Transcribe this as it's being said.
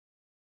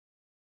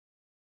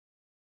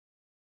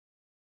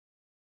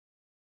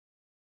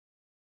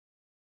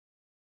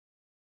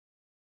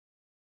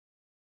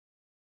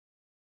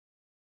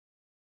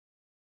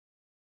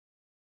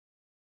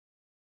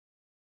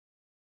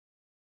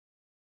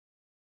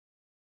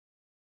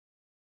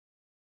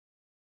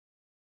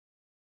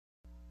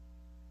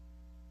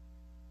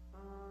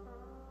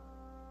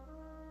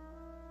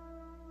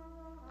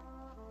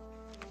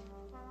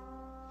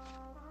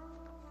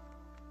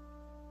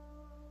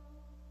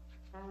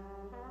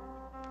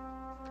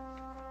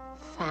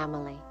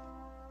family.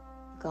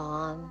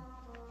 Gone,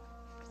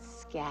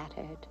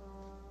 scattered.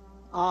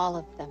 All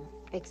of them,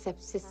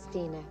 except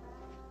Sistina,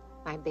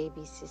 my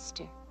baby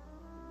sister.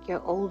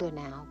 You're older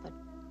now, but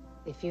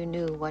if you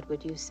knew, what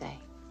would you say?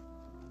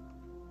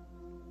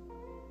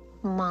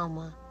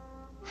 Mama,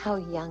 how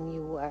young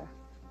you were.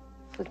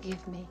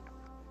 Forgive me.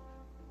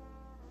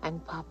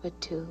 And Papa,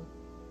 too.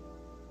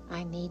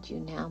 I need you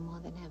now more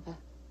than ever.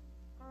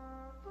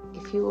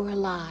 If you were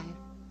alive,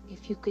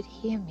 if you could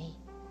hear me,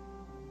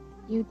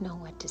 you'd know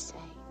what to say.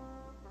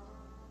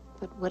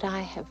 But would I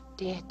have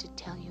dared to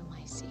tell you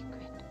my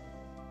secret?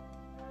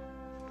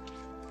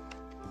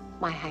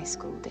 My high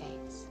school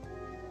days.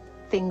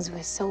 Things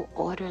were so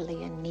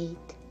orderly and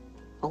neat,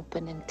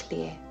 open and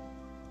clear.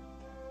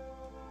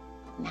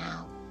 But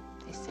now,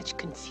 there's such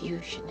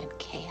confusion and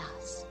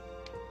chaos.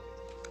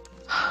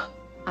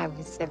 I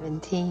was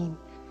 17.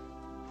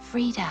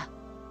 Frida,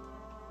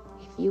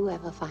 if you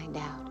ever find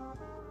out,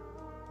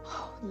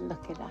 oh,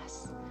 look at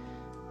us.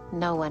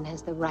 No one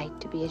has the right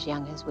to be as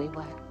young as we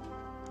were.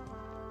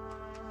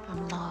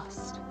 I'm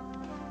lost.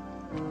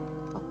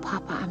 Oh,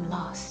 Papa, I'm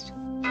lost.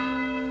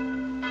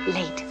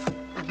 Late.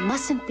 I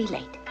mustn't be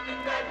late.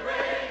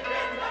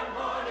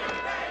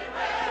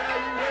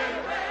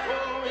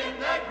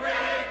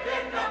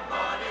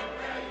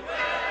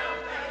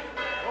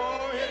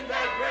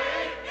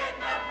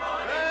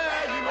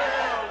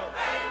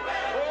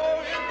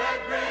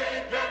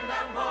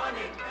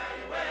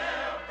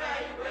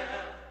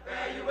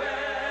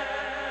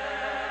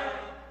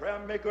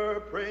 Maker,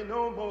 pray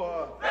no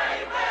more.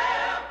 Very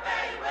well,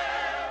 very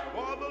well.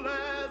 For the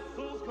last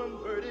souls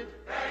converted.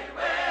 Very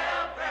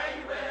well,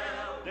 very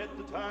well. That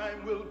the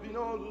time will be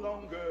no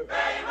longer.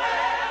 Very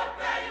well,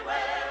 very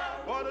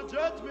well. For the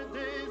judgment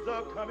days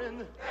are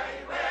coming.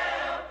 Very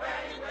well,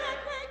 very well.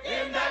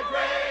 In that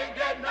great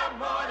getting up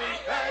morning.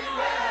 Very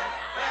well,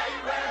 very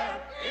well.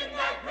 In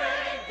that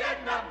great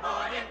getting up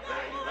morning.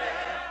 Very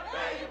well,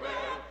 very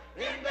well.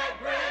 In that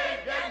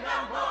great getting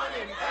up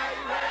morning.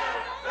 Very well,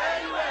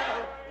 very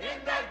well. In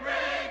that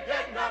great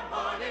getting up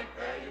morning,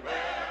 very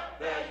well,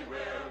 very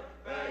well,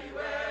 very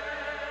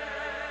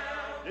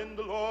well. Then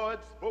the Lord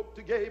spoke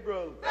to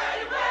Gabriel.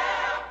 Very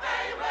well,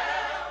 very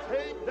well.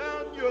 Take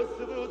down your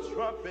civil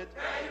trumpet.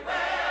 Very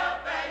well,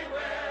 very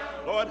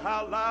well. Lord,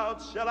 how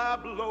loud shall I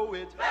blow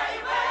it?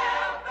 Very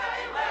well,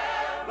 very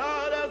well.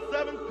 Loud as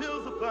 7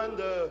 peals of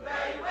thunder.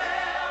 Very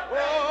well,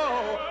 very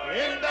oh, well.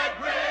 in that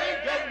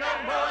great getting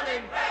up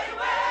morning. Very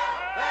well,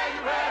 very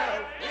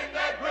well. In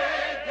that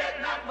great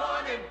getting up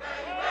morning.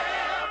 Very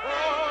well,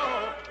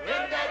 oh,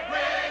 in that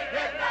great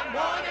getting up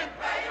morning.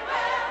 very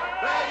well,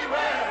 Very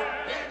well.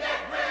 in that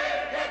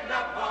great getting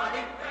up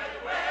morning. Very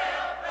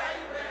well,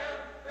 very well,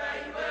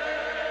 very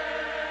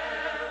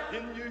well.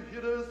 Then you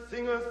hear the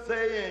singer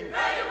saying,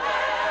 Very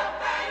well,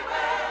 very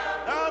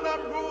well. down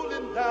I'm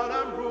rolling, down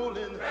I'm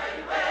rolling.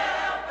 Very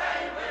well,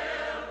 very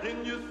well.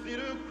 Then you see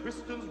the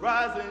Christians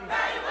rising.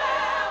 Very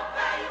well,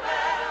 very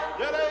well.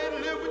 Yeah, they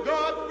live with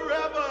God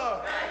forever.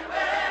 Very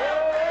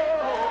well.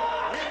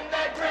 Oh, in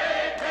that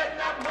great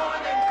getting up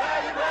morning.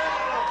 Very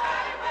well.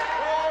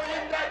 Oh,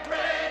 in that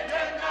great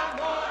getting up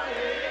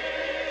morning.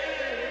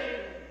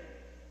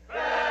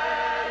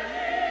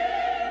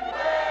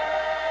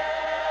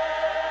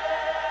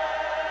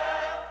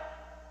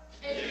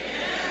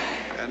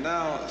 And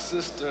now,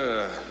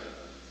 Sister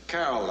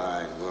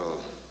Caroline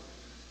will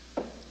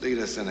lead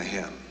us in a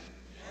hymn.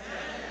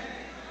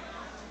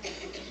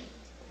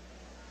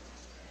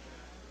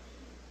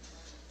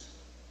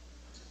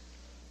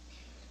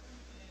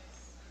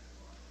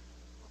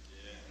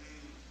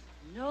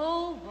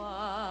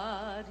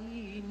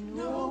 Nobody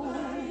knows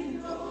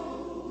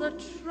the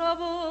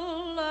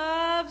trouble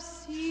I've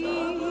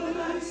seen.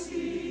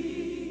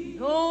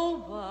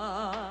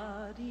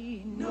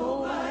 Nobody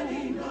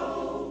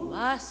knows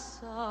my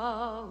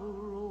sorrow.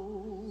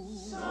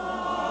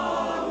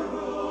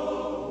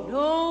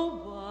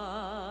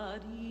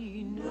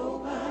 Nobody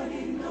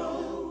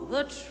knows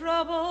the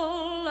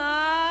trouble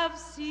I've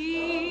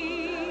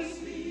seen.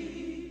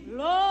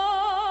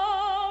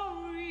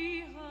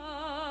 Glory,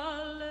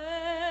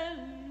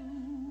 hallelujah.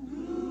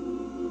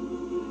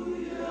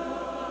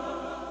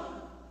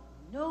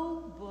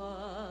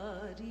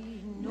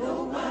 Nobody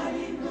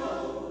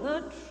knows the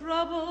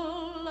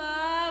trouble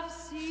I've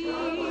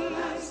seen.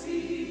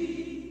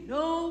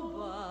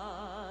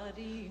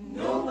 Nobody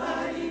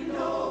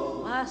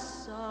knows my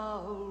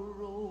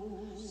sorrow.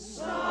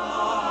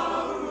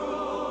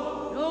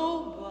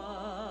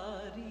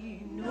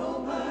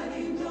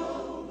 Nobody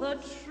knows the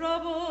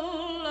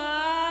trouble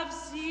I've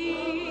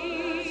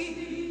seen.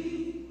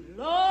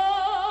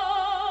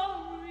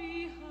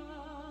 Glory,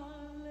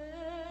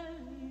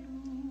 hallelujah.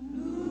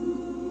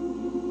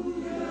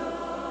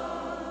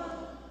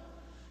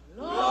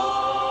 Glory,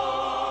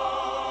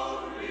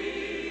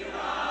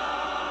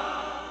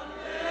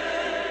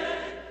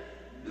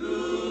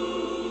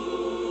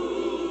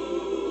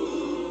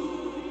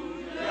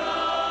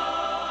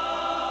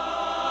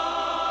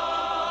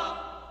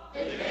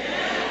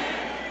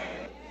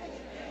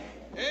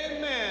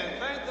 Amen.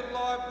 Thank the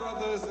Lord,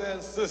 brothers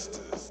and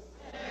sisters.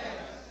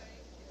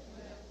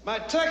 My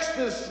text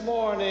this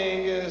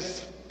morning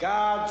is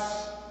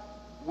God's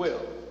will.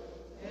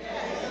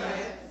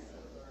 Yes.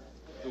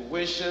 The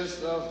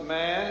wishes of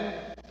man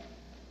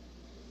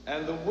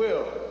and the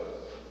will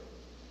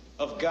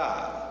of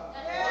God.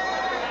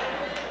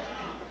 Yes.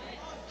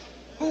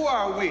 Who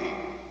are we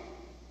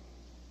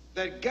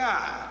that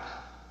God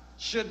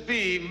should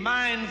be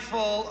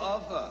mindful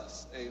of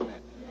us?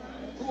 Amen.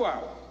 Who are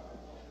we?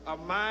 Our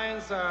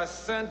minds are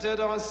centered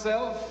on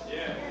self.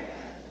 Yeah.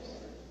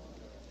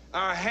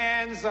 Our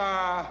hands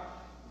are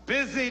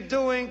busy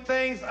doing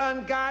things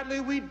ungodly.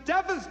 We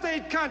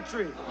devastate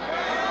country,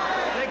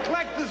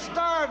 neglect the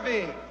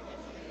starving,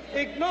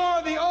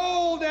 ignore the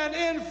old and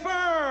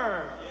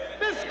infirm,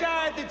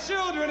 misguide the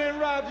children, and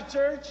rob the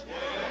church.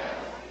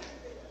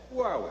 Who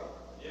are we?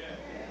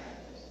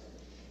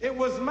 It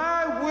was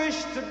my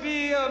wish to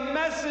be a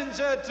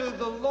messenger to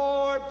the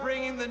Lord,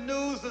 bringing the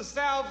news of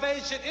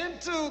salvation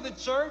into the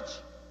church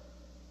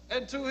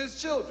and to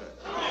his children.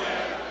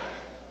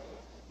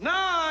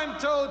 Now I'm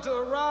told to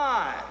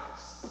arise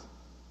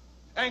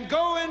and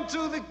go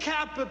into the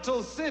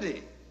capital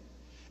city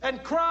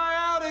and cry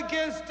out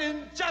against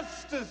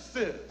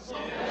injustices,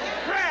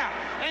 graft,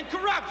 and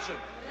corruption.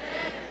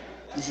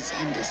 Mrs.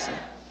 Henderson,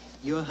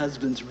 your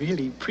husband's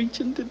really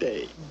preaching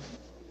today.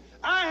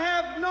 I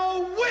have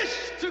no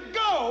wish to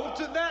go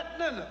to that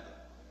Nineveh.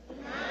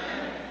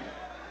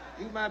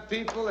 You, my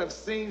people, have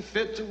seen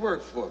fit to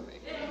work for me,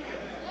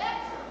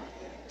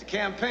 to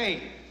campaign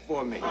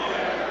for me,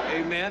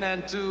 amen,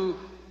 and to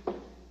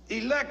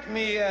elect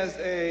me as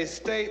a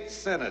state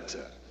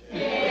senator.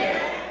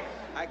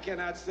 I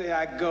cannot say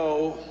I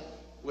go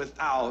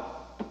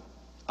without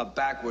a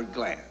backward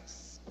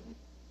glance.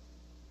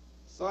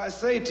 So I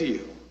say to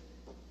you,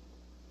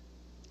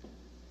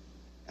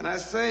 and I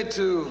say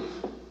to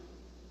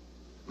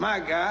my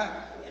God,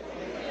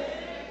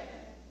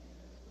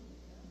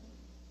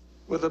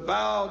 with a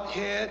bowed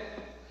head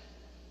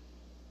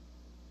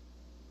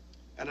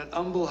and an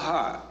humble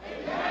heart,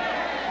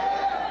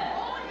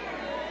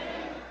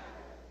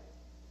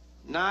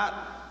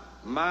 not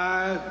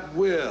my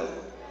will,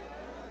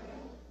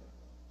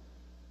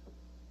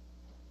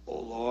 O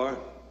Lord,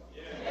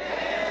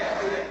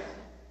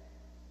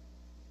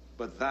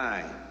 but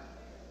thine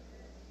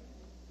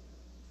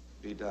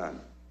be done.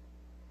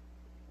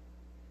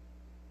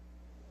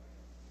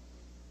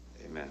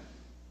 Amen.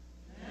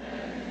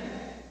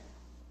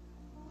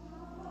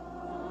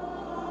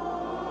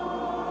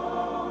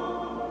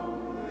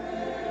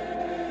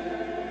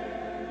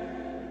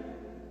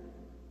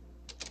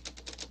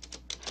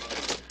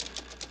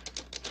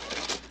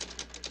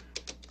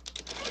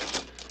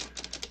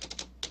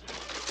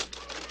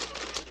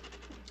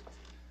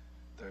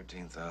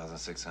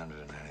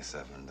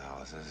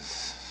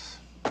 $13,697.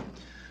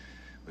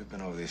 We've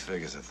been over these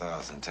figures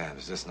 1,000 times.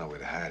 There's just no way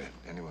to hide it.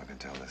 Anyone can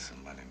tell there's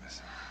some money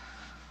missing.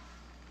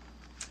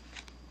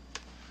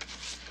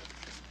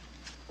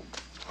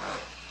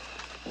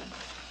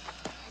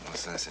 No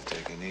sense in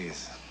taking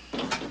these.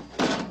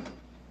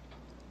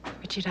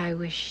 Richard, I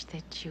wish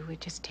that you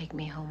would just take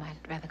me home.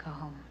 I'd rather go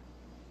home.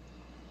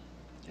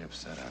 You're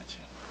upset, aren't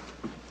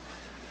you?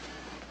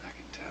 I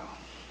can tell.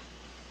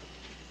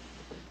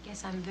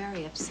 Yes, I'm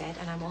very upset,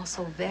 and I'm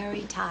also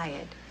very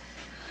tired.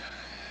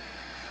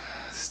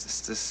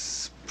 It's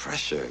this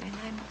pressure. And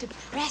I'm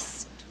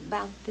depressed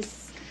about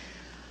this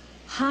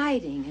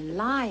hiding and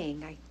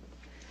lying.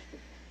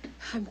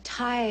 I'm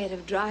tired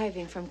of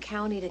driving from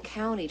county to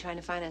county, trying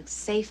to find a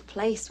safe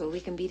place where we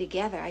can be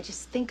together. I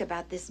just think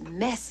about this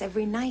mess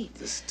every night.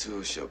 This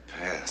too shall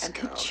pass, And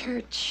Caroline. the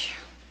church,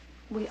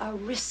 we are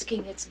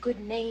risking its good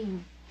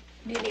name.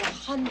 Nearly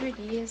 100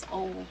 years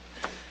old.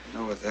 I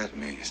know what that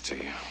means to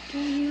you. Do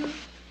you?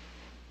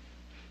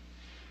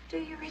 Do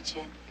you,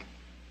 Richard?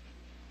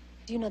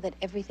 Do you know that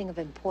everything of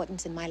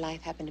importance in my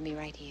life happened to me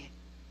right here?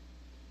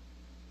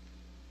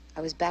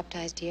 I was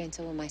baptized here, and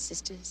so were my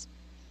sisters.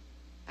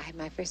 I had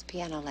my first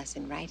piano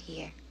lesson right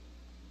here.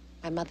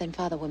 My mother and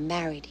father were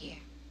married here.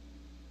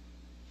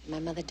 My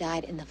mother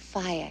died in the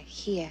fire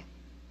here.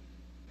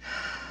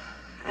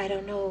 I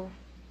don't know.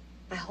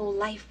 My whole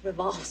life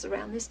revolves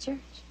around this church.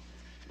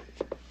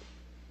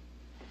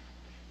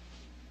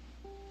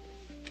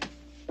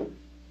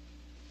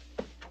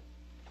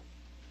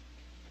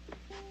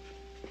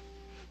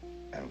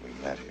 And we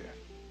met here.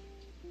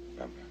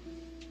 Remember?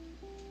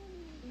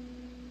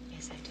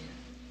 Yes, I do.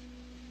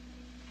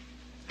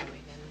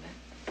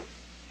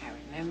 I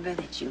remember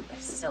that you were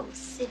so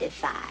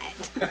citified.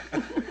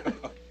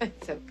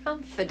 So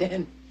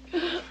confident.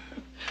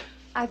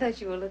 I thought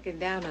you were looking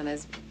down on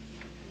us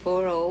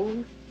poor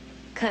old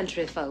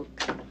country folk.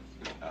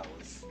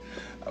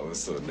 I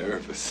was so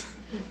nervous.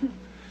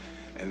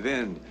 And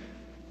then,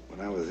 when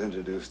I was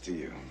introduced to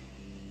you,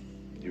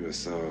 you were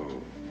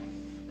so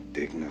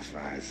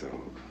dignified, so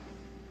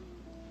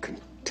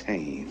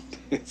contained.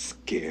 It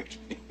scared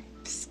me.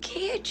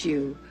 Scared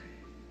you?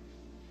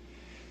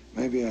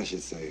 Maybe I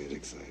should say it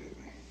excited me.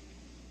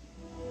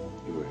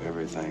 You were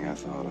everything I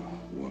thought a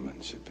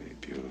woman should be.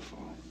 Beautiful,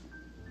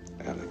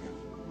 elegant,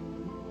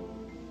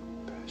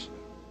 passionate.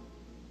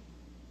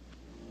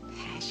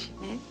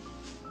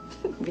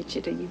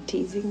 Richard, are you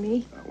teasing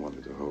me? I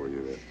wanted to hold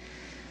you there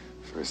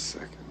for a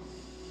second.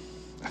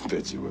 I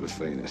bet you would have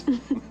fainted.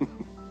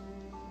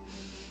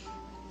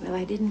 Well,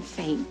 I didn't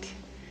faint.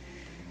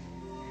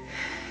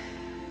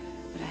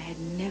 But I had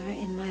never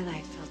in my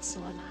life felt so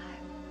alive.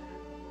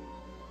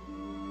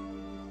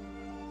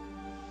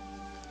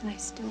 And I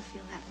still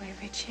feel that way,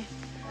 Richard.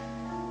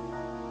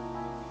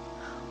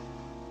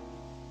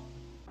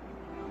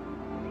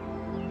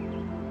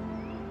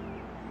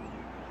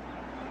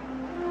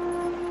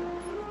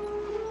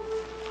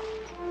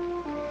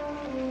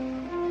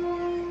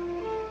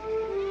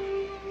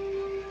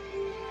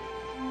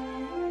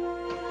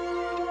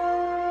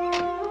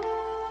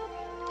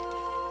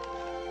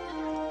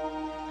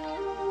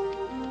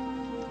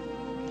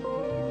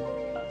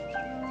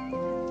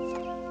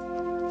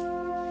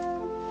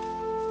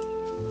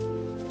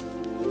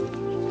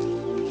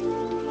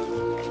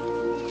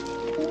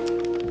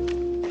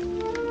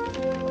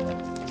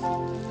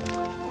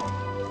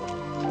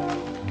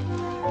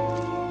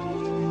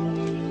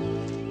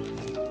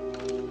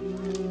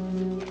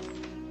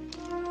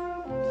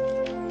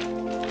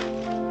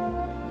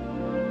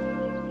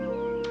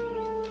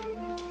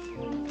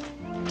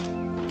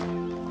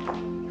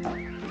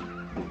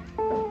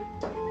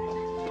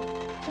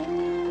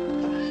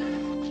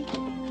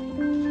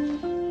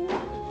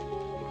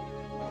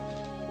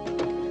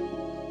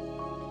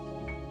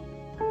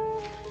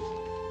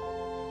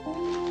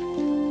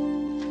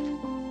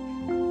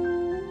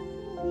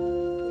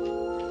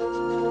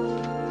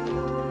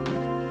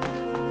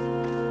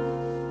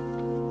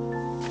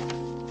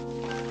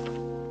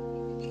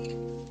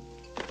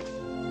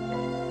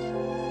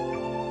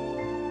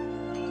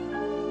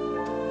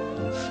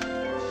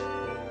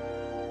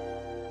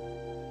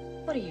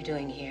 What are you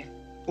doing here?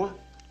 What?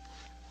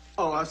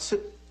 Oh, I said...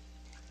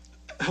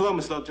 Hello,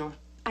 Miss Lovejoy.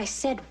 I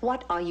said,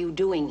 what are you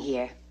doing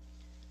here?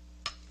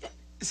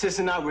 Sis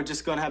and I were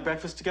just gonna have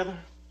breakfast together.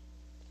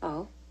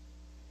 Oh?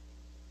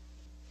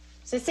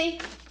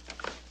 Sissy?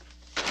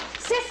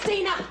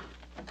 Sistina!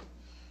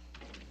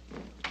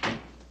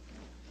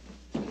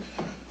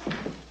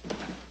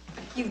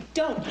 You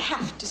don't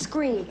have to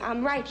scream.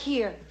 I'm right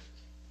here.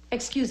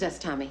 Excuse us,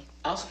 Tommy.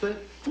 I'll split.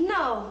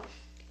 No.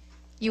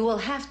 You will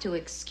have to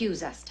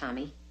excuse us,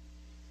 Tommy.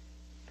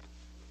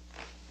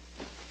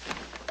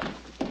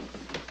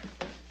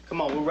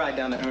 Come on, we'll ride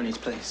down to Ernie's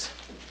place.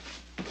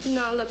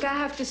 No, look, I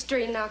have to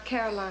straighten out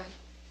Caroline.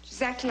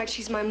 She's acting like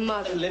she's my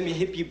mother. Let me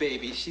hip you,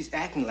 baby. She's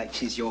acting like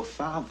she's your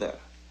father.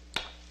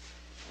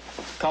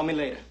 Call me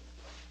later.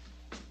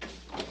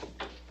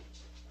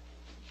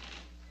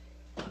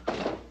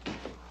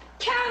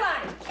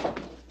 Caroline!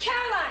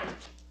 Caroline!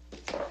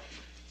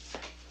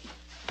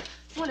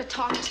 I want to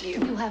talk to you.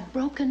 You have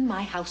broken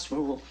my house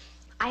rule.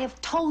 I have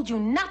told you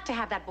not to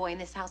have that boy in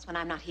this house when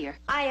I'm not here.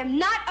 I am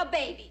not a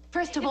baby.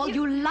 First of all,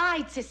 you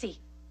lied, Sissy.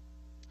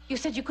 You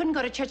said you couldn't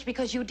go to church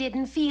because you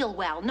didn't feel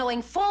well,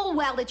 knowing full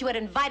well that you had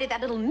invited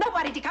that little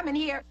nobody to come in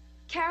here.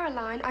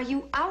 Caroline, are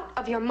you out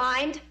of your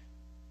mind?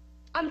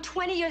 I'm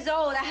 20 years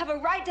old. I have a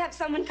right to have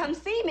someone come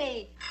see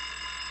me.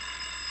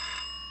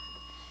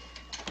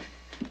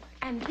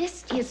 And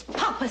this is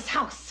Papa's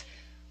house.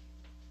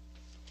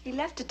 He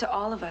left it to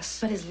all of us.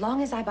 But as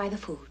long as I buy the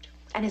food,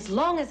 and as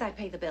long as I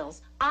pay the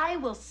bills, I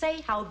will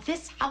say how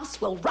this house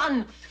will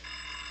run.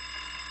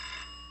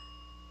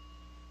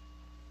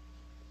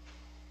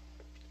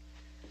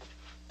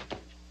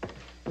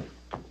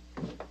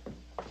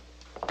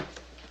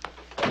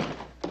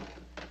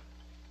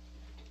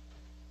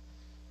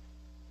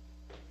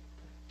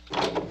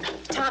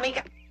 Tommy.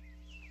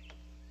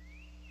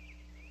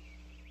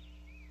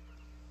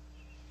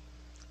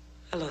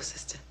 Hello,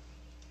 sister.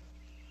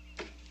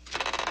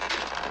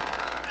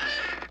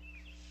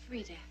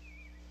 Frida.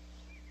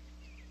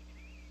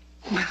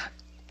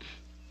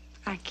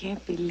 I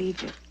can't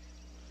believe it.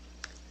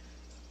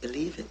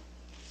 Believe it.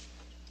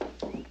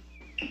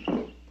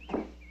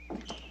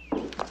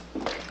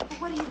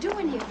 What are you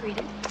doing here,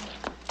 Frida?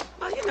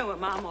 Well, you know what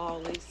Mama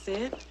always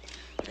said,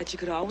 that you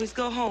could always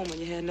go home when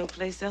you had no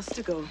place else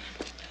to go.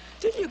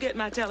 Didn't you get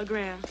my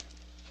telegram?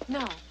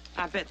 No.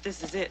 I bet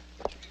this is it.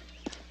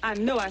 I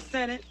know I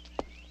sent it.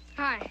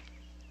 Hi.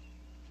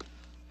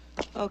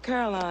 Oh,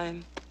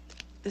 Caroline,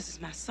 this is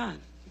my son,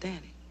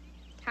 Danny.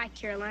 Hi,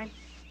 Caroline.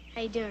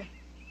 How you doing?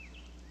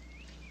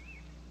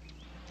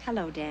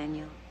 Hello,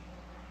 Daniel.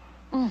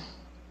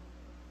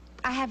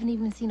 I haven't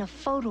even seen a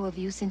photo of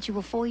you since you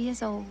were 4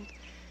 years old.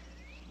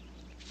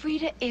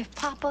 Frida, if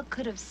Papa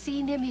could have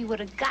seen him, he would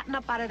have gotten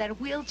up out of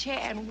that wheelchair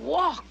and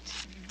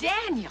walked.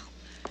 Daniel,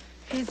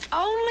 his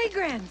only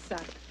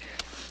grandson.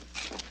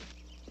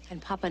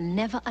 And Papa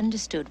never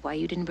understood why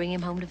you didn't bring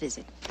him home to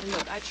visit.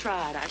 Look, I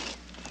tried.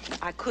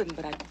 I couldn't,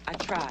 but I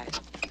tried.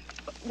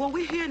 Well,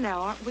 we're here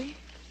now, aren't we?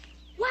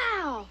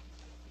 Wow.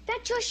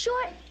 That's your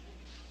short?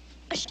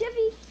 A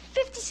Chevy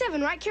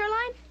 57, right,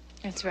 Caroline?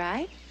 That's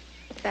right.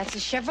 That's a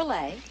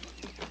Chevrolet,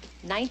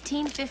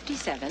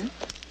 1957.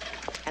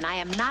 And I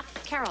am not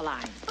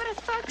Caroline. But I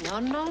thought... No,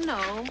 no,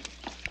 no.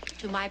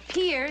 To my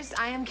peers,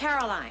 I am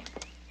Caroline.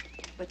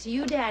 But to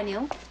you,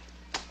 Daniel,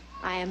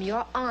 I am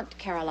your Aunt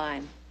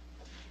Caroline.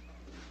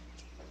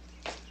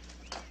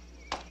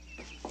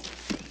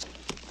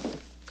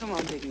 Come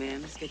on, big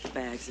man. Let's get the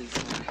bags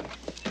inside.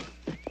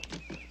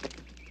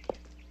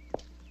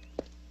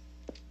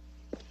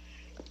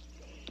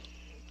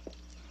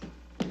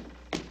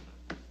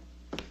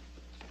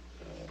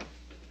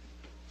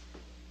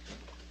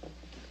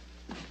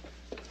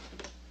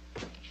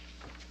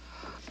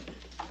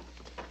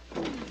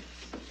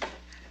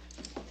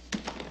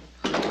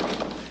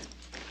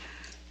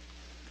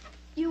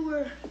 You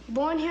were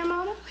born here,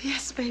 Mama?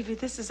 Yes, baby.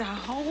 This is our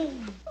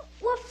home.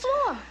 What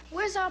floor?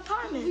 Where's our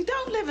apartment? We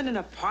don't live in an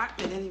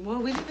apartment anymore.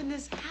 We live in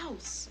this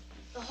house.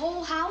 The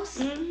whole house?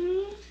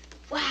 Mm-hmm.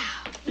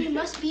 Wow, you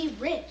must be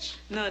rich.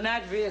 No,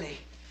 not really.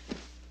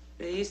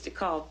 They used to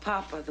call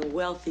Papa the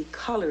wealthy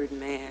colored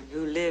man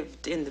who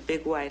lived in the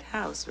big white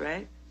house,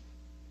 right?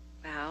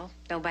 Well,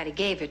 nobody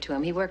gave it to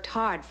him. He worked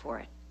hard for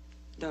it.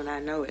 Don't I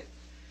know it?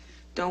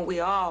 Don't we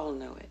all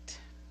know it?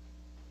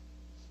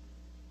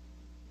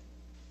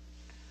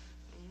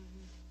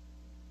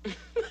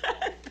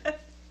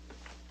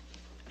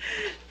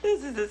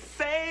 This is the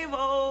same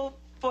old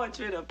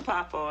portrait of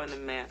Papa on the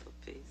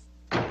mantelpiece.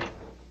 I'm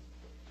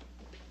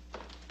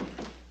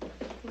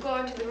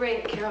going to the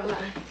ring,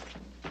 Caroline.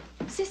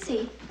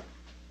 Sissy,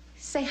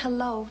 say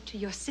hello to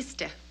your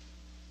sister.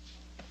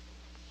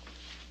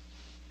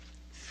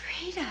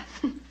 Frida.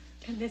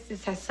 And this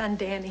is her son,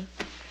 Danny.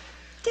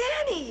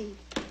 Danny!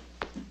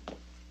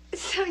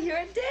 So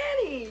you're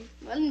Danny.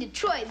 Well, in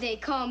Detroit, they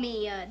call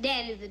me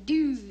Danny the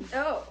Dude.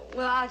 Oh,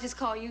 well, I'll just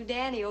call you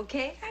Danny,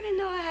 okay? I didn't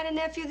know I had a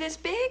nephew this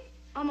big.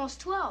 Almost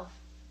 12.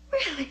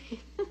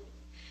 Really?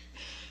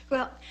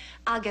 Well,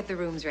 I'll get the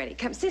rooms ready.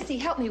 Come, Sissy,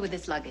 help me with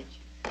this luggage.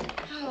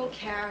 Oh,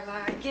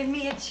 Caroline, give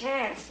me a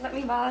chance. Let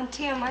me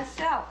volunteer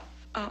myself.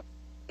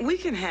 We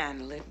can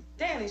handle it.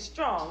 Danny's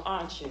strong,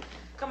 aren't you?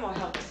 Come on,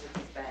 help us with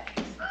these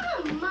bags.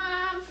 Oh,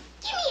 Mom,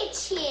 give me a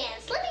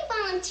chance. Let me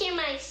volunteer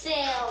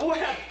myself.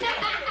 Well,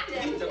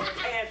 keep the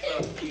pants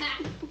up,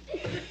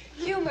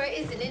 you. Humor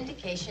is an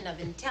indication of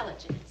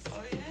intelligence.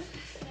 Oh, yeah?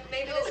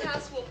 Maybe this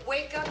house will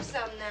wake up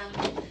some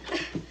now.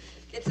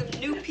 Get some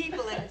new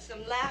people in it,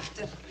 some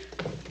laughter.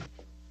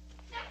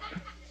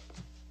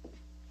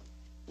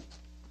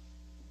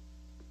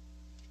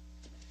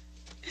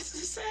 It's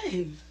the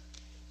same.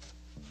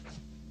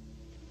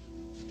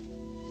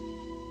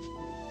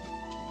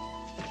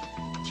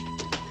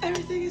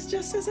 Everything is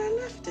just as I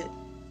left it.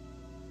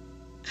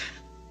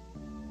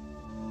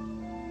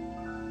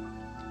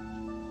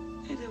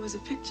 Hey, there was a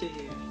picture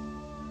here.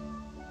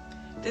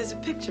 There's a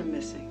picture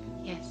missing.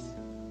 Yes.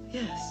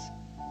 Yes.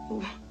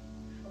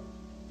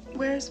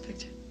 Where's the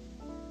picture?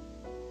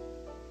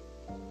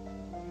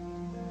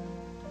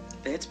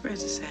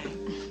 Bedspread's the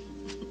same.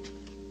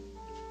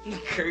 The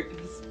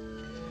curtains.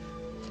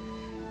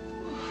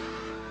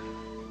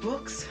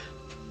 Books.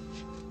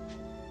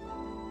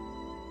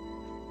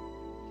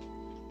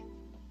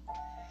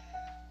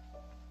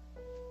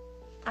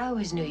 I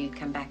always knew you'd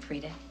come back,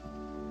 Frida.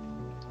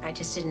 I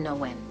just didn't know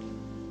when.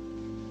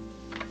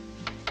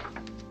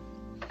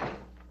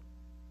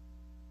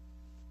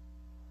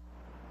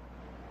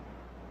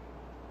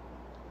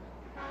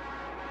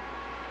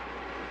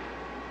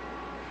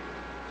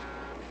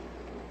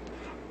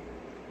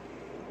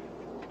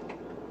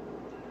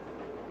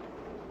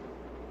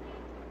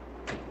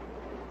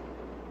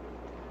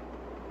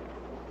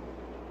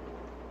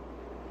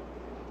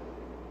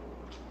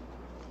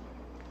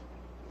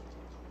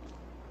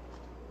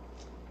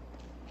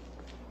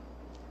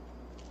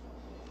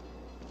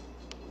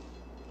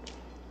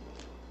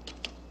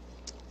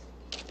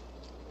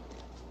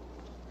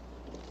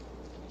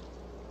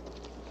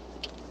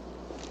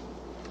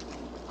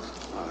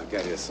 I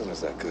got here as soon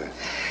as I could.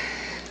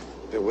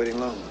 Been waiting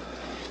long?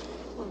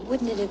 Well,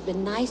 wouldn't it have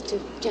been nice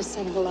to just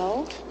say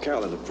hello?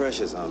 Carolyn, the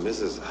pressure's on.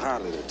 This is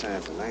hardly the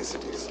time for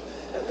niceties.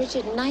 But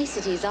Richard,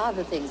 niceties are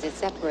the things that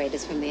separate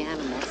us from the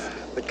animals.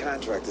 The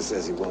contractor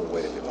says he won't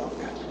wait any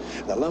longer.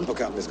 The lumber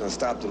company's gonna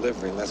stop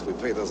delivery unless we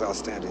pay those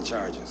outstanding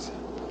charges.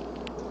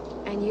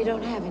 And you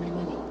don't have any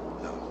money?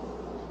 No.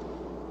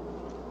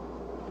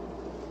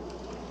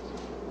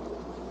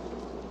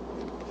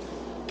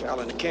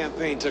 Carolyn, the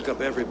campaign took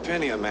up every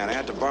penny of mine. I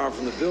had to borrow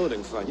from the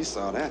building fund. You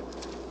saw that.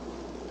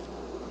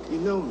 You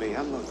know me.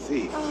 I'm no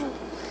thief. Oh.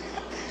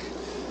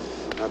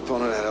 My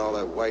opponent had all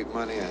that white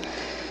money, and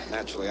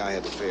naturally I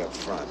had to pay up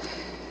front.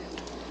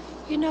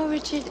 You know,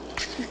 Richard,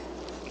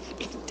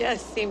 it does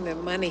seem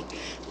that money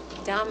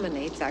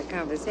dominates our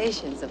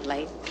conversations of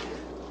late.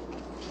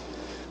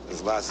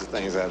 There's lots of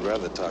things I'd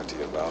rather talk to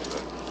you about,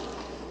 but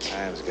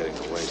time's getting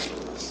away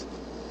from us.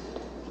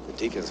 The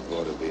Deacon's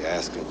Board will be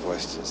asking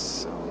questions,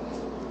 so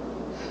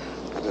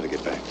I better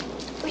get back.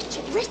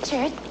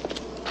 Richard,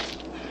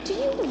 do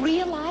you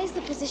realize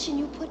the position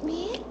you put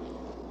me in?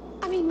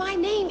 I mean, my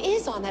name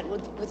is on that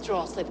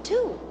withdrawal slip,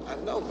 too. I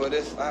know, but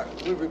if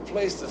we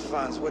replace the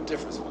funds, what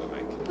difference will it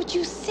make? But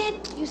you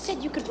said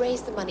you could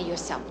raise the money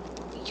yourself.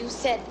 You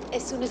said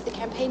as soon as the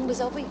campaign was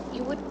over,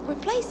 you would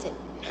replace it.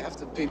 Half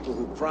the people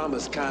who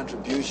promised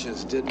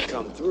contributions didn't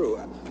come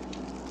through.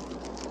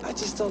 I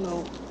just don't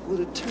know who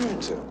to turn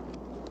to.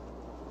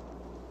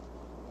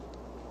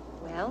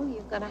 Well,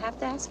 you're gonna have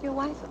to ask your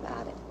wife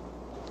about it.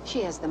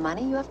 She has the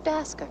money, you have to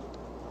ask her.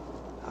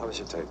 How would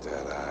you take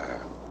that? I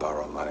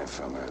borrow money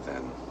from her,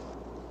 then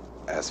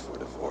ask for a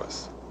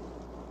divorce.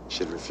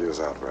 She'd refuse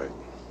outright.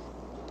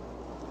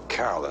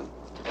 Caroline,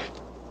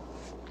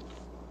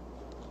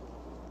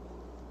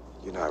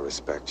 you know I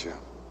respect you.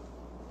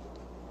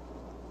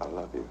 I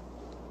love you.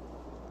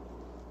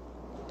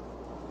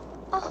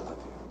 I love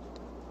you.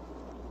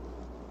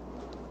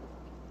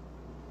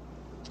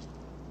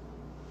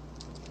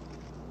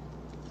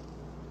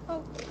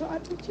 Oh,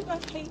 God, don't you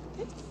not hate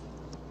this?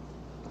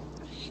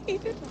 I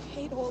hate it. I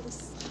hate all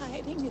this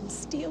hiding and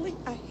stealing.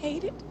 I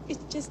hate it.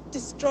 It's just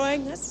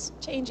destroying us,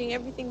 changing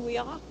everything we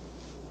are.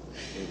 I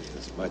hate it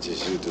as much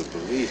as you do,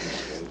 believe me,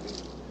 baby.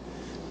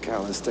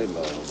 Caroline, stay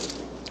loyal to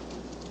me.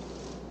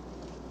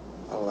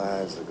 Our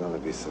lives are gonna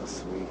be so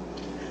sweet.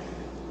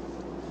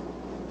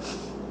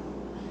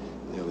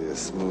 Nearly as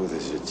smooth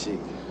as your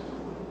cheek.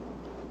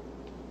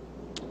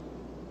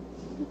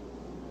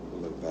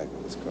 We'll look back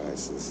on this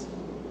crisis.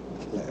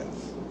 Laugh.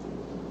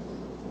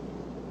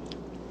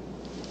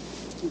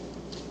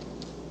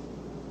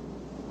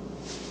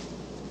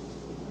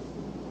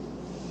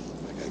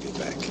 I gotta get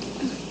back.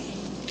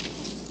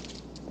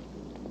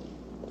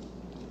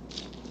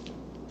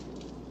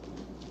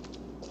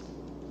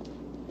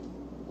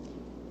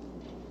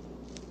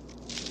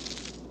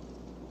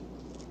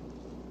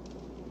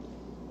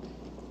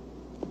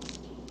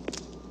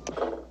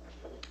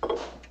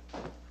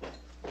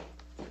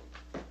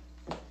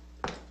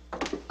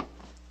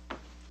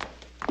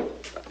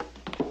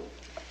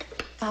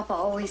 Papa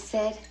always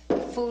said,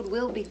 food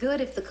will be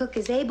good if the cook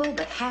is able,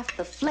 but half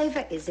the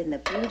flavor is in the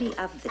beauty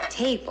of the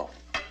table.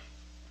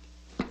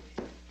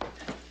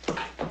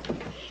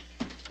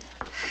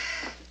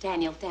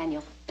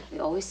 Daniel, we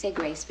always say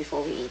grace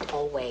before we eat,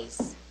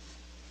 always.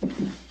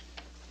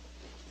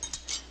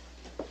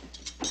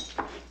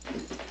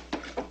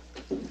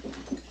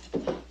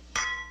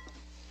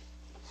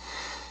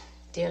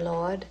 Dear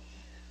Lord,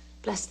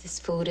 bless this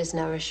food as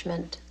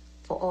nourishment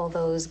for all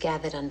those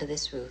gathered under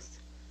this roof.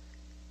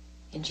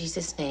 In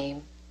Jesus'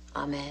 name,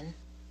 amen.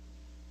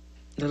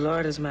 The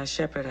Lord is my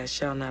shepherd, I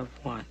shall not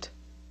want.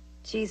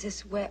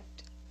 Jesus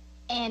wept.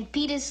 And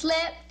Peter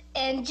slept,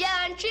 and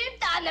John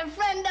tripped on the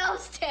front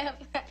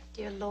doorstep.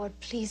 Dear Lord,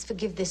 please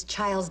forgive this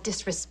child's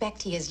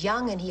disrespect. He is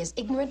young and he is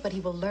ignorant, but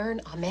he will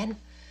learn. Amen.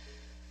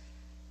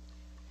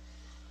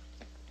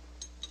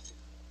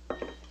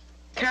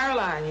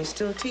 Caroline, you're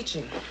still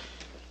teaching.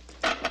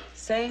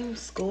 Same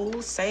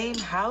school, same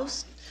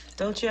house.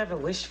 Don't you ever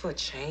wish for a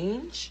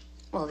change?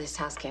 Well, this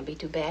house can't be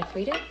too bad,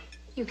 Frida.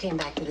 You came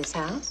back to this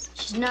house.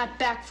 She's not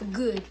back for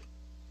good.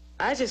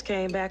 I just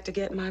came back to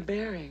get my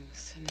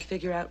bearings and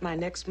figure out my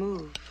next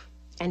move.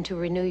 And to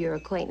renew your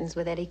acquaintance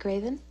with Eddie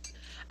Craven?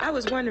 I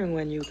was wondering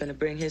when you were going to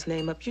bring his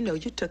name up. You know,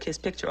 you took his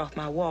picture off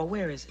my wall.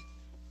 Where is it?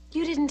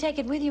 You didn't take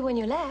it with you when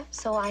you left,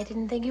 so I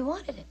didn't think you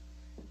wanted it.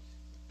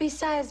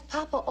 Besides,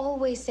 Papa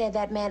always said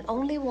that man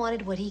only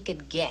wanted what he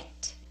could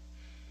get.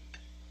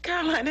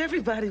 Caroline,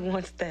 everybody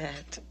wants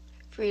that.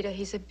 Frida,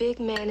 he's a big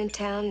man in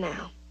town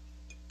now.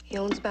 He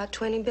owns about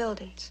 20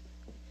 buildings.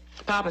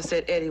 Papa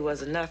said Eddie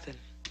was a nothing.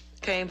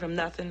 Came from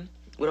nothing,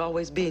 would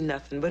always be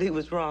nothing, but he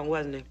was wrong,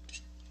 wasn't he?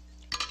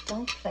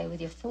 Don't play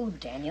with your food,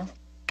 Daniel.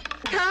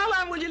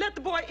 Caroline, will you let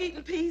the boy eat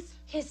in peace?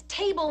 His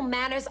table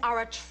manners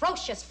are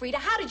atrocious, Frida.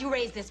 How did you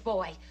raise this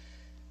boy?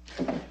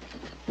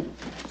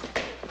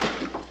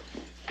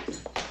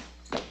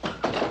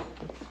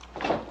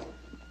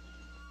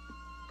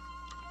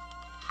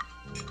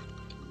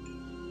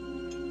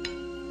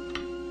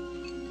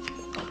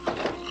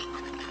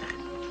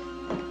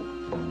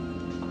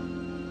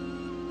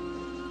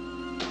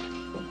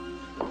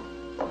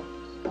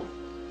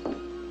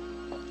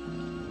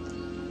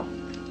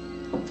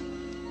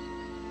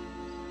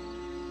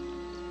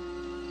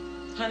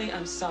 Honey,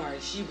 I'm sorry.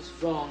 She was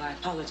wrong. I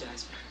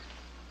apologize for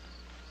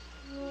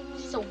her.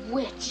 She's a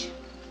witch.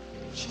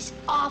 She's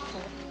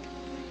awful.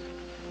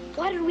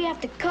 Why did we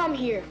have to come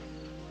here?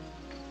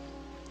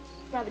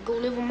 I'd rather go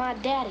live with my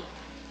daddy.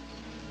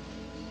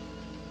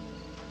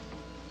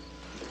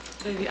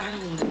 Baby, I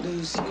don't want to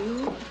lose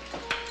you.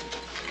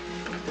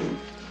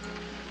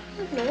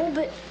 No,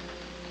 but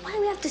why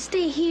do we have to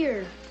stay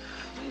here?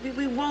 Maybe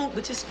we won't,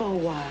 but just for a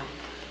while,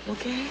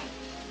 okay?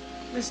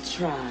 Let's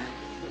try.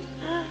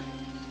 Huh?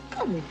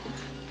 Come on.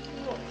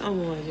 Come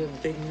on, you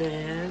big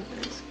man.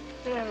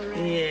 All right.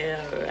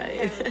 Yeah, all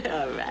right.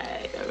 All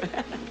right, all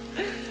right.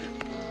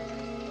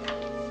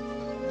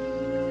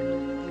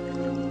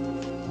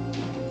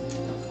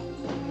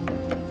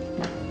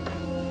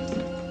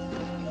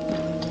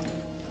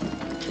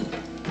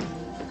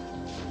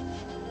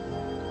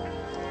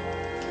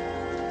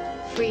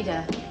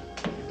 Frida,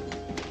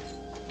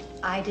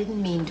 I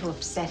didn't mean to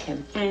upset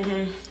him.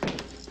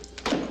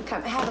 Mm-hmm.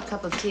 Come, have a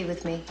cup of tea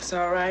with me. It's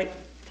all right.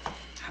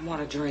 I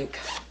want a drink.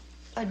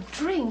 A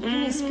drink? You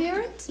mean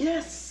spirits?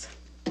 Yes.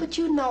 But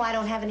you know I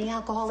don't have any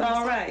alcohol. It's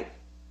all right.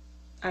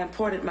 I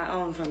imported my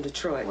own from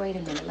Detroit. Wait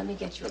a minute, let me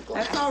get you a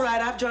glass. That's all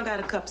right. I've drunk out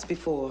of cups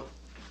before.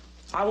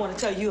 I want to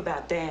tell you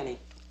about Danny.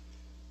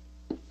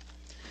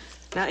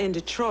 Now, in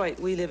Detroit,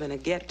 we live in a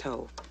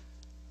ghetto.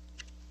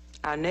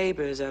 Our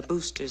neighbors are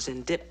boosters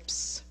and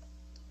dips.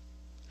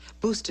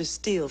 Boosters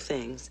steal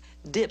things.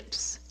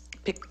 Dips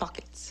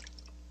pickpockets.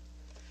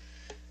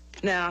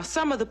 Now,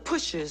 some of the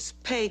pushers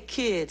pay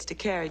kids to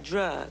carry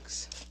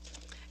drugs.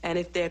 And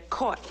if they're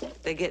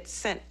caught, they get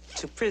sent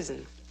to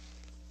prison.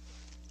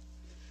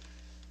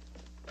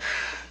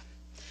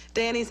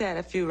 Danny's had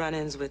a few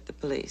run-ins with the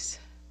police.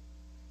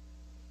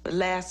 But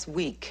last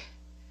week,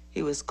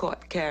 he was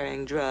caught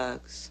carrying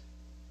drugs.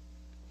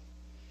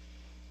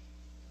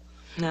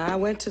 Now, I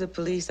went to the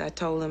police. I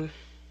told them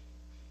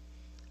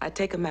I'd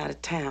take him out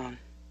of town.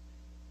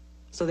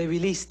 So they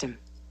released him.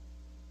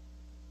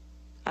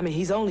 I mean,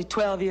 he's only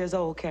 12 years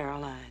old,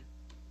 Caroline.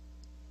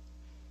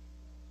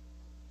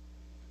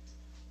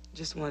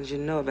 Just wanted you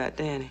to know about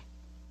Danny.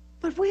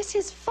 But where's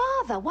his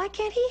father? Why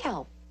can't he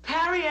help?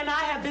 Harry and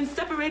I have been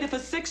separated for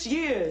 6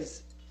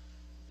 years.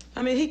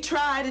 I mean, he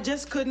tried, it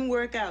just couldn't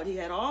work out. He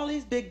had all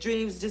these big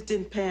dreams, just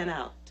didn't pan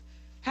out.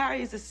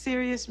 Harry is a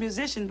serious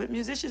musician, but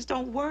musicians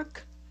don't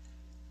work.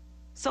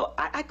 So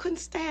I couldn't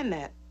stand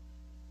that.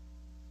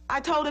 I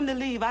told him to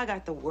leave. I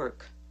got to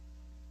work.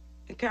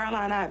 And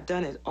Caroline, I've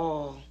done it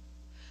all.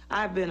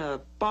 I've been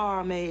a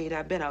barmaid.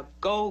 I've been a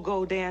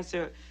go-go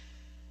dancer.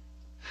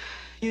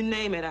 You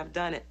name it, I've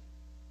done it.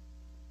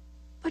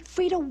 But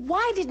Frida,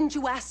 why didn't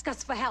you ask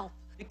us for help?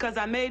 Because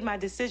I made my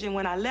decision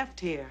when I left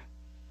here.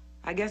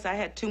 I guess I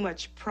had too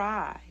much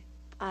pride.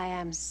 I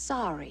am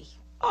sorry.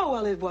 Oh,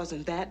 well, it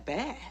wasn't that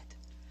bad.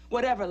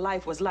 Whatever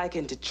life was like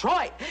in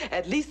Detroit,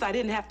 at least I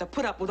didn't have to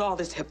put up with all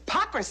this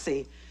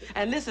hypocrisy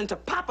and listen to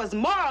Papa's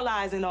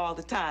moralizing all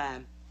the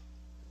time.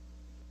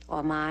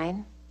 Or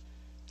mine?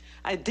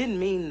 I didn't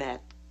mean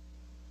that.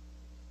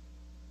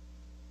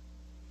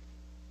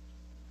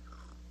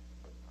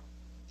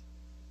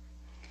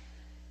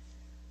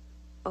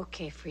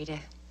 Okay, Frida.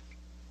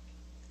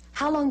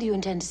 How long do you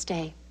intend to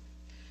stay?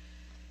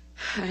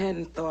 I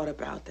hadn't thought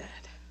about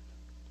that.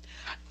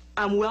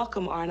 I'm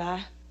welcome, aren't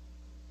I?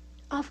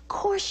 Of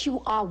course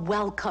you are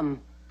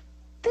welcome.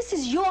 This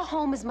is your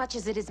home as much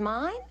as it is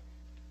mine.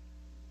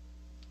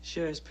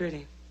 Sure is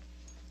pretty.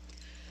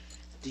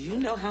 Do you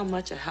know how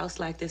much a house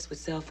like this would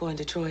sell for in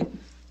Detroit?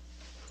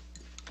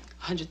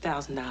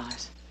 $100,000.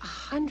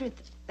 100?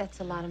 That's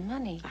a lot of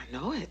money. I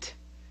know it.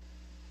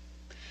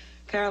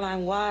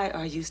 Caroline, why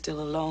are you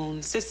still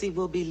alone? Sissy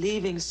will be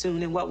leaving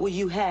soon, and what will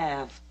you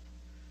have?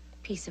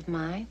 Peace of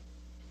mind.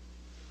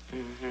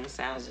 Mm-hmm.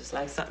 Sounds just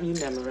like something you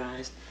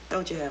memorized.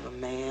 Don't you have a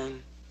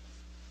man?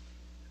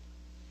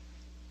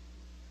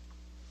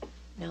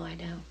 No, I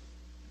don't.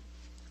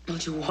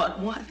 Don't you want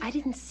one? I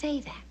didn't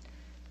say that.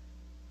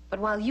 But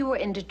while you were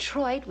in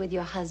Detroit with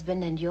your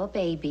husband and your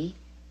baby,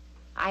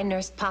 I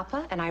nursed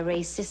Papa and I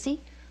raised Sissy,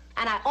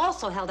 and I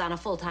also held down a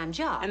full-time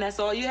job. And that's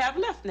all you have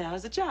left now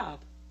is a job?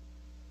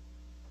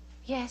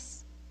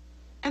 Yes.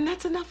 And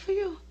that's enough for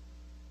you?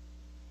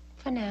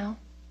 For now.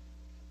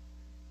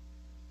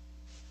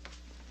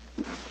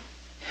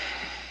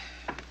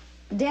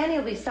 Danny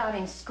will be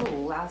starting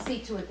school. I'll see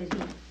to it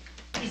that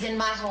he's in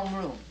my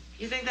homeroom.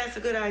 You think that's a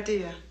good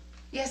idea?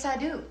 Yes, I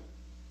do.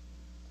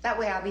 That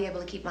way I'll be able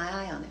to keep my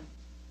eye on him.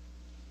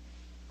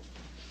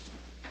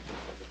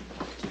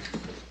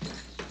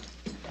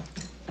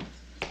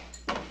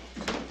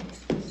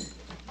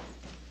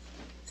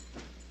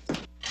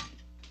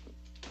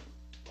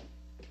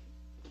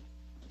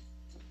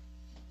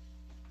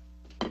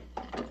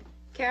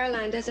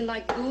 Caroline doesn't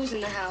like booze in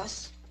the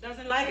house.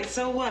 Doesn't like it,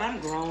 so what? I'm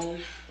grown.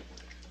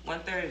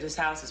 1/3 of this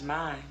house is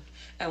mine,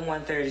 and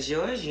 1/3 is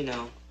yours, you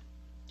know.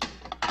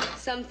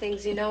 Some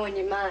things you know in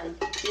your mind.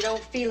 If you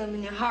don't feel them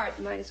in your heart,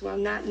 you might as well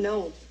not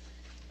know.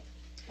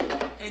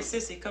 Hey,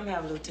 Sissy, come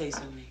have a little taste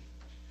with me.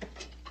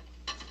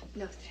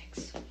 No,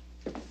 thanks.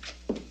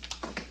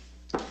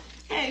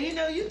 Hey, you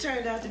know, you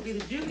turned out to be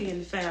the beauty in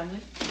the family.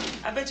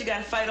 I bet you got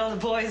to fight all the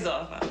boys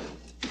off,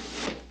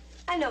 huh?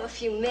 I know a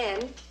few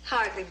men,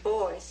 hardly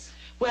boys.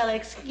 Well,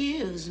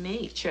 excuse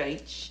me,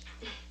 Church.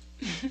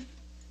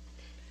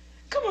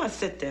 Come on,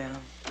 sit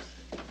down.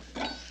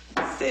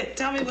 Sit.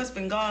 Tell me what's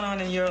been going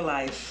on in your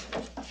life.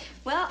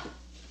 Well,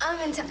 I'm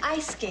into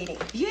ice skating.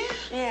 Yeah?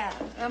 Yeah,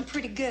 I'm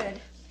pretty good.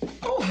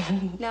 Oh.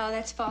 No,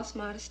 that's false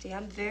modesty.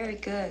 I'm very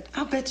good.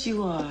 I'll bet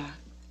you are.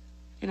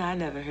 You know, I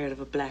never heard of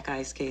a black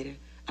ice skater.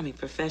 I mean,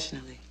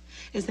 professionally.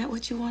 Is that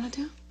what you want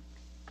to do?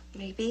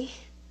 Maybe.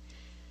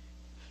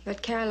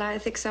 But Caroline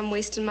thinks I'm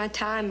wasting my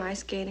time ice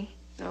skating.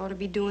 I ought to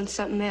be doing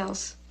something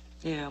else.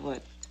 Yeah,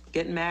 what?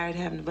 Getting married,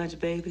 having a bunch of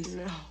babies?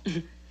 No.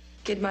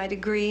 Get my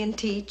degree and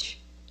teach.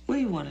 What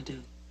do you want to do?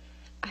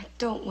 I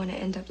don't want to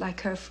end up like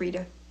her,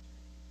 Frida.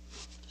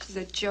 She's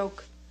a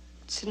joke.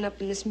 Sitting up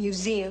in this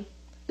museum,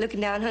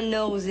 looking down her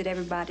nose at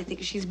everybody,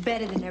 thinking she's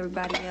better than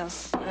everybody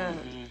else.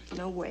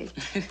 No way.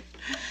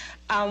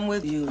 I'm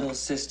with you, little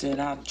sister, and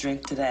I'll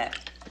drink to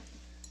that.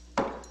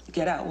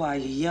 Get out while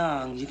you're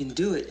young. You can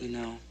do it, you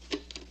know.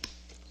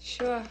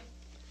 Sure.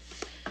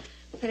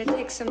 But it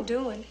takes some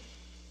doing.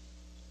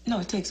 No,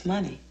 it takes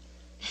money.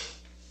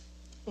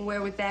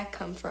 Where would that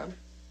come from?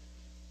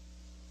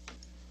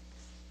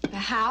 A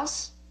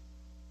house?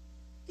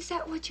 Is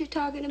that what you're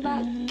talking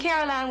about?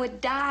 Caroline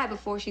would die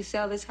before she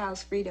sell this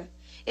house, Frida.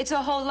 It's her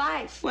whole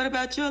life. What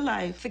about your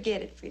life?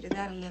 Forget it, Frida.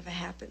 That'll never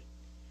happen.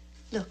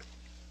 Look,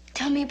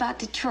 tell me about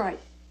Detroit.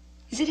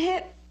 Is it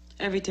hip?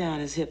 Every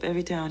town is hip.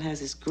 Every town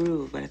has its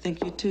groove. But I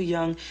think you're too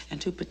young and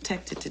too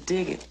protected to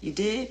dig it. You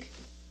dig?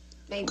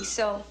 Maybe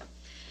so.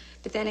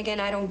 But then again,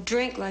 I don't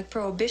drink like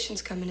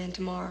Prohibition's coming in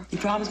tomorrow. You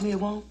promise me it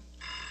won't?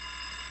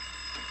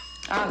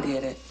 I'll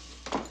get it.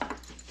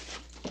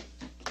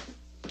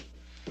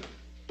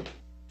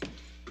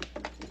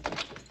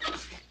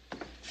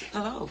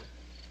 Hello.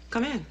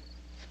 Come in.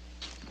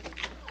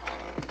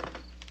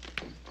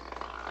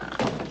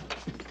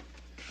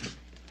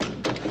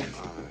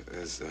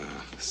 Is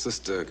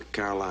Sister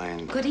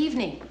Caroline... Good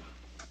evening.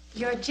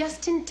 You're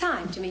just in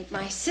time to meet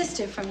my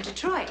sister from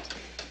Detroit.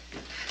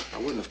 I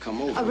wouldn't have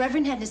come over.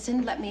 Reverend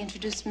Henderson, let me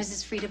introduce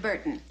Mrs. Frida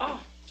Burton. Oh.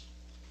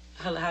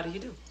 How do you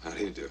do? How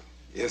do you do?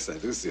 Yes, I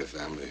do see a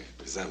family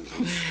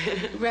resemblance.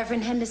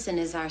 Reverend Henderson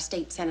is our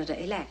state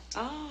senator-elect.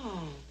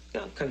 Oh,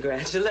 well,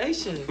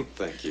 congratulations.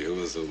 Thank you. It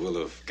was the will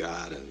of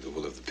God and the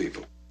will of the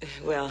people.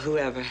 Well,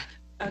 whoever.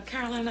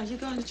 Caroline, are you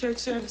going to church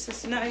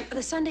services tonight?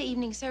 The Sunday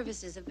evening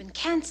services have been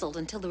canceled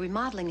until the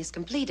remodeling is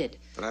completed.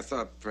 But I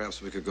thought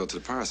perhaps we could go to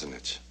the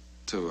parsonage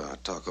to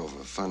talk over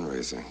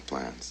fundraising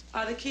plans.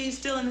 Are the keys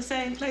still in the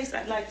same place?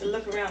 I'd like to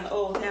look around the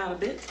old town a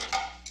bit.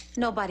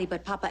 Nobody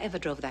but Papa ever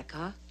drove that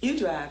car. You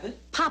drive it.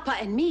 Papa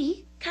and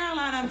me.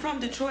 Caroline, I'm from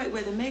Detroit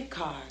where they make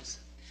cars.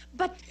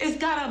 But... It's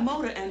got a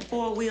motor and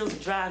 4 wheels.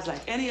 It drives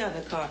like any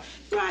other car.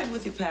 Ride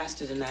with your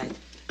pastor tonight.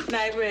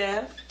 Night,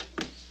 Rev.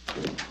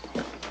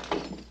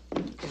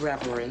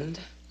 Reverend.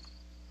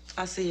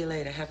 I'll see you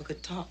later. Have a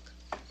good talk.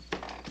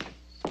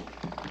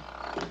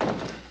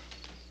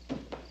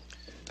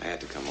 I had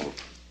to come over.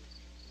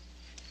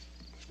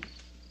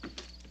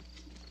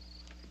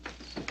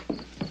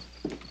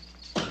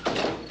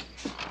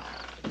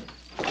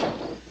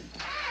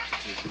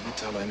 Did you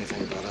tell her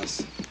anything about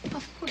us?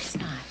 Of course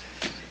not.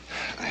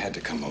 I had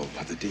to come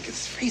over. The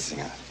deacon's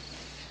freezing out.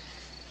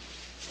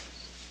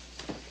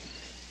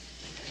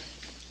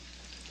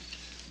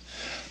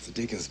 The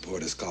deacon's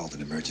board has called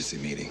an emergency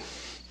meeting.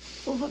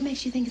 Well, what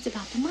makes you think it's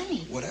about the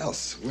money? What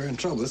else? We're in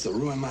trouble. This will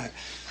ruin my...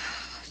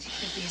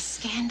 There'll be a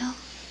scandal.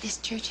 This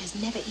church has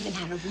never even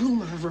had a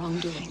rumor of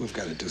wrongdoing. We've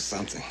got to do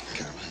something,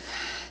 Caroline.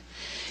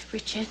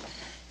 Richard,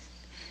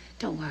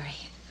 don't worry.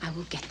 I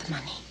will get the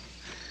money.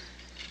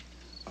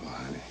 Oh,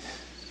 honey.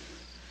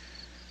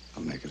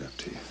 I'll make it up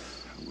to you.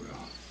 I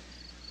will.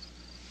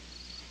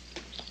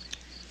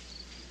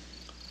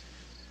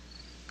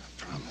 I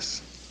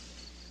promise.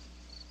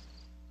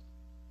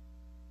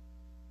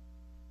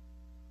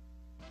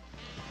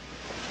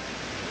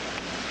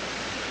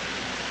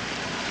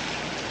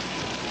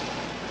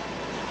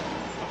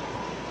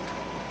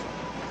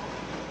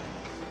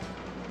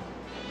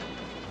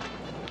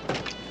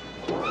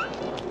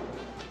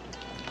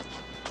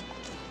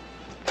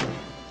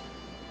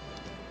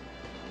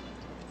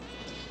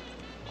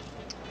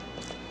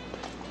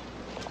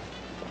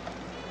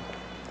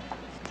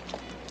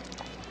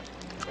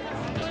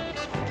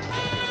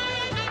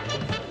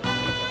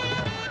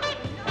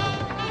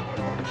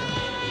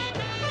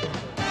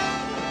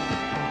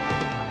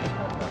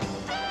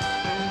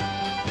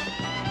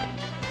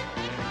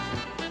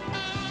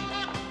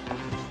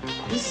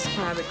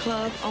 Private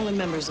club, only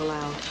members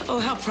allowed. Oh,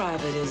 how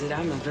private is it?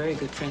 I'm a very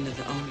good friend of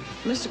the owner.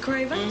 Mr.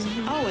 Cravens?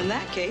 Oh, in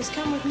that case,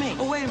 come with me.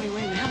 Oh, wait a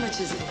minute. How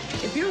much is it?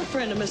 If you're a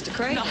friend of Mr.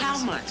 Cravens... No, how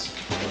much?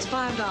 It's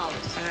 $5. $5.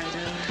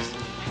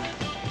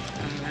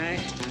 All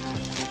right.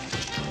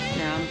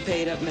 Now I'm a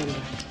paid-up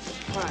member.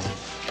 Right.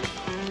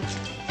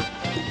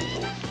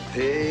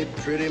 Hey,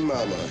 pretty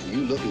mama,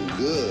 you looking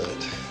good.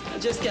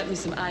 Just get me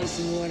some ice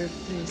and water,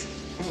 please.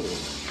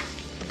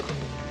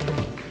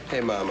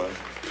 Hey, mama.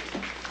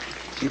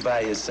 You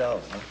by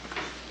yourself, huh?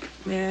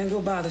 Man,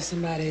 go bother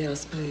somebody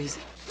else, please.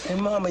 Hey,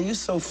 mama, you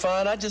so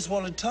fine. I just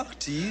want to talk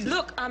to you.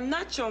 Look, I'm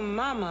not your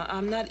mama.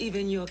 I'm not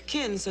even your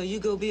kin, so you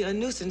go be a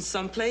nuisance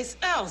someplace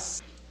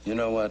else. You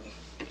know what?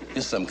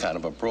 You're some kind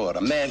of a broad.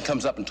 A man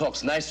comes up and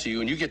talks nice to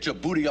you, and you get your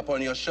booty up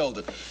on your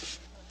shoulder.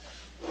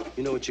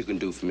 You know what you can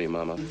do for me,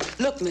 mama?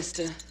 Look,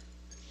 mister.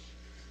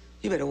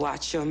 You better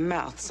watch your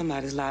mouth.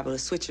 Somebody's liable to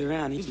switch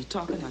around, and you be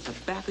talking out the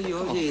back of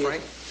your head.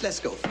 Frank. Let's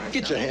go, Frank.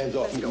 Get your hands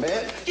off me,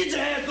 man. Get your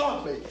hands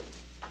off me.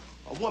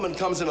 A woman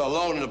comes in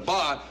alone in a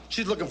bar.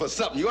 She's looking for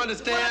something. You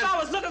understand? Well, if I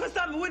was looking for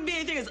something, it wouldn't be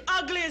anything as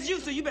ugly as you,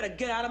 so you better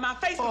get out of my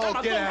face.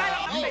 Oh, get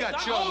out. You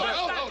got your...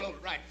 Hold on,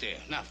 right there.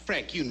 Now,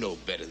 Frank, you know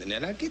better than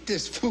that. Now, get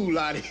this fool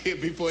out of here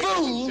before he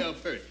gets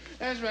himself hurt.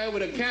 That's right,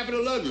 with a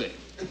capital ugly.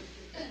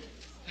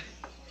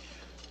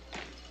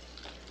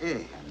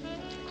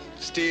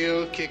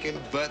 Still kicking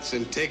butts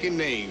and taking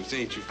names,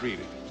 ain't you,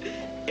 Frida?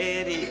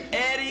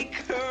 Eddie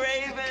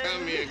Craven.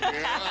 Come here, girl.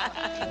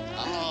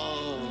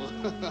 Oh.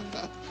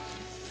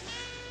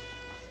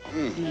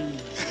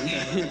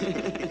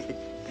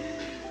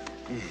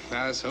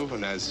 I was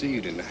hoping I'd see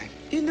you tonight.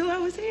 You knew I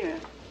was here.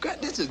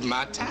 God, this is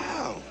my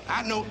town.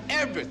 I know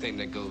everything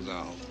that goes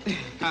on.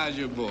 How's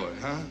your boy,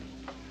 huh?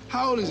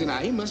 How old is he now?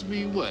 He must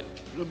be what?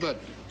 But...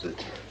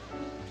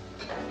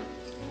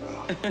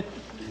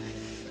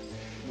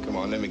 Come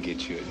on, let me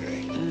get you a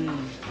drink.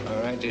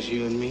 All right, just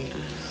you and me?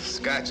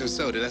 Scotch and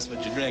soda, that's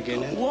what you're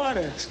drinking, isn't it?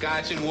 Water.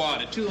 Scotch and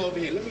water. 2 over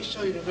here. Let me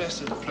show you the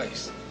rest of the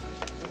place.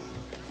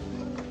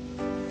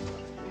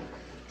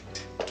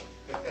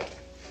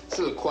 It's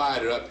a little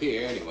quieter up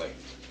here anyway.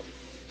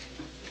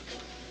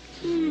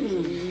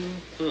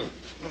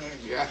 My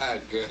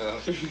God, girl.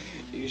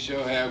 You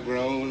sure have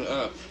grown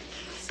up.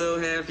 So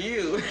have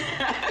you.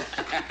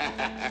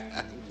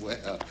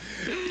 Well,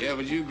 yeah,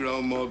 but you've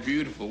grown more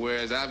beautiful,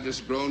 whereas I've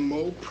just grown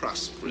more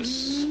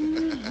prosperous.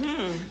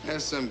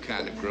 That's some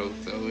kind of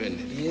growth, though, isn't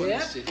it? Yeah.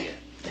 Sit here.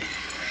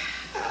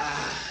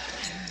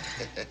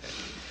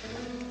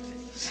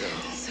 So,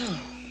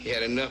 you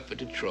had enough for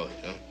Detroit,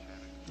 huh?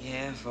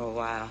 Yeah, for a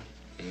while.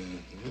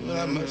 Well,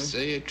 I must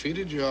say, it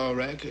treated you all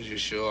right, because you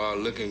sure are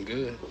looking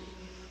good.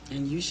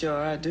 And you sure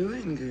are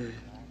doing good.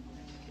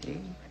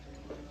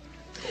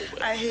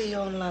 I hear you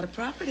own a lot of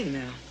property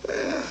now.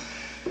 Well...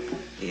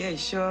 Yeah, you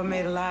sure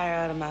made a liar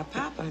out of my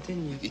papa,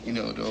 didn't you? You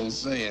know the old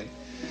saying,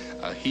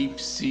 a heap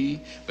see,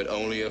 but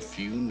only a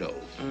few know.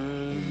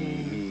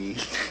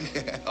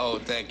 Oh,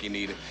 thank you,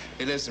 Nita.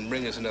 Hey, listen,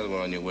 bring us another one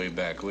on your way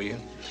back, will you?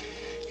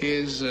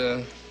 Here's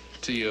to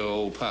your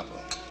old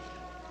papa.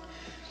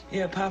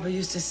 Yeah, Papa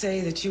used to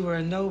say that you were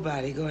a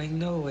nobody going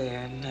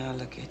nowhere, and now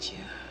look at you.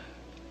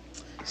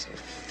 So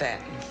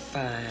fat and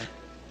fine.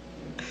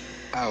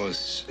 I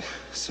was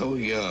so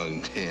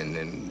young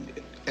then,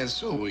 and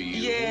so were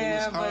you.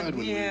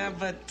 Yeah,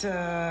 but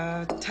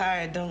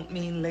tired don't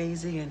mean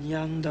lazy, and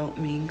young don't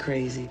mean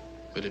crazy.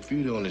 But if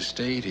you'd only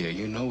stayed here,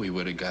 you know we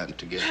would have gotten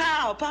together.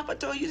 How? Papa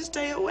told you to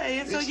stay away,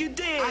 and so you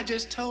did. I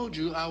just told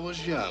you I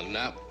was young.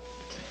 Now,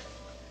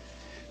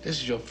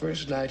 this is your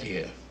first night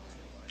here.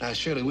 Now,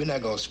 surely we're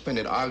not going to spend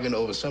it arguing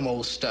over some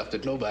old stuff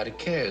that nobody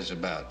cares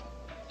about.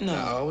 No.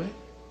 Now, are we?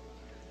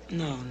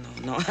 No.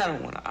 I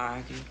don't want to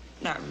argue.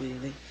 Not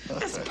really.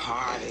 Let's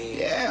party.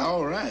 Yeah,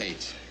 all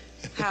right.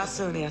 How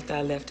soon after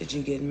I left did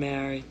you get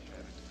married?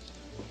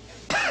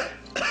 Huh?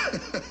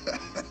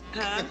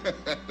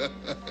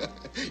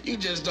 You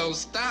just don't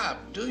stop,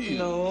 do you?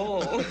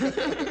 No.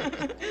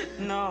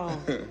 No.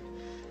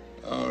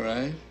 All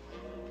right.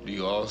 Do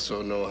you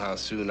also know how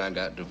soon I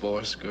got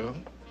divorced, girl?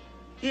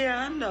 Yeah,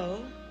 I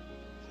know.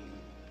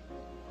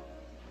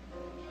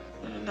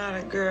 I'm not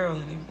a girl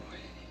anymore.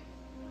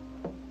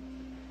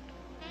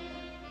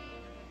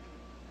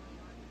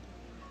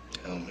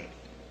 Tell me.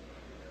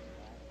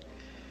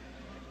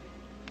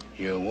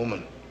 You're a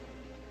woman.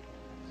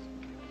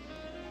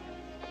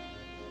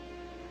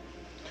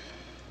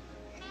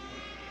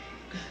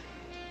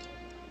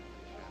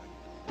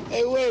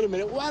 Hey, wait a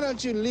minute. Why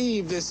don't you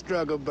leave this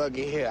struggle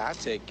buggy here? I'll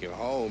take you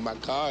home. My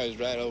car is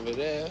right over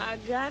there. I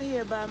got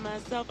here by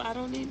myself. I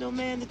don't need no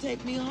man to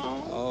take me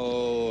home.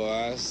 Oh,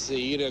 I see.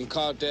 You done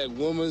caught that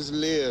woman's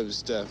lib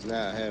stuff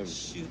now, haven't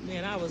you? Shoot,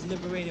 man, I was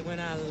liberated when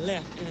I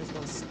left, and it's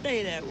gonna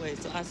stay that way.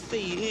 So I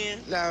see you here.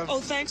 Now, oh,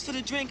 thanks for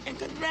the drink, and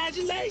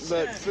congratulations.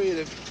 But,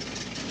 Frida,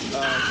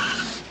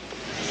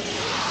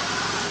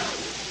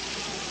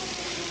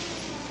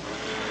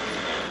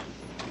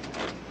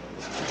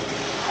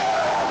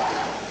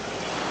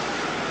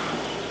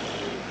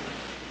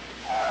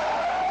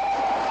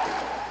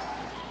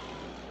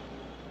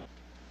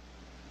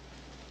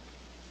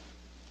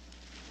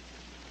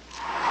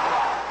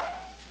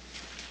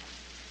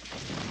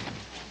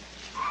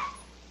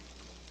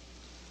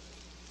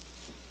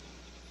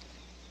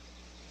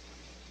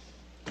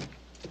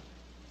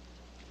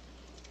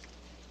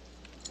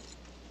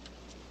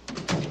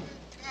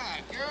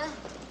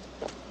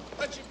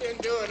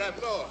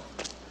 up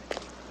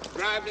north?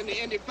 Driving in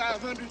the Indy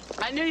 500?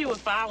 I knew you were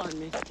following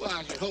me. Well,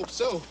 I should hope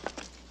so.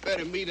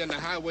 Better me than the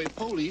highway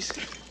police.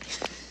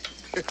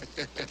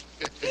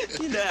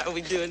 You know how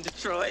we do in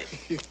Detroit.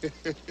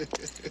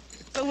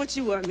 So what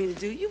you want me to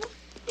do? You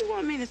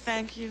want me to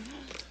thank you?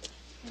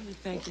 Let me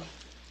thank you.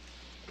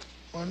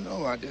 Well,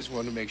 no, I just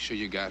want to make sure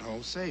you got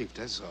home safe,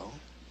 that's all.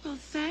 Well,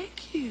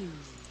 thank you.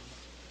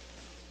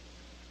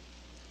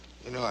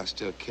 You know I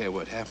still care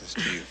what happens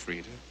to you,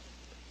 Frida.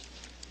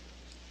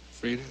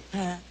 Frida?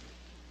 Huh?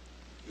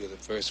 You're the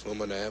first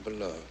woman I ever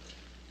loved.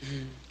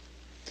 Mm-hmm.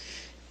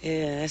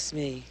 Yeah, that's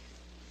me.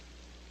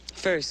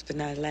 First, but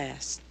not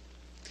last.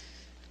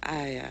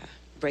 I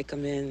break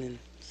them in, and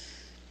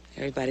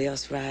everybody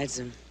else rides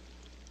them.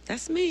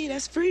 That's me.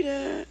 That's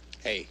Frida.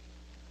 Hey,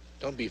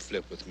 don't be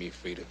flip with me,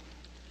 Frida.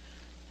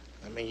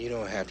 I mean, you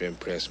don't have to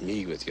impress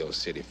me with your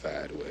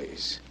city-fied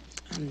ways.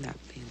 I'm not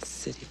being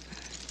city-fied.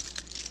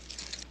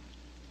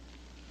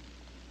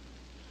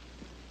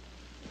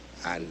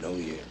 I know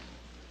you.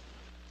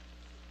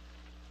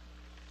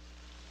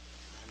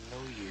 I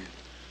know you.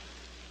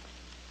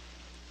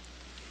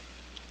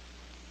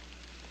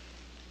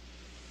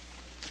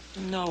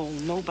 No,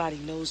 nobody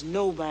knows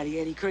nobody,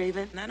 Eddie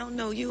Craven. And I don't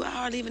know you. I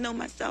hardly even know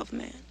myself,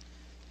 man.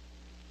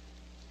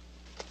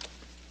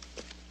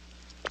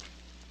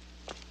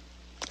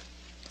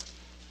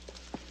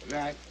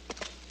 Right.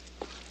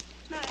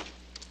 Night.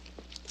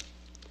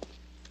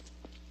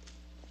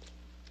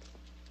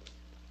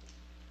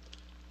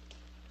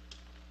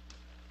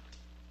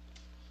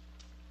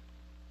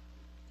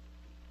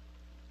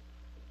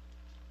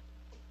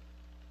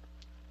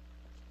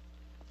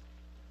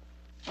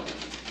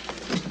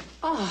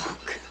 Oh,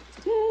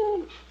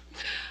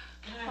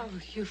 oh,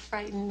 you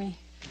frightened me.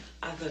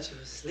 I thought you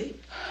were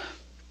asleep.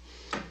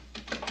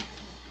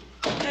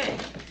 Hey,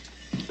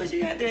 what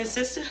you got there,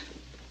 sister?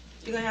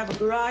 You gonna have a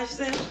garage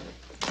sale?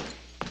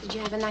 Did you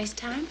have a nice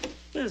time?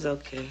 It was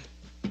okay.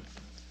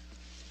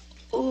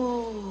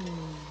 Oh,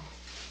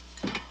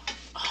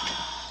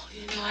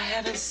 you know, I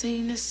haven't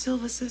seen this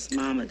silver since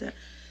Mama died.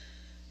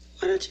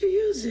 Why don't you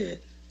use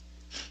it?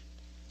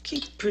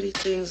 Keep pretty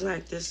things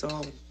like this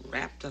all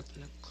wrapped up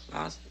in a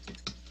closet.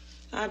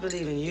 I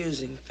believe in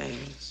using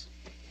things.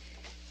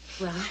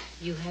 Well,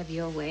 you have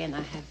your way and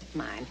I have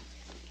mine.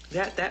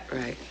 Got that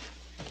right.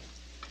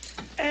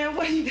 And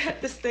what you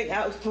got this thing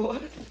out for?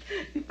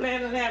 You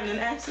plan on having an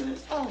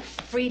accident? Oh,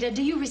 Frida,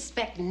 do you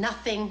respect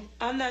nothing?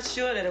 I'm not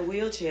sure that a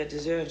wheelchair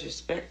deserves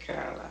respect,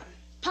 Caroline.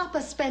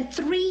 Papa spent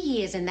 3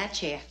 years in that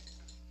chair.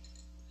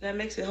 That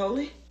makes it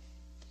holy?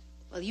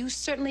 Well, you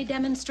certainly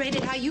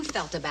demonstrated how you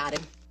felt about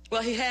him.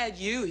 Well, he had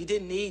you. He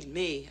didn't need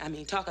me. I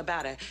mean, talk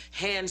about a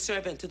hand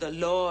servant to the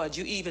Lord.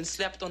 You even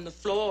slept on the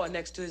floor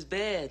next to his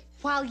bed.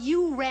 While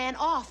you ran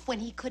off when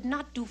he could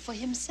not do for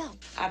himself.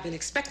 I've been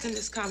expecting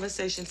this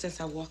conversation since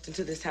I walked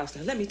into this house.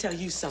 Now, let me tell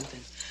you something.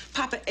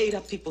 Papa ate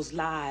up people's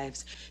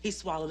lives. He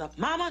swallowed up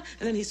Mama,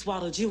 and then he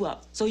swallowed you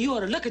up. So you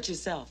ought to look at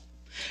yourself.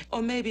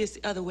 Or maybe it's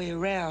the other way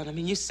around. I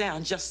mean, you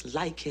sound just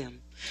like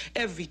him.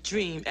 Every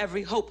dream,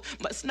 every hope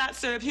must not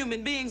serve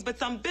human beings, but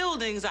some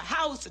buildings, a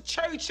house, a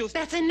church, or...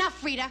 That's enough,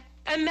 Frida.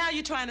 And now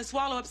you're trying to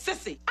swallow up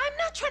Sissy. I'm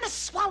not trying to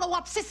swallow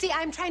up Sissy.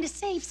 I'm trying to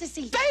save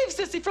Sissy. Save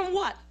Sissy from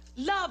what?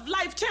 Love,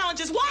 life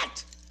challenges,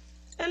 what?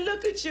 And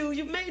look at you.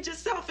 You made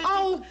yourself into...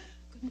 Oh,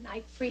 good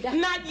night, Frida.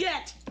 Not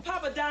yet.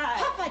 Papa died.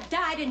 Papa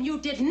died and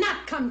you did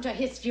not come to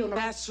his funeral.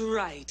 That's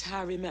right.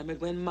 I remembered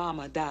when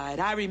Mama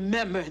died. I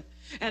remembered.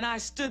 And I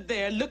stood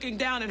there looking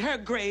down at her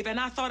grave and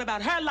I thought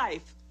about her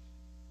life.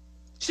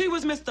 She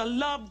was Mr.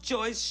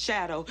 Lovejoy's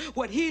shadow.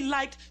 What he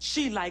liked,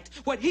 she liked.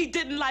 What he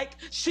didn't like,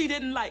 she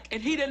didn't like. And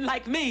he didn't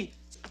like me.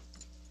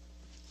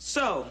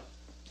 So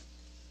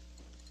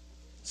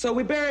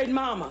we buried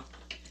Mama.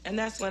 And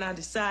that's when I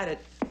decided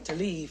to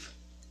leave.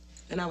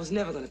 And I was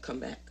never going to come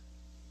back.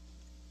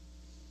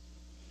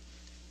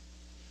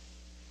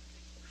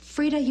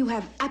 Frida, you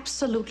have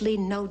absolutely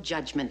no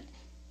judgment.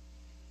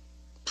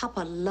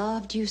 Papa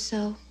loved you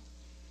so.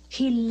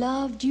 He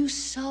loved you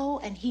so,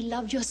 and he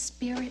loved your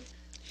spirit.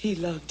 He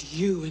loved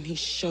you, and he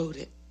showed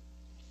it.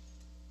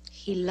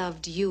 He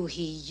loved you.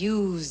 He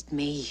used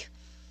me.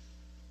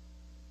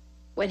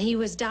 When he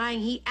was dying,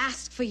 he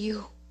asked for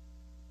you.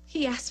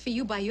 He asked for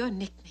you by your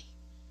nickname.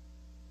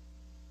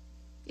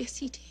 Yes,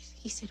 he did.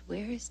 He said,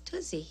 "Where is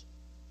Tuzzy?"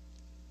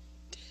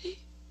 Did he?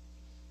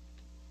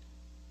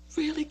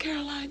 Really,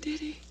 Caroline, did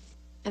he?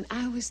 And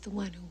I was the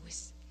one who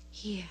was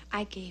here.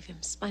 I gave him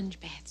sponge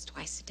baths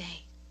twice a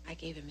day. I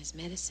gave him his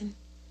medicine.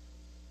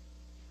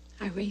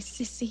 I raised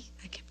Sissy.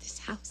 I kept this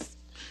house.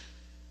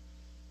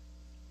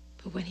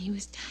 But when he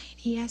was dying,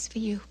 he asked for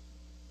you.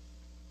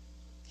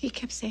 He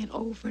kept saying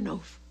over and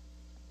over,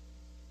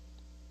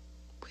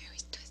 "Where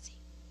is Tuzzy?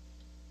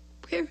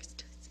 Where is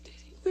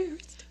Tuzzy? Where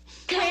is Tuzzy?"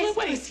 Caroline,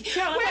 wait.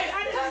 Caroline,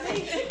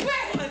 wait.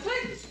 Wait,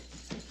 please.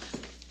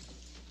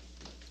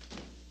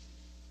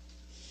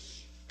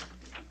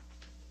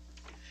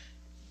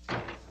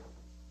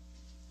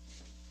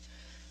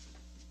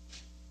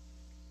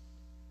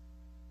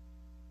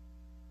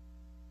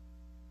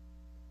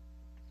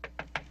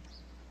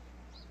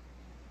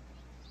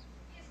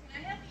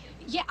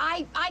 Yeah,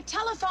 I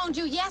telephoned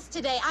you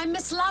yesterday. I'm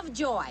Miss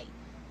Lovejoy.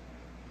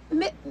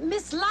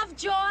 Miss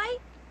Lovejoy?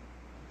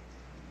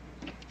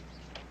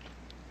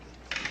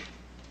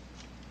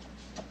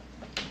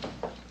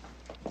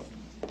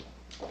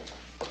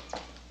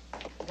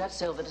 You got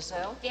silver to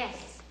sell?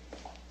 Yes.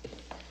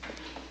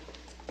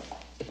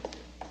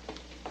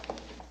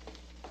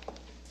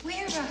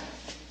 Where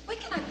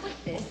can I put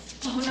this?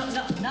 Oh,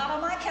 no, not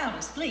on my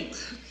counters,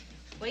 please.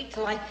 Wait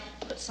till I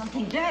put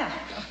something down.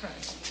 All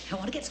right. I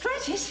want to get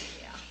scratches.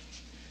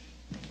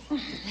 Yeah.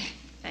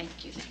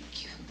 Thank you,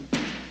 thank you.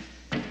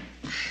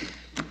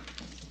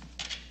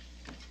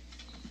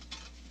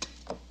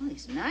 Oh,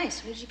 these are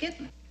nice. Where'd you get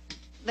them?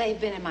 They've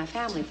been in my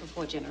family for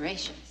 4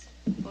 generations.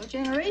 4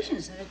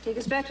 generations. That'd take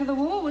us back to the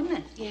war, wouldn't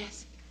it?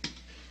 Yes.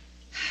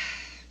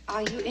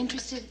 Are you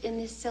interested in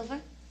this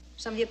silver?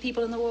 Some of your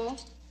people in the war?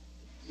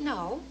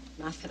 No,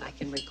 not that I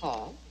can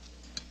recall.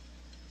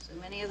 So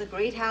many of the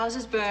great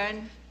houses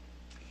burned.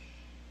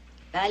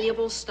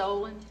 Valuables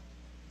stolen.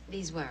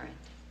 These weren't.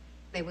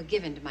 They were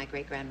given to my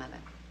great-grandmother.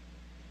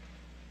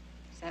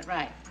 Is that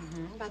right?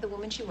 Mm-hmm. By the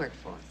woman she worked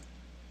for.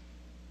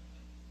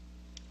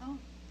 Oh.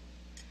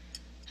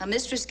 Her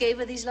mistress gave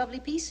her these lovely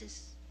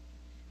pieces.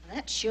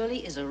 That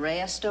surely is a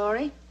rare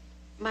story.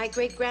 My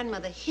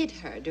great-grandmother hid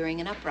her during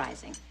an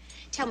uprising.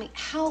 Tell me,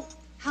 how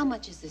How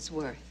much is this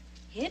worth?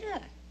 Hit her.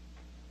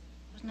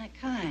 Wasn't that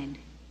kind?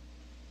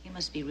 You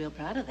must be real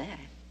proud of that.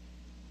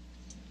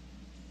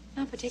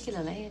 Not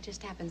particularly. It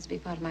just happens to be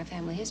part of my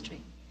family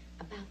history.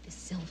 About this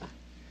silver.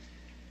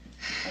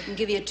 I can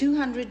give you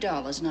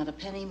 $200, not a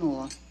penny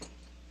more.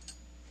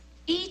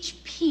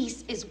 Each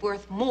piece is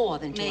worth more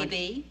than $200.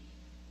 Maybe.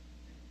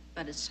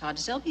 But it's hard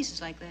to sell pieces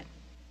like that.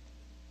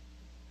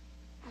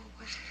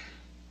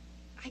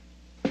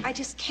 I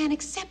just can't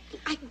accept.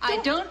 I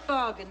don't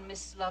bargain,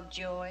 Miss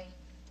Lovejoy.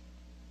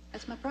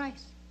 That's my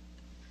price.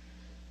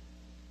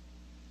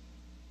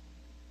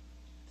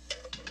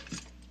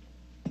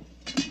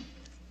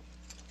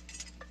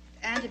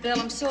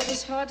 Antebellum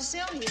silver's hard to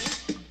sell here.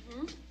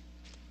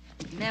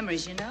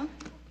 Memories, you know.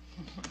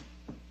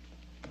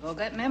 We've all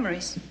got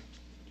memories.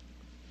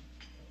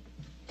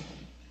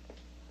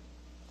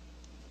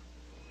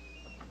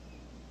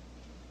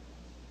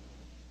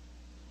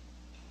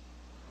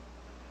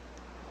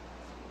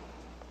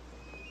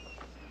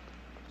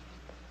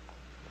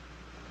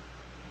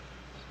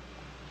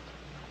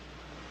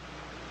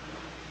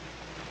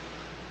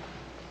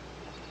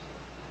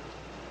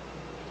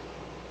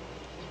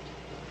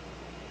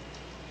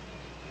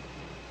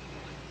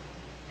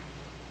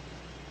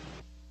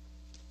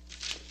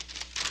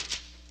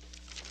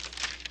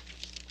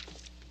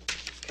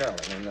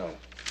 Caroline, no.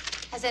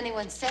 Has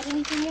anyone said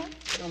anything yet?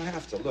 You don't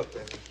have to look.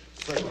 They're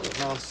circled with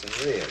mouse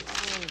and red.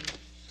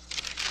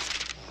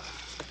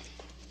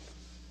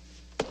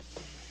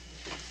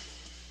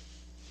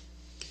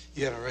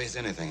 You haven't raised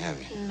anything,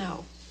 have you?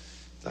 No.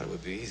 Thought it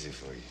would be easy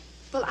for you.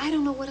 Well, I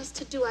don't know what else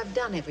to do. I've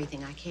done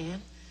everything I can.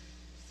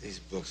 These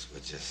books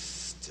would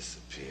just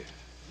disappear.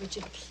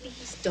 Richard,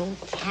 please don't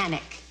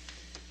panic.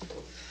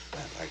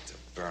 I'd like to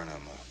burn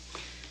them up.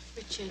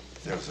 Richard.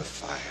 If there was a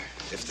fire.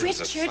 If there was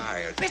a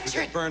fire. We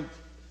could burn.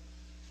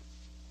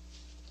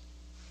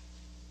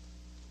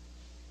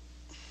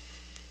 Oh,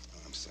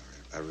 I'm sorry.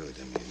 I really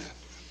didn't mean that.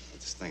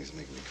 This thing's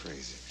making me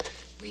crazy.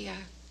 We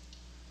are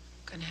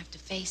gonna have to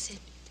face it.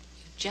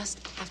 You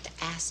just have to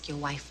ask your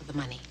wife for the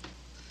money.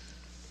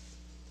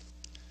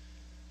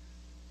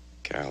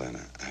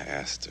 Caroline, I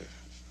asked her.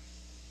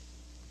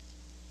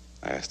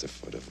 I asked her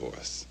for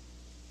divorce.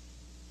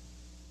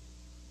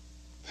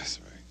 That's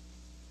right.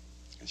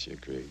 And she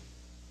agreed.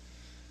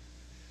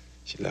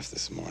 She left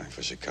this morning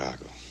for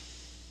Chicago.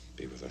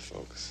 Be with her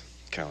folks.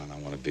 Caroline, I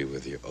want to be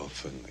with you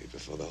openly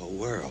before the whole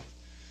world.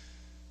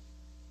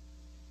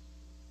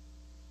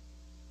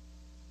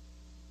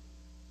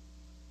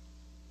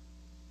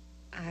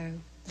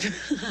 Richard,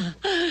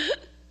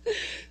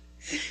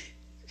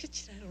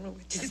 I don't know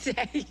what to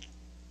say.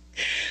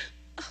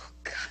 Oh,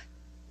 God.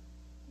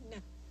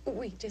 No,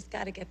 we just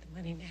got to get the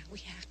money now. We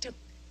have to.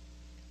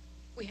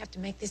 We have to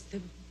make this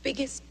the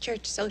biggest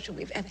church social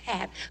we've ever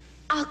had.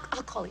 I'll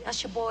call the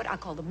usher board. I'll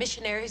call the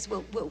missionaries.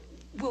 We'll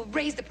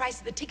raise the price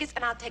of the tickets,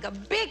 and I'll take a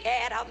big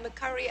ad out in the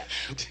Courier.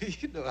 Do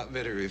you know how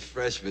many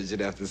refreshments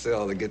you'd have to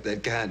sell to get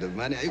that kind of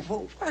money? It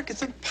won't work.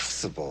 It's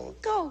impossible.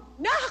 Go.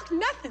 No,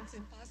 nothing's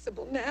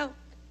impossible now.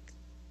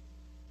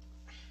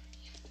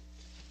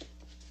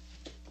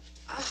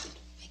 Oh,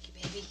 thank you,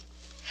 baby.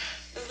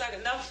 Looks like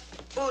enough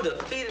food to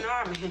feed an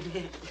army in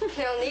here.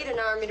 They don't need an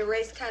army to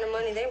raise the kind of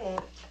money they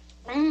want.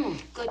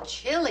 Good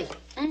chili.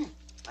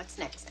 What's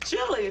next?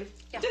 Chili?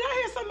 Yeah. Did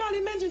I hear somebody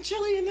mention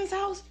chili in this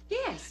house?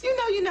 Yes. You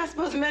know you're not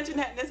supposed to mention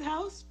that in this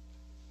house.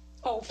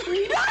 Oh,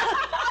 Frida!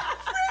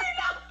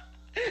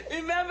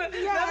 Remember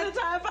the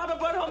time Papa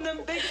brought home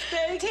them big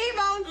steaks?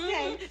 T-bone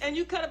steaks. And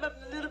you cut them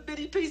up in little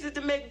bitty pieces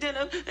to make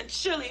dinner and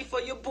chili for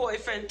your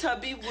boyfriend,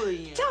 Tubby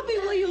Williams. Tubby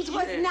Williams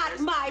was not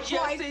my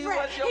Yes,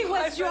 boyfriend. he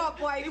was your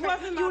boyfriend. He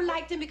wasn't my You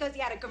liked him because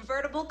he had a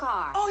convertible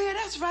car. Oh, yeah,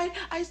 that's right.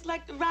 I used to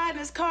like to ride in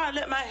his car and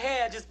let my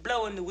hair just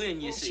blow in the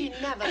wind, you see.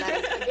 She never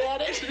let us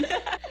forget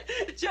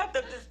it. Chopped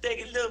up this steak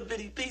in little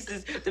bitty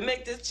pieces to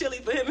make this chili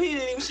for him. He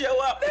didn't even show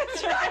up.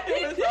 That's right.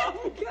 It was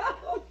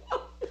awful.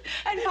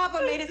 And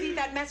Papa made us eat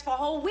that mess for a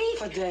whole week.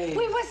 For days.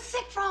 We were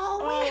sick for a whole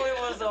week. Oh,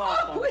 it was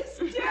awful. It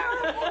was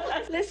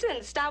terrible.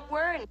 Listen, stop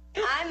worrying.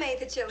 I made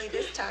the chili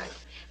this time.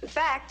 In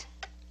fact,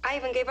 I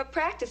even gave up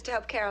practice to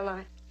help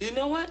Caroline. You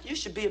know what? You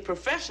should be a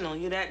professional.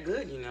 You're that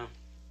good, you know.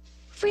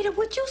 Frida,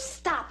 would you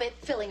stop it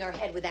filling her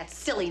head with that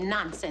silly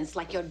nonsense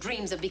like your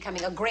dreams of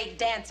becoming a great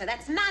dancer?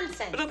 That's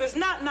nonsense. But look, it's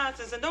not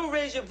nonsense, and don't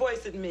raise your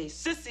voice at me.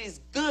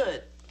 Sissy's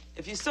good.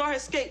 If you saw her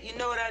skate, you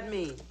know what I'd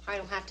mean. I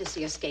don't have to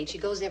see her skate. She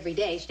goes every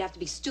day. She'd have to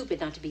be stupid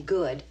not to be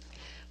good.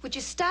 Would you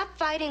stop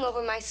fighting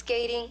over my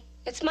skating?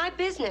 It's my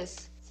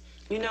business.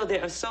 You know,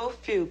 there are so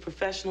few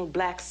professional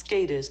black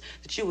skaters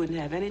that you wouldn't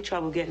have any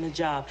trouble getting a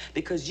job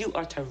because you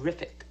are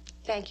terrific.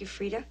 Thank you,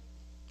 Frida.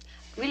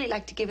 I'd really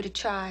like to give it a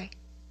try.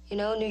 You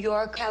know, New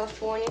York,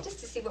 California,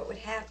 just to see what would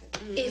happen.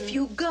 If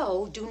you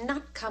go, do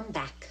not come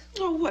back.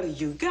 Oh, what are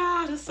you,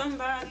 God or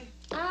somebody?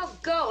 I'll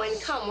go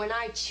and come when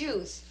I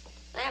choose.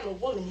 I am a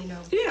woman, you know.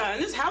 Yeah,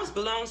 and this house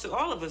belongs to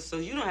all of us, so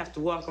you don't have to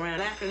walk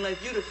around acting like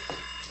you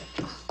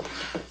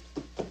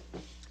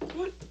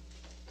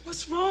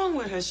What's wrong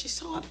with her? She's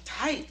so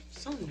uptight,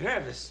 so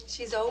nervous.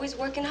 She's always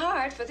working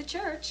hard for the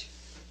church.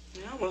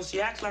 Well,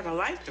 she acts like her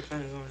life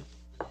depends on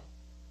it.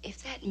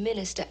 If that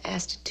minister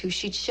asked her to,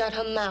 she'd shut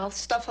her mouth,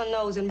 stuff her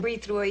nose, and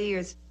breathe through her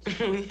ears.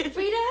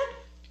 Frida,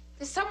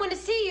 there's someone to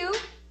see you.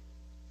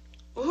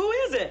 Well, who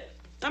is it?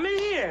 I'm in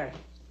here.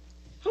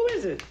 Who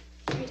is it?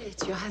 Frida,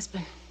 it's your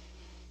husband.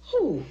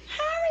 Who?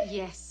 Harry?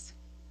 Yes.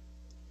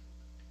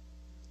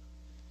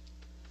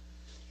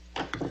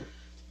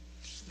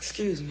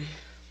 Excuse me.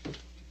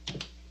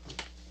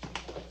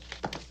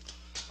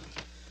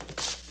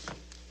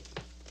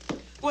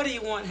 What do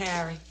you want,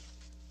 Harry?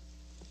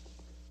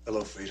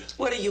 Hello, Frida.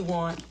 What do you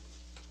want?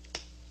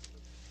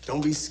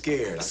 Don't be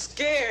scared.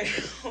 Scared?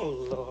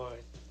 Oh, Lord.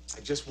 I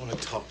just want to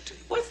talk to you.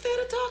 What's there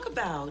to talk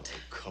about?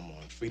 Come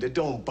on, Frida,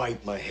 don't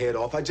bite my head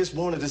off. I just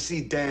wanted to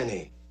see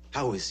Danny.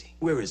 How is he?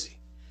 Where is he?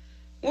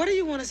 What do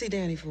you want to see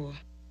Danny for?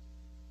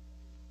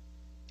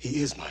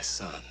 He is my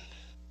son.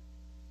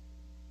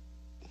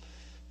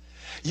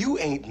 You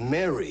ain't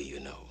Mary, you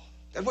know.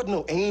 That wasn't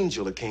no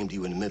angel that came to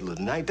you in the middle of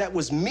the night. That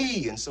was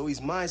me, and so he's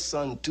my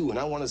son, too, and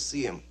I want to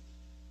see him.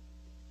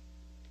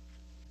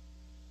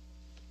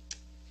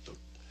 Look,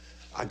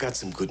 I got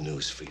some good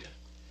news, Frida.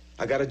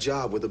 I got a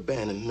job with a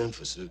band in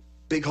Memphis, a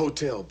big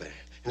hotel band,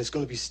 and it's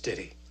going to be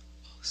steady.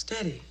 Oh,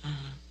 steady?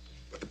 Uh-huh.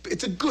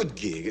 It's a good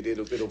gig.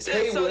 It'll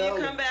pay so well.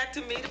 You come back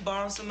to me to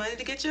borrow some money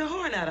to get your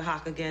horn out of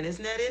hock again.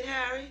 Isn't that it,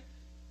 Harry?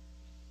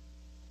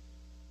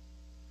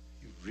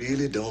 You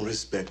really don't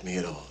respect me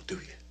at all, do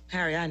you?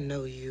 Harry, I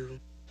know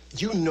you.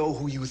 You know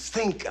who you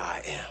think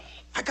I am.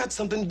 I got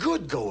something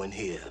good going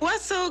here.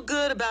 What's so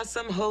good about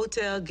some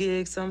hotel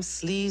gig, some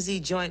sleazy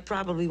joint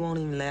probably won't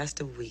even last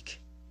a week?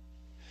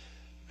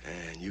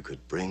 Man, you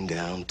could bring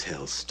down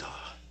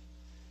Telstar.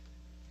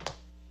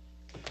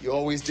 You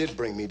always did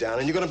bring me down,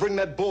 and you're gonna bring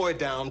that boy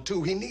down,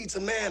 too. He needs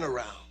a man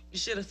around. You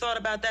should have thought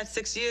about that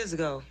 6 years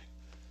ago.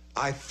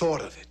 I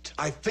thought of it.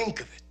 I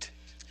think of it.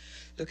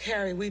 Look,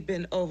 Harry, we've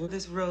been over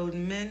this road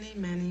many,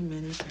 many,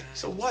 many times.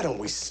 So why don't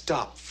we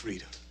stop,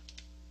 Frida?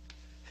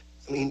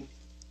 I mean,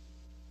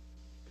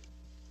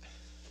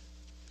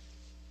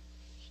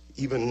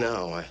 even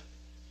now,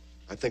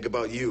 I think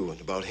about you and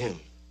about him.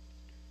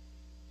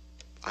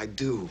 I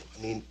do.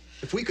 I mean,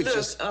 if we could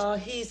just...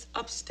 he's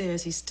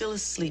upstairs. He's still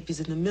asleep.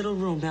 He's in the middle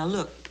room. Now,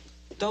 look,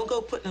 don't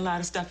go putting a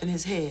lot of stuff in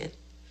his head.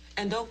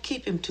 And don't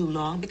keep him too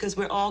long, because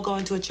we're all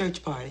going to a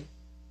church party.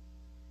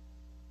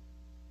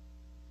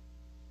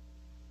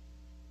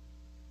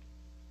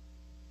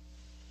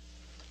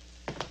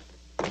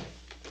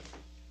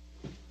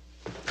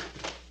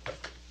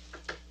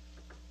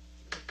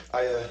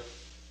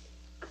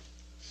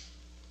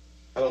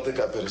 I don't think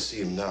I better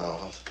see him now.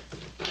 I'll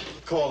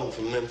call him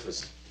from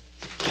Memphis.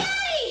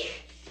 Daddy!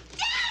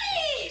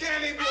 Daddy!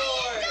 Danny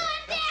boy!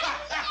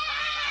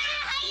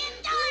 How you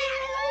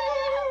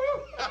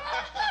doing?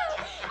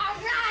 All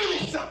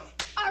right.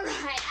 All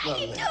right. How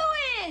you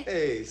doing?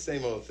 Hey,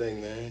 same old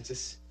thing, man.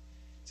 Just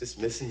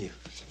missing you.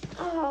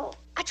 Oh,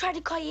 I tried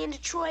to call you in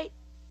Detroit,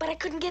 but I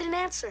couldn't get an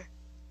answer.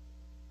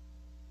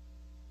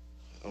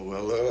 Oh,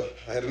 well,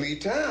 I had to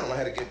leave town. I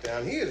had to get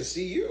down here to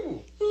see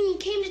you. You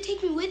came to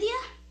take me with you?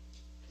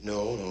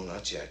 No,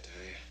 not yet.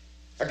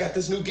 I got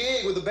this new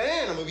gig with the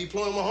band. I'm gonna be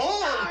playing my horn.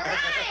 All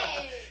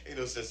right. Ain't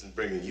no sense in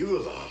bringing you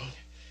along.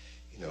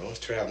 You know,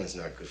 traveling's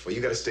not good for you.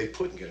 You gotta stay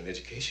put and get an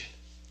education.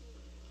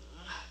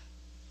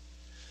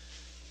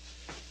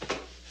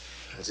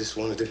 I just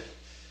wanted to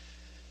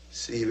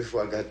see you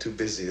before I got too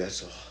busy,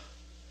 that's all.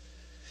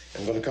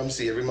 I'm gonna come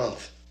see you every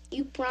month.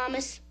 You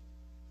promise?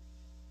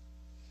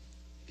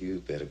 You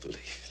better believe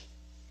it.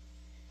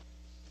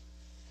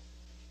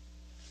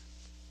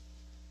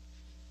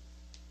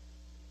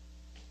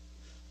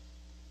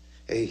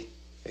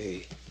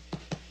 Hey,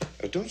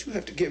 don't you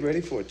have to get ready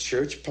for a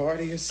church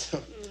party or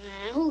something?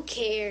 Who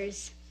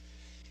cares?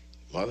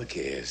 Mother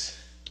cares.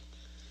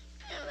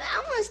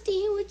 I want to stay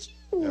here with you.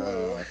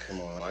 Oh,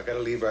 come on. I gotta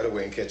leave right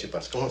away and catch a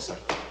bus. Come on, son.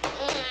 Come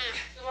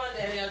on,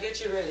 Danny. I'll get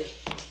you ready.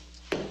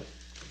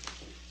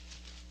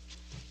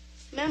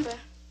 Remember,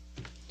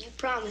 you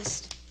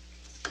promised.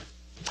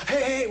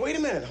 Hey, wait a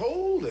minute.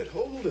 Hold it.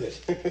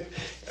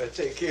 Gotta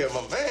take care of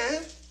my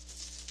man.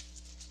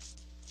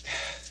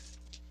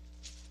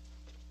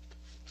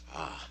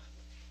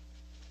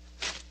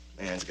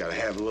 Man's gotta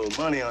have a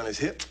little money on his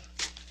hip.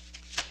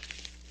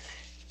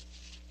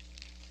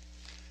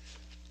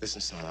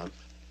 Listen, son, I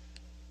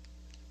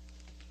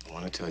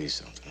want to tell you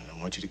something, and I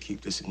want you to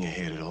keep this in your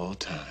head at all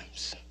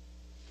times.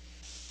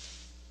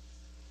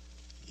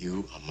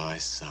 You are my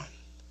son.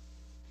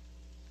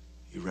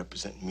 You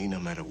represent me no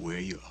matter where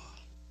you are.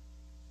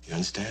 You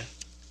understand?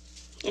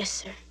 Yes,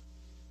 sir.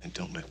 And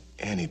don't let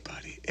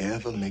anybody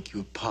ever make you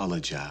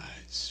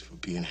apologize for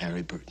being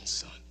Harry Burton's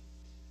son.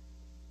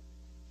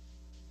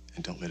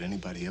 And don't let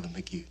anybody ever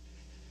make you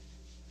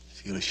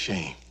feel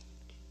ashamed.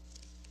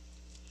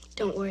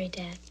 Don't worry,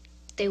 Dad.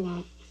 They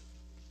won't.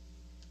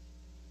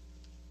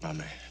 My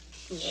man.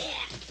 Yeah.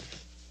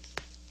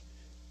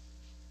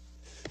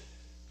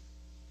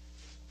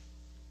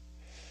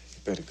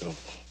 You better go.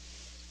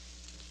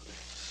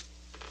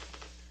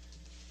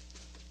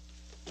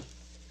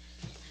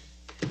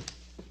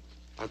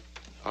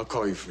 I'll I'll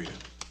call you, Frida.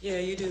 Yeah,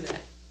 you do that.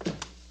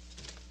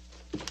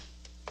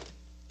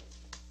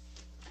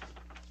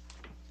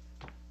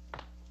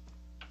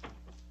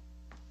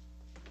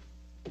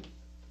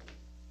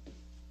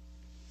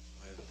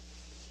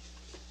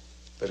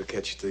 Better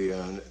catch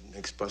the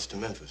next bus to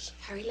Memphis.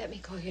 Harry, let me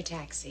call your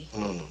taxi. Oh,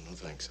 no,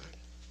 thanks.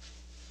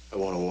 I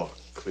want to walk,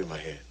 clear my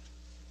head.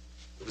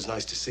 It was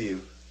nice to see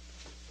you.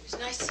 It was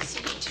nice to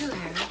see you too,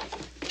 Harry.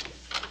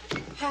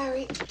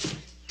 Harry,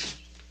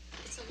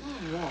 it's a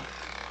long walk.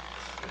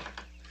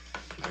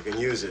 I can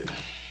use it.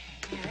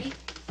 Harry,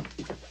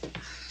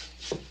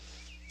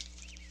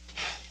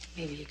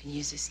 maybe you can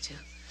use this too.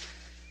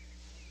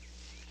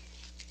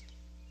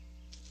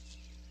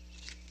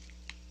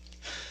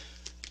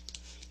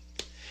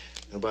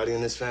 Nobody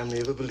in this family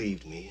ever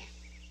believed me.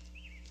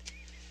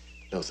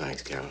 No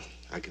thanks, Carol.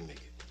 I can make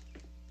it.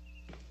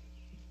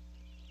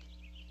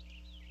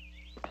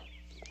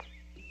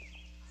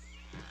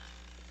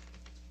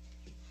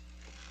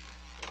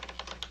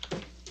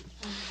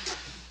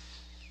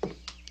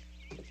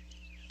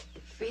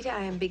 Frida,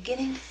 I am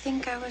beginning to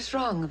think I was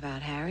wrong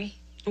about Harry.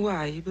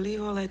 Why? You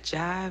believe all that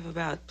jive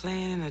about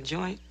playing in a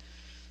joint?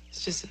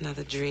 It's just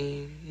another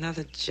dream,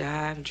 another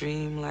jive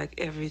dream like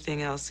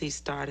everything else he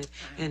started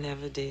and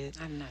never did.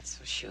 I'm not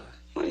so sure.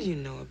 What do you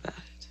know about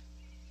it?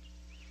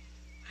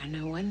 I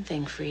know one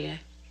thing, Frida.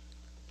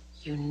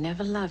 You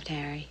never loved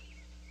Harry.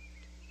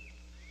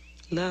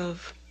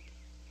 Love?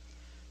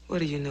 What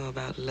do you know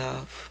about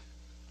love?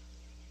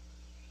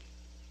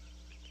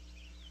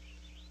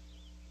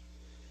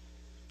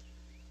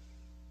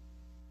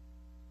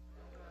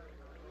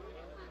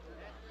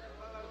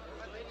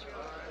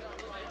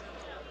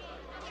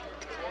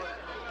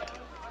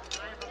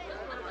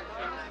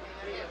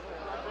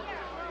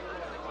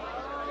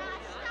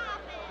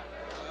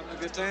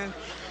 Good time?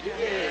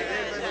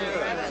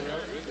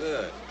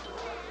 Good.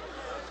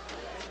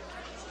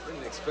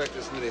 Didn't expect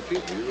this many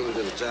people. You really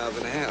did a job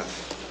and a half.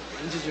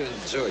 When did you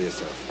enjoy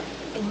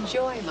yourself?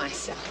 Enjoy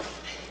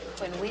myself.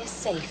 When we're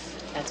safe,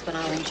 that's when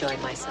I'll enjoy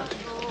myself.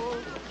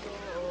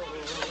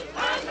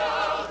 I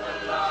know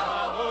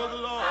the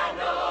Lord. I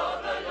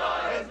know the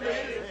Lord has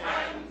laid his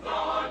hands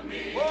on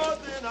me. More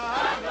than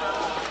I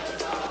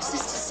know.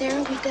 Sister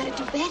Sarah, we've got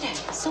to do better.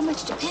 So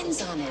much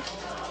depends on it.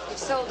 We've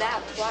sold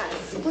out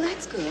twice. Well,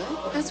 that's good.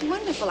 That's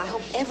wonderful. I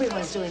hope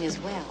everyone's doing as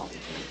well.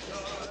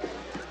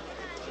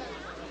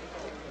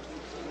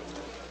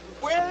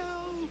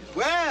 Well,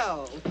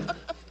 well.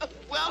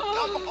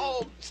 Welcome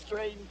home,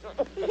 stranger.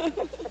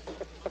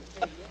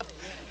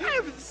 I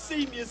haven't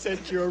seen you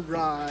since you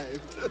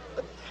arrived.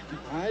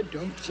 Why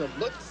don't you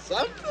look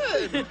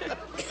something?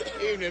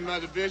 Evening,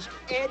 Mother Bishop.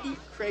 Eddie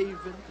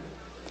Craven.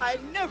 I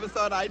never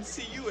thought I'd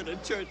see you at a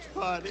church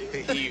party.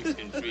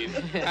 Evening,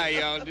 Frida. How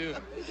y'all doing?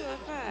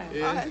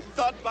 Yeah. I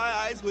thought my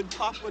eyes would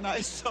pop when I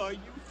saw you,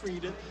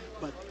 Frida.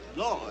 But,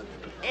 Lord,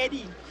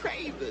 Eddie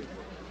Craven.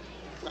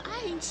 Well,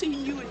 I ain't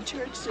seen you in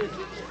church since...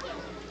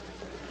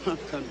 Come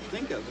to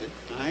think of it,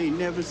 I ain't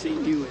never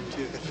seen you in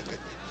church.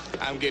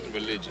 I'm getting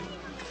religion.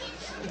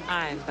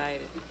 I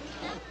invited.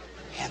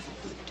 Have a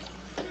good time.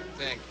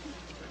 Thank you.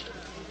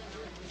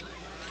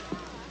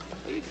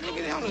 You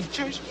drinking on the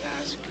church,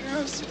 guys?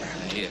 Girls, sit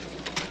down here.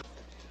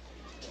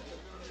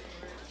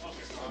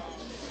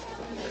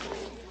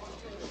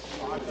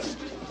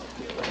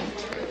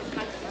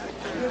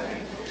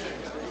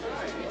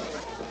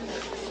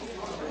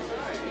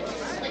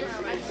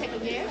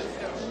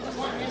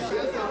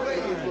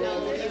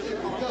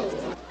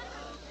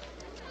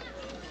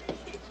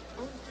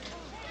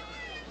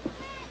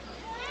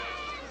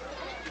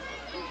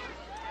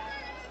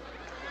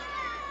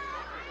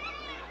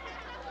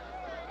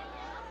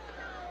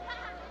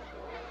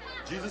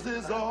 Jesus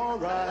is all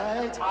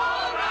right.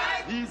 All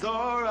right. He's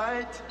all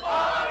right.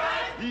 All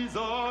right. He's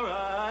all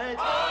right.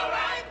 All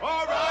right.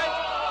 All right.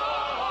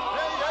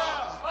 Hey,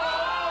 yeah.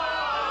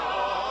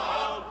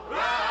 All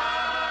right.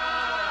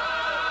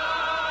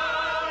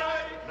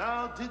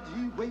 Now, did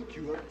he wake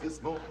you up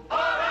this morning? All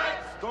right.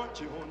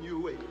 Start you on your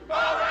way.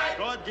 All right.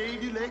 God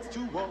gave you legs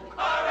to walk.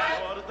 All right.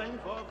 You ought to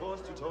thank for a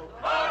voice to talk.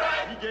 All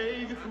right. He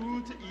gave you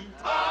food to eat.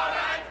 All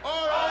right.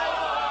 All right.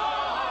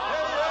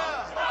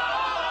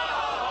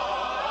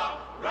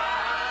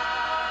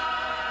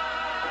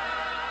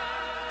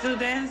 Still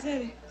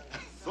dancing?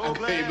 I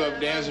gave up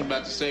dancing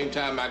about the same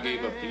time I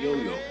gave up the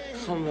yo-yo.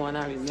 Come on,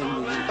 I remember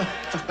you.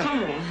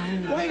 Come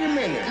on. Wait a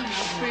minute.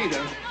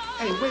 Frida.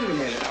 Hey, wait a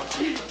minute.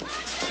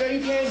 So you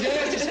can't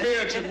dance to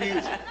spiritual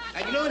music.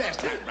 Now, you know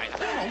that's not right.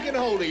 Come on, get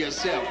a hold of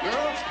yourself,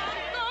 girl.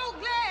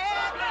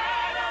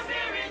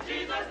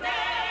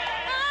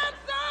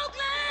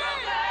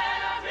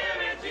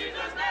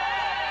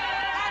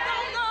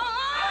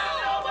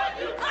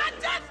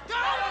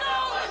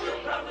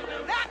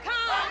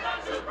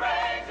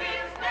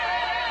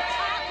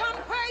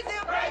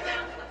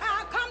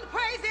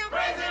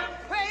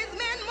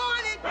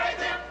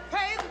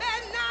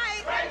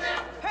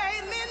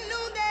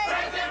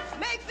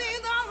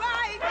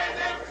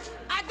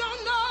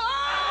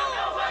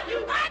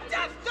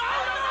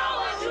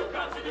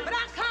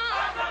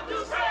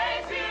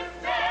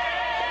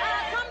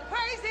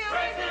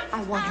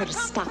 her to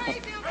stop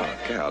it. Oh,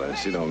 Caroline,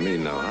 she don't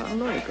mean no harm.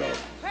 No, Carl.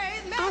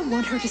 I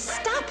want her to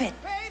stop it.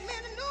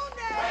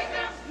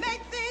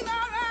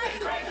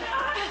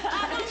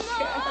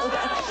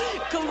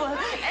 Come on.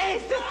 Hey,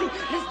 Sissy,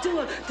 let's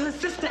do a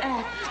sister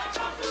act.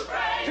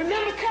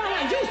 Remember,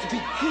 Caroline, you used to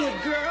be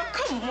good, girl.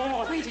 Come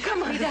on.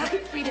 Come on.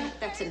 Frida,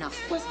 that's enough.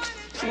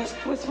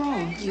 What's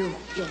wrong? You're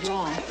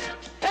wrong.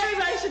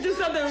 Everybody should do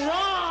something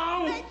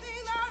wrong.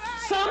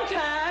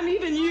 Sometime,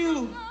 even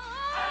you.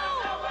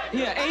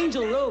 Yeah,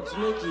 angel ropes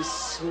make you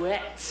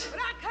sweat.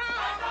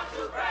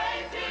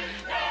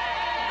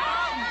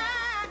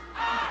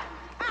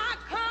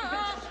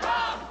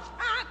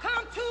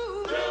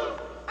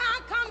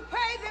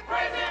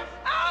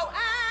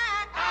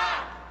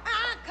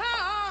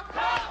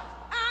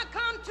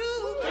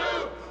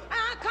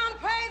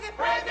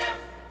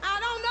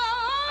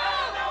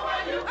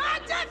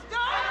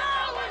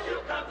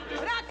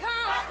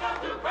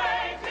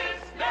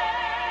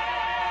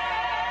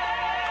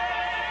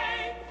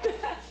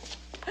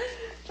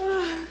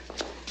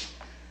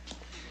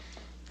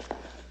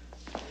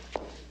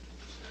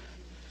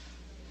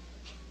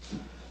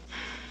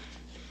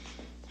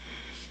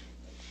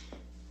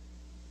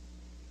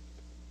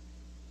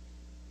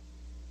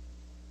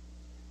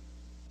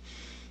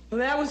 Well,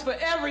 that was for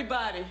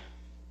everybody.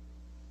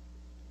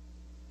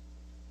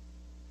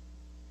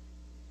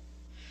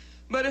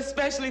 But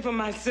especially for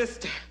my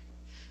sister,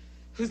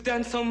 who's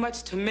done so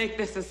much to make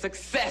this a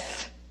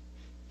success,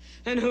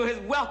 and who has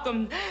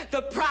welcomed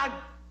the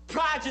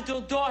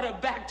prodigal daughter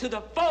back to the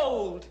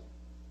fold.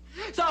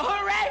 So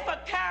hooray for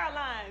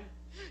Caroline.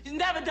 She's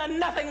never done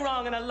nothing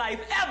wrong in her life,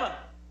 ever.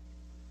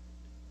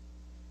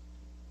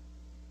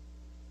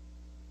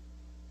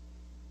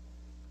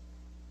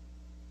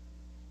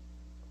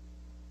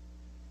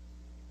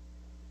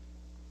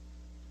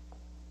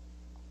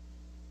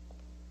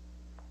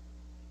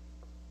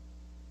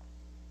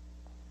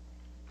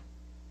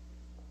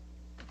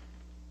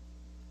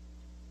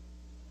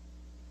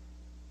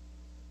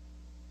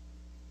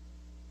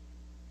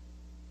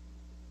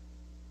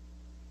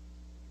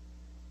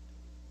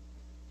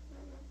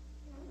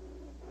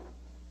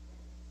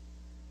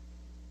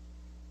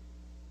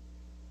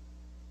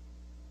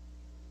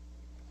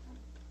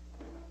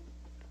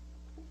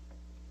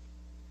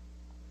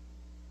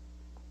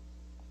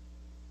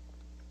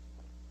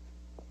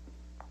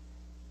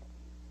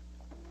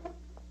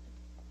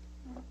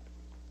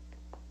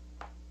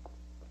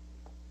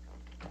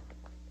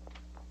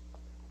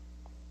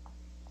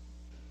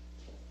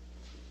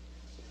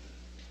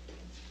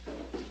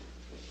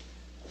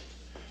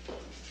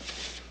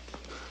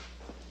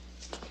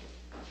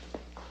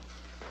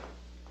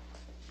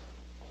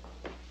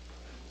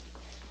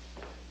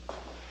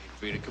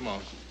 Frida, come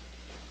on.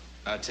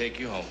 I'll take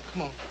you home.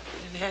 Come on.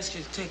 I didn't ask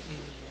you to take me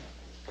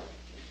anywhere.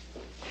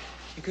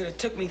 You could have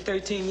took me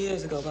 13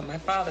 years ago, but my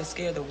father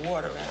scared the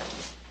water out of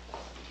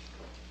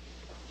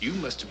me. You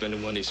must have been the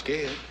one that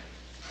scared.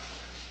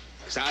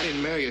 Because I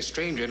didn't marry a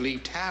stranger and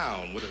leave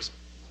town with us.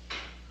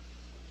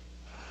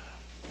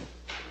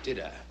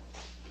 Did I?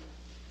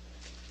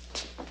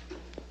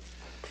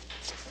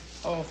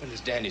 How often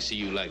does Danny see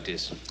you like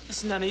this?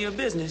 It's none of your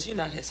business. You're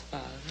not his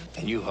father.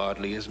 And you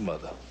hardly his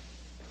mother,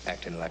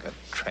 acting like a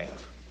tramp.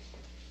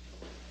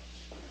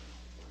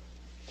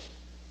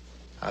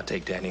 I'll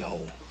take Danny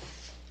home.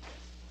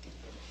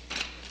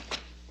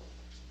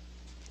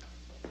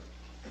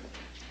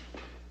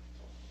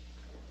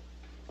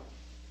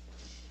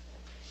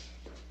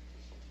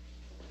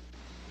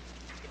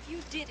 If you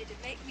did it to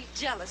make me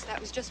jealous, that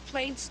was just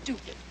plain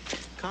stupid.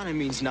 Connie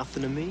means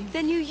nothing to me.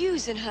 Then you're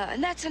using her,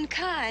 and that's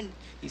unkind.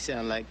 You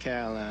sound like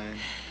Caroline.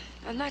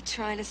 I'm not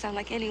trying to sound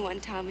like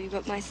anyone, Tommy,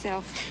 but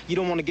myself. You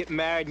don't want to get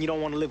married and you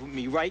don't want to live with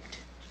me, right?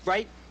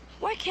 Right?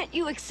 Why can't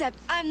you accept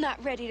I'm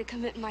not ready to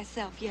commit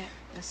myself yet?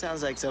 That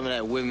sounds like some of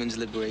that women's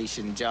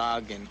liberation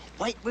jargon.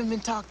 White women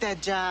talk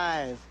that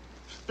jive.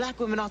 Black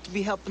women ought to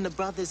be helping the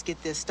brothers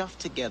get their stuff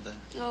together.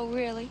 Oh,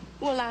 really?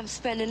 Well, I'm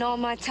spending all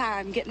my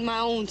time getting my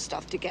own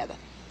stuff together.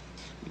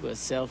 You're a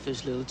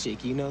selfish little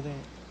chick, you know that?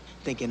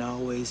 Thinking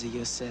always of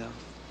yourself.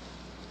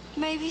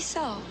 Maybe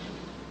so.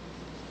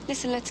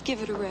 Listen, let's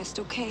give it a rest,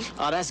 okay?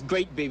 Oh, that's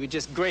great, baby,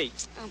 just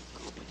great. I'm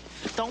going.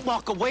 Don't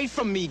walk away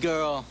from me,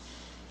 girl.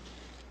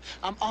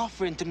 I'm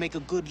offering to make a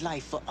good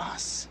life for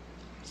us.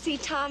 See,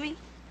 Tommy,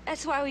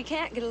 that's why we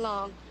can't get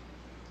along.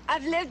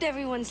 I've lived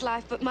everyone's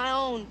life but my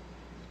own,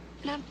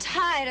 and I'm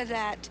tired of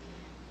that.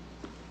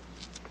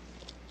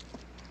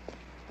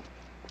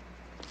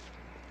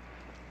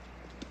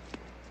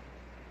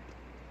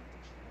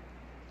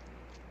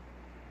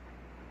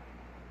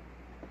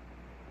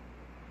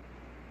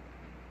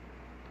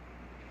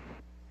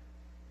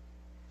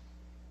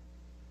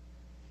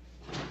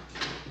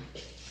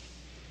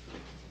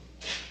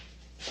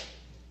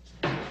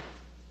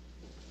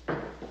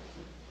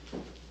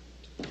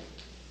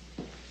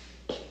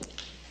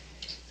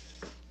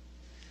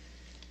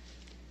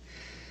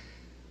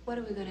 What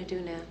are we going to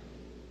do now?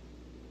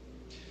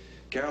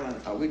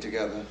 Caroline, are we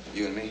together,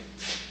 you and me?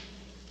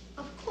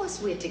 Of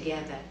course we're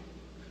together.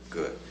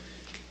 Good.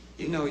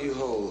 You know you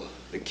hold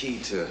the key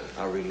to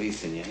our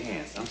release in your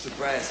hands. I'm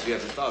surprised you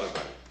haven't thought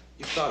about it.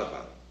 You've thought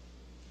about it.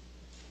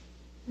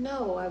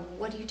 No,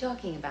 what are you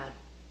talking about?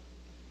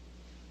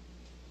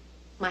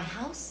 My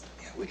house?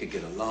 Yeah, we could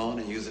get a loan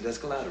and use it as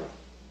collateral.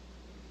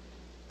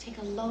 Take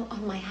a loan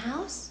on my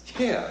house?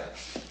 Yeah.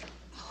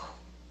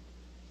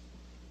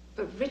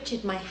 But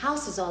Richard, my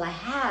house is all I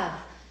have.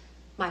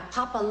 My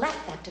papa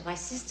left that to my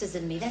sisters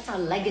and me. That's our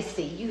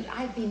legacy.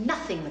 I'd be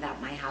nothing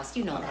without my house.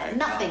 You know that. Right,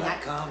 Nothing.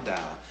 Calm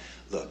down.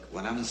 Look,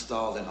 when I'm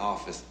installed in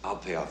office, I'll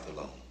pay off the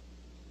loan.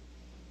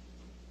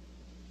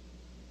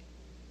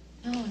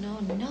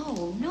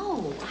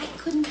 No. I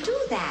couldn't do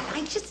that.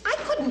 I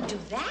couldn't do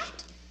that.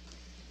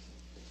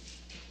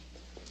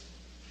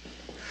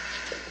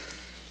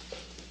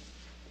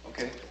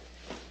 Okay.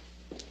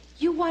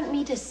 You want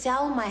me to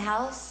sell my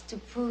house to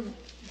prove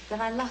that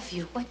I love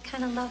you? What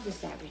kind of love is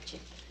that, Richard?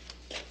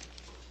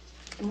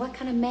 And what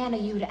kind of man are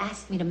you to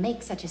ask me to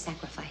make such a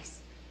sacrifice?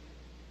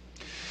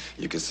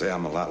 You could say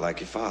I'm a lot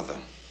like your father.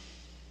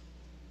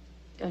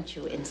 Don't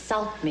you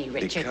insult me,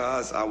 Richard.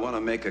 Because I want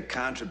to make a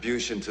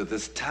contribution to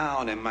this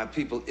town and my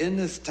people in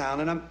this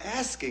town, and I'm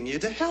asking you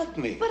to help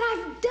me. But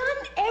I've done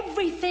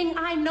everything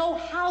I know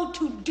how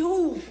to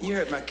do. You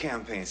heard my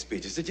campaign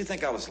speeches. Did you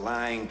think I was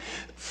lying,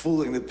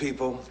 fooling the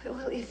people?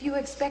 Well, if you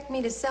expect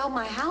me to sell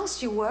my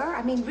house, you were.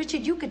 I mean,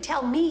 Richard, you could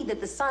tell me that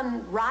the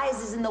sun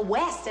rises in the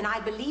west, and I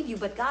believe you,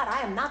 but God,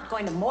 I am not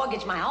going to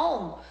mortgage my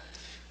home.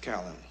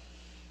 Caroline,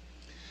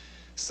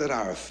 set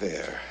our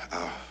affair,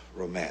 our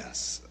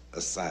romance,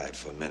 aside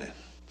for a minute.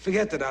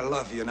 Forget that I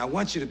love you, and I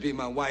want you to be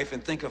my wife,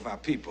 and think of our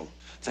people.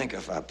 Think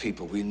of our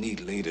people. We need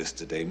leaders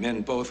today,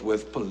 men both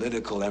with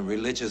political and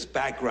religious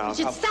backgrounds.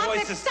 Richard, stop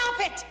it! Stop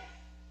it!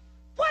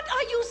 What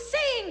are you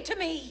saying to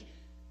me?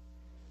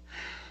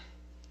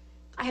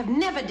 I have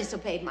never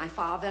disobeyed my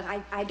father.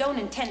 I don't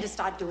intend to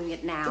start doing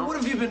it now. Then what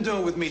have you been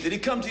doing with me? Did he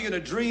come to you in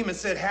a dream and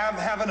said,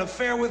 have an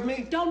affair with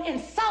me? Don't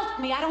insult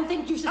me. I don't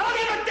think you should... I don't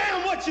give a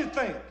damn what you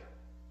think!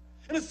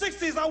 In the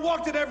 60s, I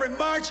walked at every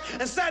march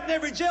and sat in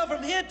every jail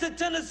from here to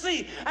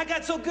Tennessee. I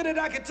got so good at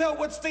it, I could tell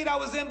what state I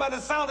was in by the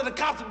sound of the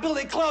cops and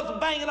billy clubs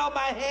banging on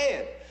my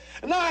head.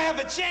 And now I have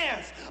a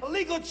chance, a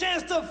legal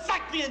chance to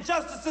affect the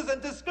injustices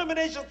and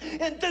discrimination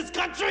in this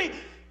country.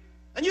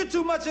 And you're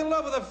too much in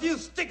love with a few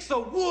sticks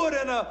of wood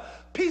and a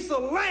piece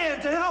of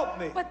land to help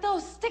me. But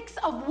those sticks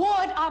of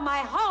wood are my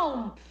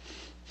home.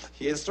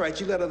 Yeah, that's right.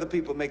 You let other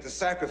people make the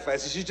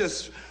sacrifices. You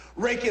just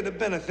rake in the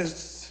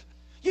benefits.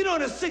 You know,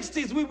 in the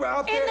 60s, we were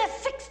out there... In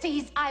the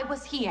 60s, I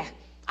was here.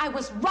 I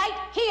was right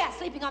here,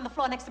 sleeping on the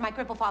floor next to my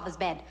crippled father's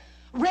bed,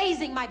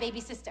 raising my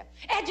baby sister,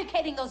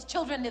 educating those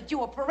children that you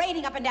were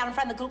parading up and down in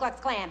front of the Ku Klux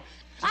Klan.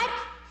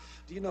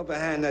 Do you know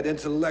behind that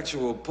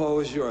intellectual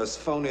pose, you're as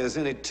phony as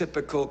any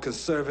typical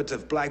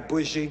conservative black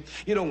bougie?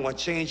 You don't want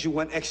change, you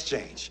want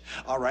exchange.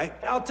 All right?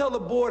 I'll tell the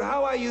board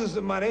how I use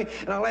the money,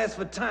 and I'll ask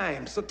for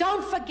time, so...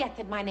 Don't forget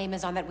that my name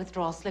is on that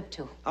withdrawal slip,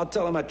 too. I'll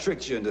tell them I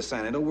tricked you into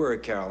signing. Don't worry,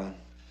 Caroline.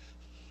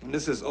 When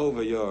this is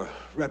over, your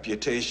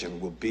reputation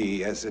will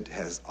be as it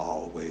has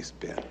always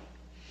been.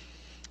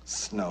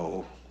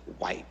 Snow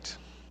white.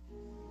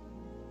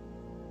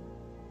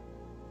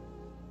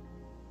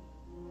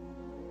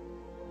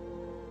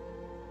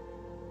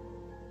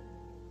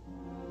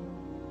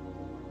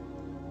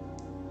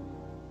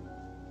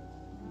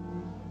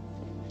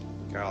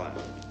 Caroline.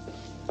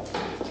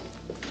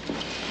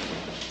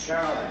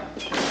 Caroline.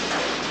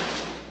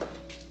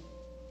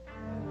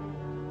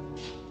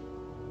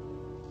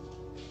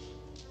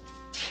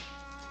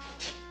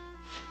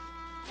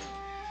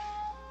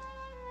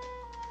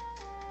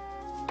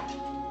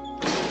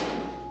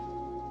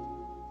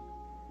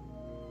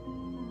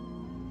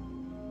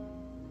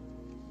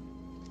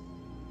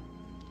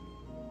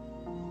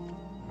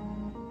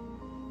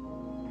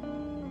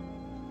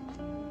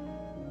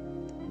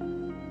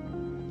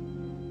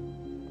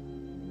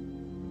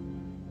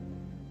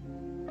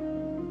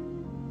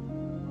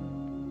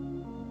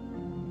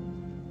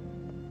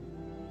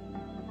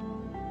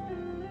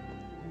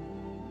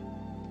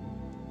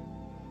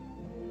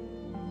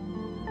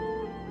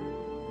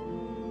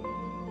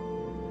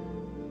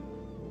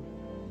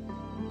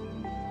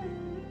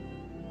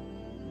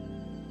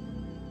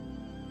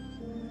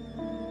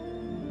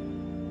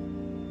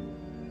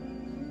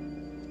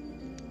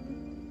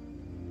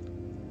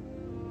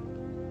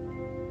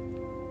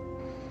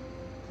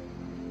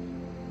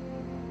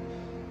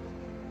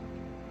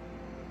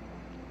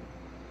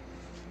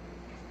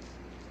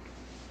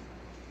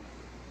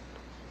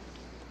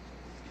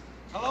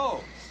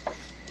 Hello.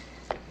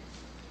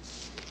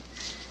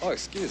 Oh,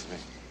 excuse me.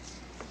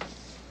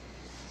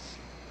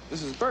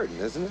 This is Burton,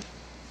 isn't it?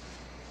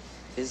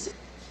 Is it?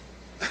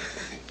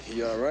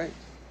 You all right?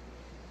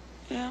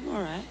 Yeah, I'm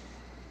all right.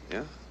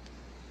 Yeah?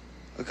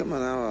 Well, come on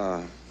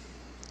now,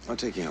 I'll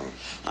take you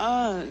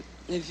home.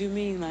 If you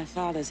mean my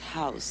father's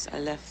house, I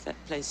left that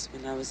place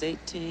when I was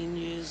 18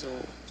 years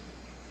old.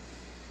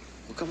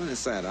 Well, come on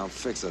inside. I'll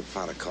fix a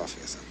pot of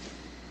coffee or something.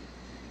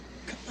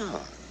 Come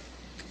on.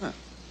 Come on.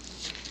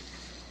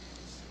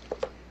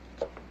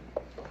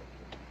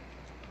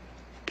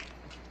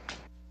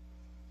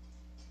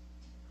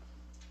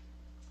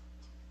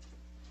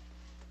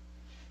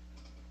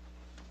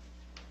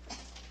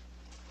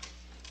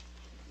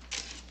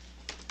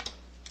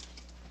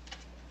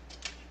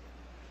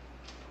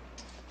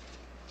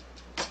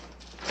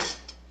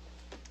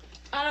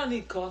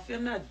 need coffee.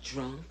 I'm not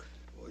drunk.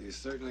 Well, you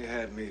certainly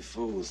had me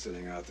fooled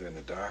sitting out there in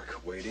the dark,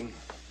 waiting.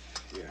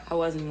 Yeah. I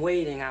wasn't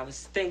waiting. I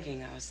was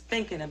thinking. I was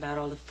thinking about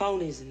all the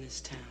phonies in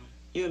this town.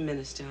 You're a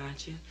minister,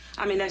 aren't you?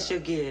 I mean, that's your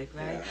gig,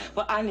 right? Yeah.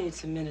 Well, I need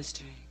some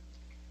ministering.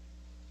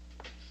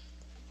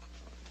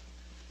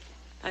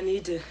 I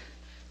need to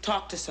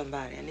talk to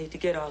somebody. I need to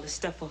get all this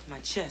stuff off my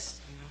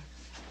chest, you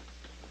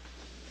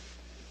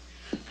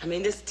know? I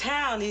mean, this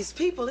town, these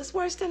people, it's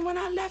worse than when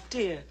I left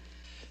here.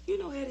 You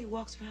know, Eddie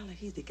walks around like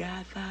he's the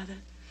godfather.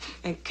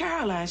 And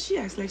Caroline, she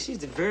acts like she's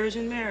the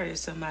Virgin Mary or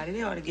somebody.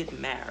 They ought to get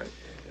married.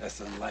 That's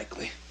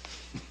unlikely.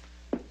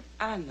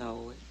 I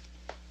know it.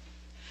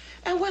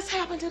 And what's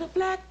happened to the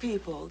black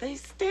people? They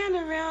stand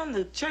around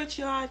the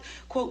churchyard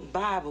quoting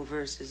Bible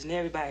verses, and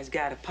everybody's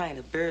got a pint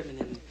of bourbon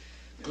in the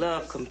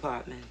glove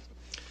compartment.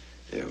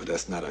 Yeah, but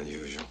that's not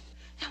unusual.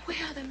 And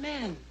where are the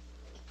men?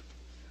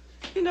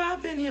 You know,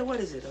 I've been here, what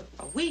is it,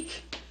 a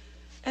week?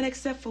 And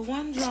except for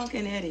one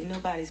drunken Eddie,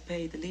 nobody's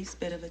paid the least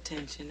bit of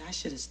attention. I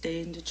should have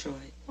stayed in Detroit.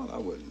 Well, I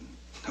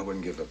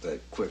wouldn't give up that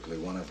quickly.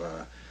 One of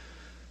our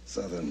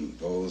southern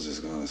beaux is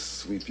gonna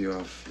sweep you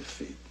off your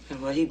feet.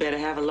 Well, he better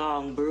have a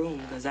long broom,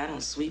 because I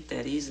don't sweep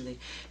that easily.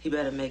 He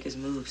better make his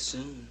move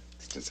soon.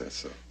 Is that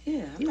so?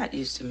 Yeah, I'm not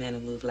used to men who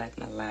move like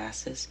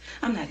molasses.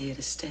 I'm not here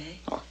to stay.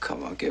 Oh,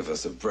 come on, give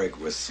us a break.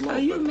 We're slow. Are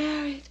you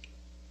married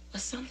or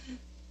something?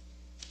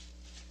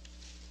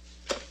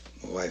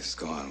 My wife's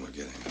gone. We're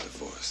getting a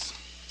divorce.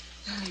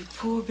 Oh, you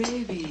poor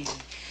baby.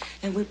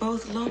 And we're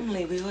both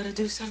lonely. We ought to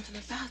do something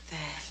about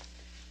that.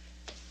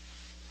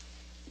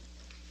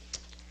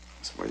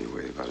 That's why you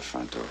waited by the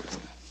front door,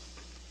 isn't it?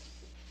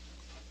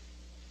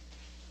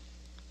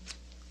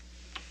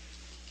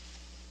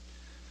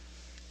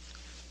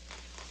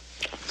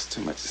 It's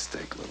too much at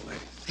stake, little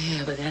lady.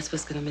 Yeah, but that's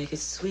what's gonna make it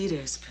sweeter.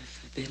 It's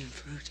forbidden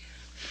fruit, you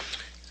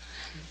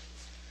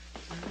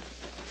know.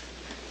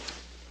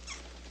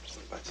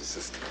 What about your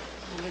sister?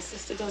 Oh, my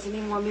sister doesn't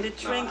even want me to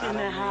drink in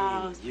the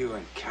house. You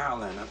and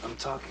Caroline. I'm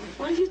talking.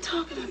 What are you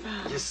talking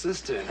about? Your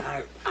sister and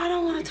I. I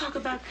don't want to talk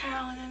about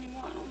Caroline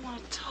anymore. I don't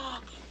want to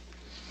talk.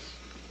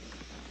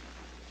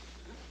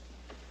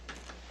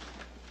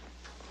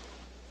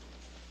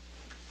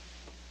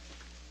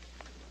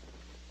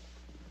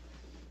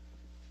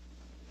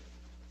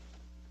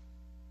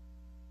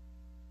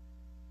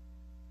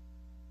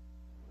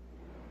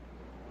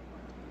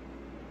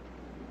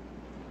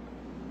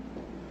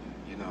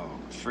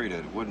 Frida,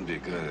 it wouldn't be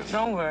good if...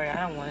 Don't worry,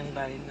 I don't want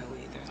anybody to know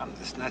either.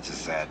 It's not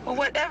just that. Well,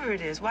 whatever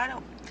it is, why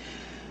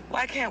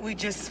can't we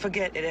just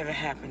forget it ever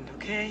happened,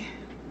 okay?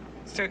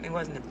 It certainly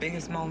wasn't the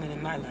biggest moment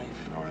in my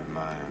life. Or in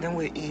mine. Then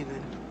we're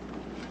even.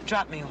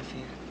 Drop me off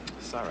here.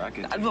 Sorry, I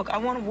could... Look, I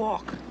want to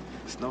walk.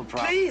 It's no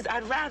problem. Please,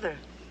 I'd rather.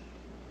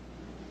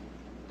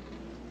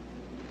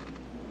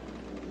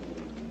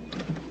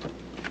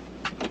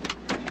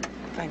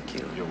 Thank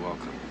you. You're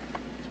welcome.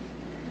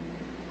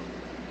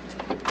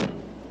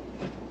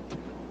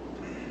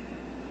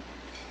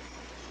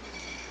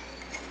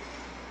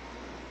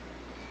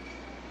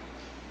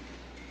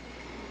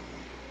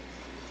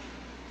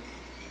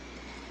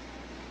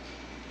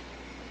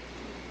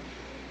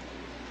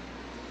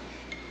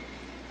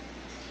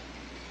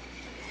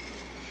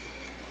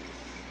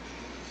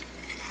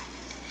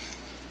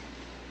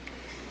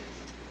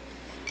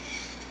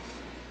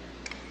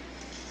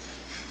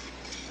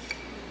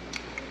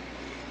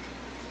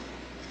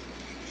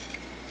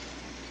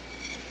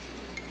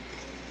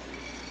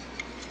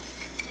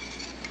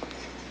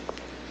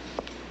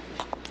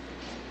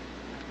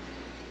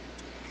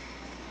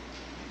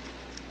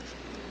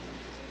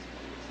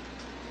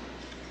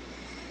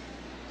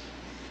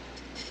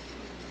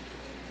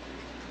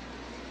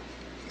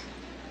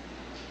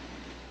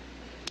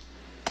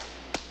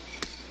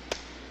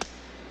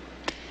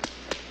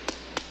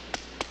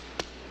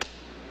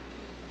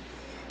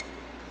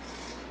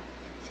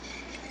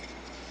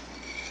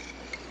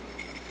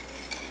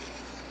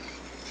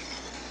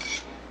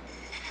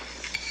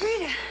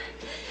 Frida,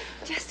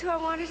 just who I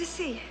wanted to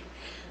see.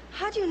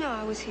 How'd you know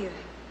I was here?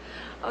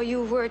 Oh, you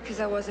were worried because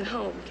I wasn't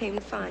home. Came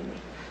to find me.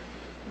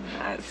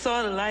 I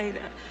saw the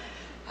light.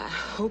 I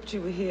hoped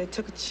you were here.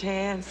 Took a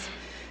chance.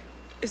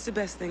 It's the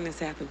best thing that's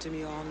happened to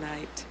me all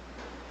night.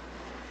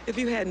 If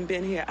you hadn't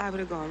been here, I would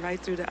have gone right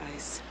through the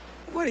ice.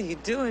 What are you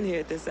doing here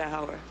at this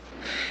hour?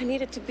 I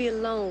needed to be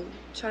alone,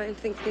 try and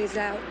think things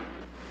out.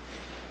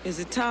 Is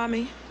it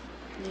Tommy?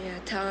 Yeah,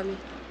 Tommy.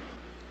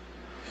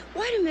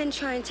 Why do men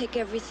try and take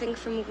everything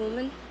from a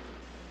woman?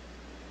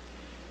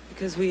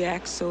 Because we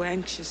act so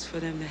anxious for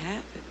them to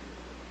have it.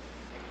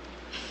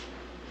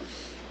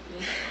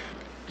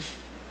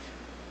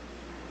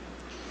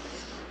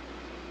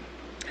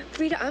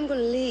 Frida, I'm gonna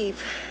leave.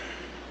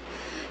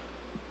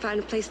 Find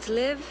a place to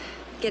live,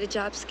 get a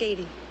job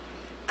skating.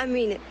 I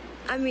mean it.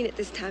 I mean it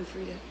this time,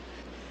 Frida.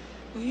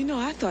 Well, you know,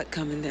 I thought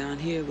coming down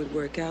here would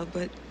work out,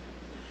 but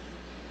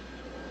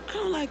I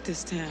don't like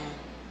this town.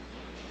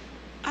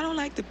 I don't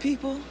like the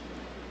people.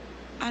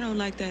 I don't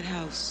like that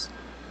house.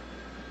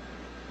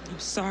 I'm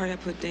sorry I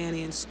put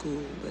Danny in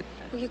school, but...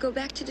 Will you go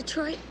back to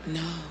Detroit?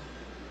 No.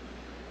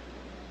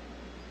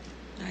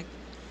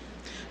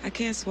 I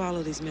can't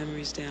swallow these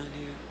memories down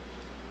here.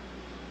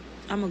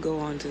 I'm gonna go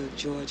on to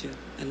Georgia,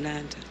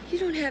 Atlanta. You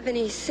don't have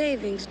any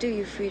savings, do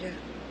you, Frida?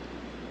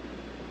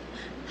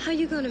 How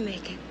you gonna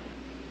make it?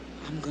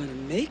 I'm gonna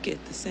make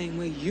it the same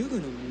way you're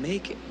gonna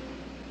make it.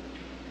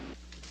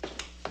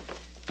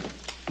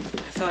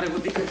 I thought it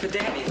would be good for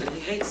Daddy, but he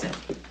hates it.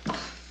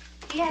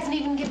 He hasn't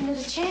even given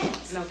it a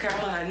chance. No,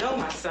 Caroline, I know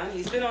my son.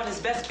 He's been on his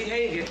best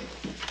behavior.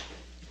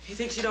 He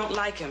thinks you don't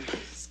like him.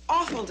 It's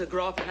awful to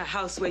grow up in a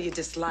house where you're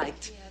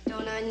disliked. Yeah,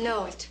 don't I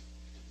know it?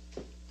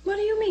 What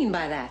do you mean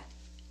by that?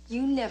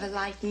 You never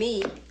liked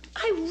me.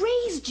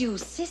 I raised you,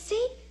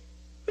 Sissy.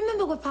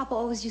 Remember what Papa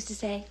always used to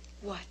say?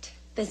 What?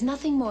 There's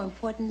nothing more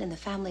important in the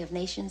family of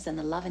nations than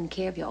the love and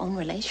care of your own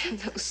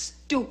relations. Those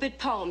stupid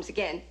poems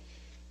again.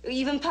 You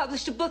even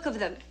published a book of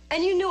them.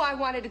 And you knew I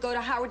wanted to go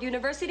to Howard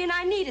University, and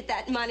I needed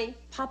that money.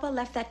 Papa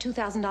left that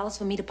 $2,000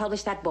 for me to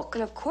publish that book.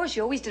 And of course,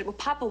 you always did what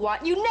Papa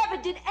wanted. You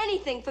never did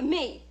anything for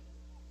me.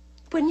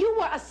 When you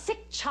were a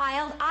sick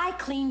child, I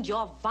cleaned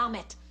your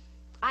vomit.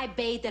 I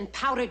bathed and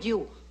powdered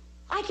you.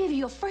 I gave you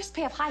your first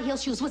pair of high heel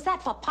shoes. Was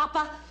that for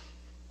Papa?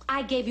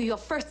 I gave you your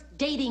first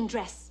dating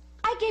dress.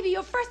 I gave you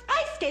your first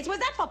ice skates. Was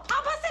that for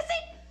Papa,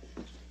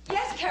 Sissy?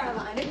 Yes,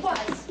 Caroline, it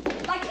was.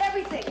 Like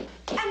everything.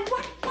 And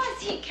what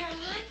was he,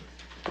 Caroline?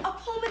 A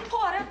Pullman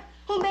porter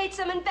who made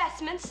some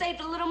investments,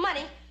 saved a little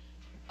money.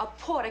 A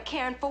porter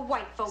caring for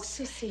white folks.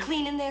 Sissy.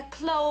 Cleaning their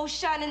clothes,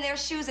 shining their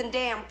shoes, and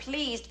damn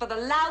pleased for the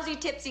lousy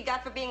tips he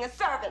got for being a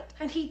servant.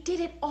 And he did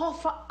it all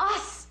for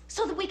us,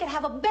 so that we could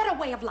have a better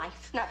way of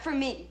life. Not for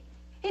me.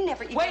 He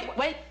never even...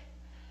 Wait.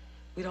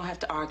 We don't have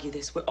to argue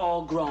this. We're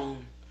all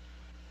grown.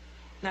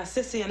 Now,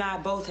 Sissy and I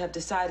both have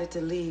decided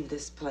to leave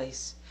this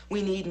place.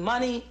 We need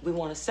money. We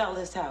want to sell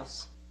this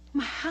house.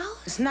 My house?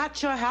 It's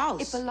not your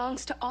house. It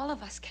belongs to all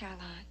of us,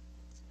 Caroline.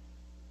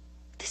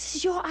 This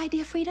is your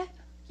idea, Frida?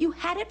 You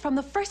had it from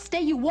the first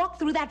day you walked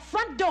through that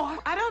front door.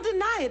 I don't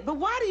deny it, but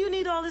why do you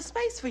need all this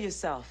space for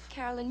yourself?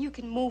 Carolyn, you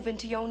can move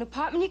into your own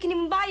apartment. You can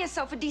even buy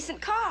yourself a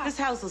decent car. This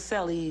house will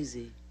sell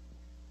easy.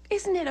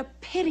 Isn't it a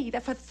pity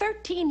that for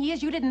 13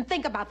 years you didn't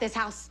think about this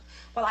house?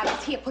 Well, I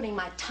was here putting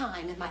my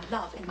time and my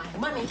love and my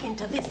money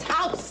into this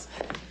house.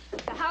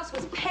 The house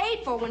was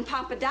paid for when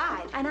Papa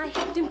died. And I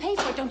helped him pay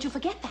for it, don't you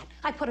forget that.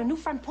 I put a new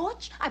front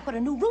porch. I put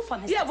a new roof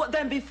on this house. Well,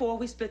 then before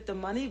we split the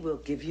money, we'll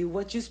give you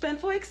what you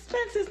spent for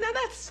expenses. Now,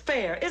 that's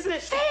fair, isn't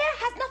it? Fair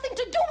has nothing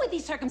to do with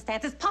these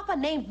circumstances. Papa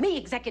named me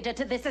executor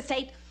to this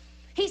estate.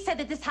 He said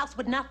that this house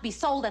would not be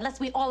sold unless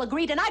we all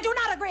agreed, and I do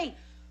not agree.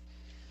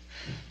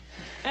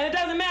 And it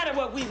doesn't matter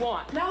what we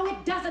want. No,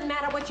 it doesn't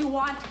matter what you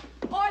want.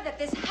 Or that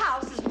this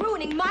house is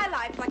ruining my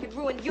life like it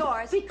ruined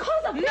yours.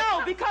 Because of this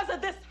house. Because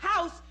of this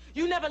house,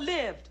 you never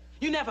lived.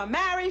 You never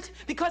married.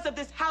 Because of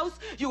this house,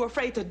 you were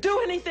afraid to do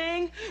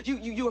anything.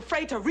 You were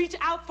afraid to reach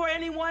out for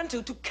anyone,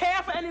 to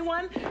care for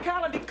anyone.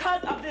 Carolyn,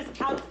 because of this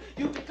house,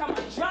 you've become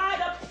a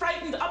dried up,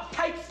 frightened,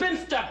 uptight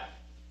spinster.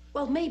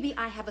 Well, maybe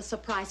I have a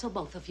surprise for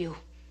both of you.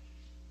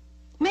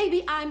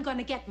 Maybe I'm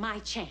gonna get my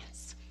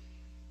chance.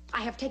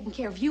 I have taken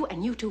care of you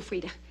and you too,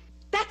 Frida.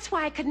 That's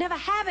why I could never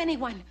have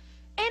anyone.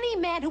 Any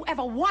man who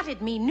ever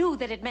wanted me knew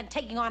that it meant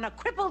taking on a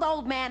crippled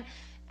old man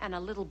and a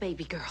little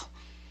baby girl.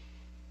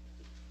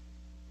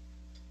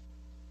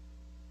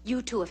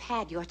 You two have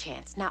had your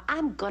chance. Now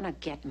I'm gonna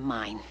get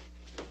mine.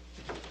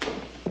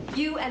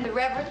 You and the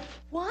Reverend?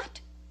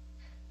 What?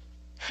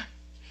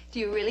 Do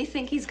you really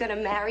think he's gonna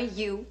marry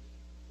you?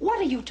 What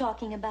are you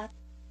talking about?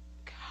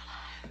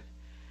 Caroline,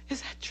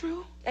 is that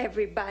true?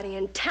 Everybody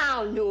in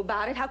town knew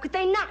about it. How could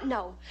they not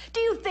know? Do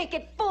you think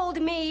it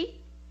fooled me?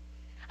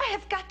 I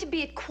have got to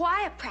be at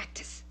choir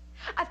practice.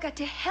 I've got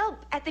to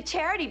help at the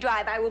charity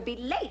drive. I will be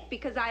late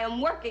because I am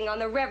working on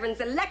the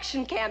Reverend's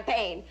election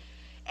campaign.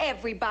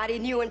 Everybody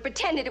knew and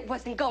pretended it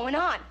wasn't going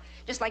on.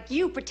 Just like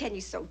you pretend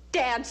you're so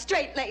damn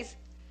straight-laced.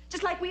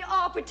 Just like we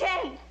all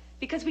pretend.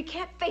 Because we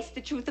can't face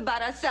the truth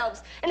about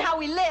ourselves and how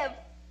we live.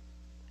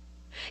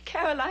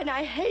 Caroline,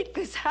 I hate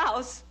this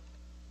house.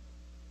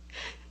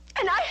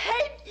 And I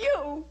hate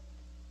you.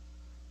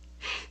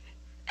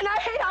 And I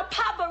hate how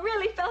Papa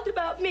really felt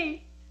about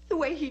me. The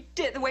way he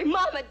did, the way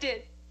Mama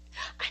did.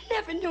 I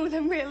never knew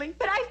them really,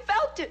 but I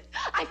felt it.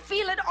 I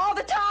feel it all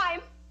the time.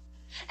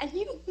 And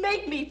you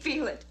made me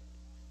feel it.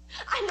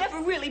 I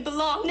never really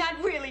belonged, not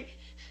really.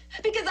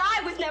 Because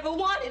I was never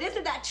wanted,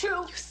 isn't that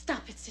true? You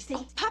stop it, Sissy.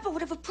 Oh, Papa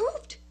would have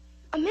approved.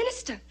 A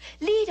minister,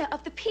 leader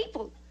of the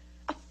people.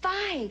 A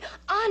fine,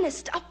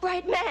 honest,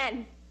 upright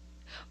man.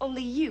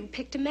 Only you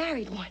picked a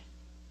married one.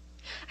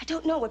 I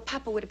don't know what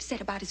Papa would have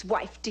said about his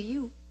wife, do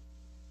you?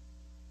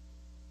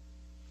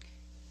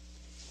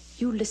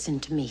 You listen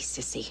to me,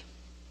 Sissy.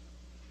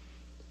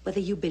 Whether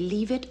you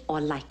believe it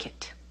or like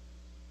it,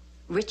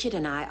 Richard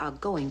and I are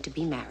going to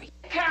be married.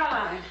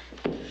 Caroline,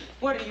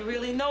 what do you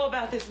really know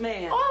about this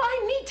man? All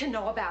I need to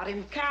know about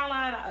him.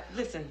 Caroline,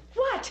 listen.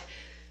 What?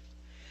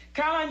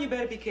 Caroline, you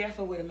better be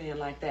careful with a man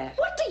like that.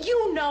 What do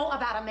you know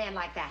about a man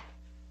like that?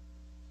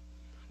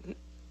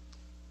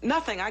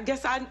 Nothing. I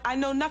guess I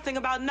know nothing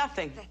about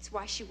nothing. That's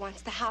why she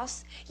wants the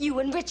house. You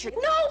and Richard.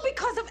 No,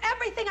 because of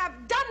everything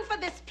I've done for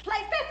this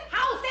place. This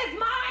house is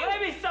mine!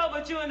 Maybe so,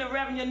 but you and the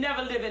Reverend, you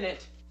never live in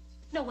it.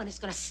 No one is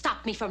gonna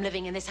stop me from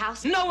living in this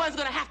house. No one's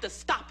gonna have to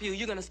stop you.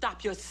 You're gonna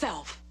stop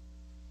yourself.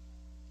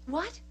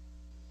 What?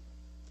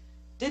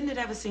 Didn't it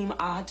ever seem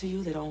odd to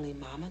you that only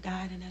Mama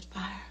died in that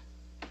fire?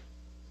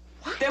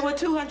 What? There were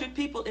 200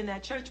 people in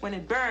that church when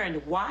it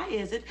burned. Why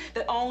is it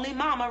that only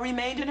Mama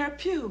remained in her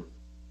pew?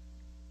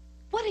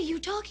 What are you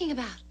talking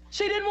about?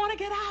 She didn't want to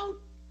get out.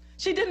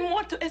 She didn't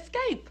want to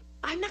escape.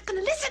 I'm not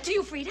gonna listen to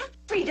you, Frida.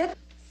 Frida,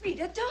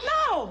 don't.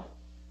 No!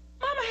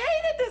 Mama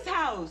hated this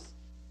house.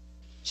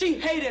 She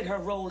hated her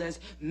role as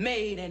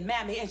maid and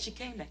mammy, and she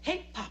came to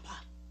hate Papa.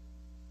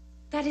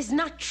 That is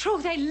not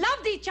true. They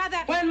loved each other.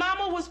 When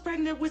Mama was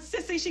pregnant with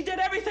Sissy, she did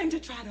everything to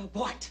try to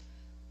abort.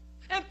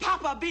 And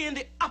Papa, being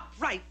the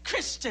upright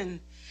Christian,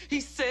 he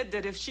said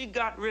that if she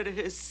got rid of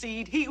his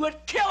seed, he would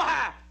kill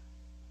her.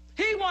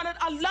 He wanted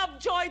a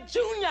Lovejoy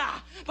Jr.,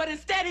 but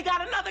instead he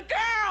got another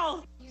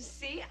girl. You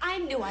see, I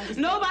knew I was...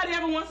 Nobody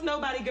ever wants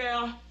nobody,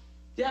 girl.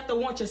 You have to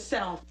want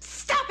yourself.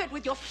 Stop it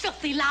with your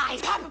filthy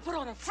lies. Papa put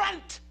on a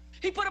front.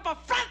 He put up a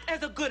front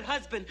as a good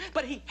husband,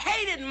 but he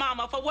hated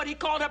Mama for what he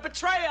called her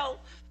betrayal.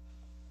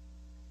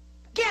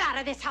 Get out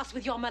of this house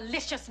with your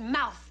malicious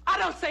mouth. I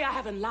don't say I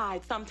haven't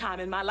lied sometime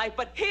in my life,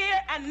 but here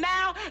and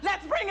now,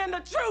 let's bring in the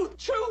truth.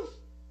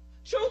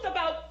 Truth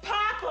about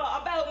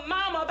Papa, about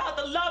Mama, about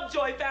the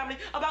Lovejoy family,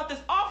 about this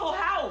awful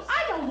house.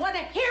 I don't want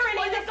to hear any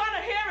Well, of you're this.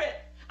 gonna hear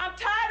it. I'm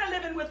tired of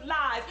living with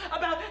lies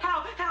about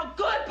how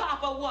good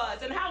Papa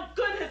was and how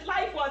good his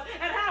life was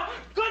and how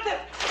good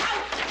this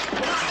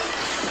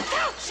house.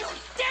 Don't you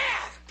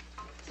dare!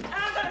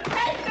 I'm gonna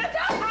take this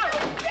house.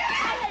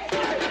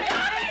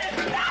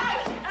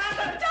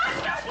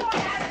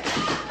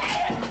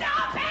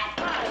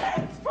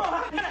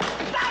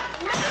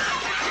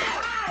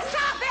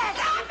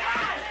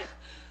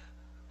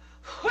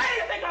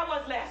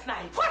 Last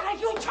night. What are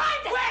you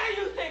trying to... Where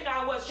do you think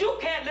I was? You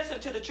can't listen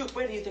to the truth.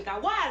 Where do you think I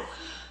was?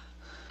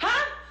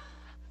 Huh?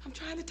 I'm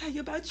trying to tell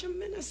you about your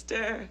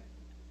minister.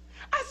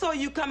 I saw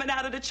you coming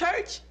out of the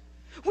church.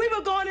 We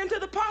were going into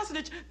the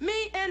parsonage,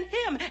 me and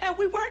him, and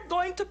we weren't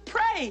going to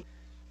pray.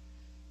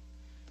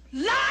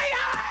 Liar!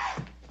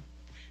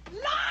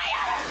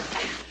 Liar!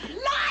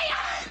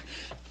 Liar!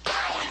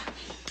 Liar!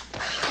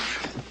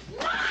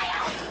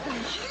 Liar!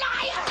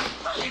 Liar!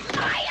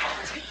 Liar!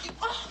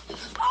 Oh!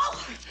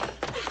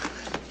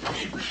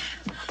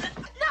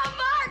 No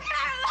more,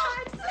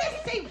 Caroline!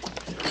 Sissy!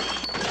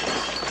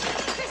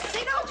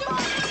 Sissy, don't you...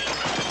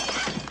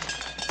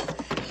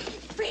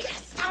 Frida,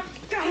 stop!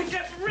 I've got to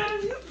get rid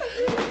of you.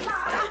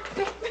 Stop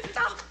it!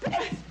 Stop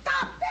it!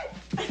 Stop it!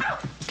 Stop!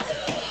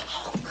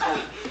 Oh,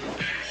 God.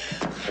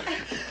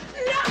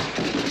 No!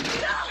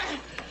 No!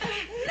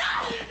 No! No!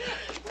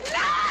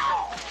 No!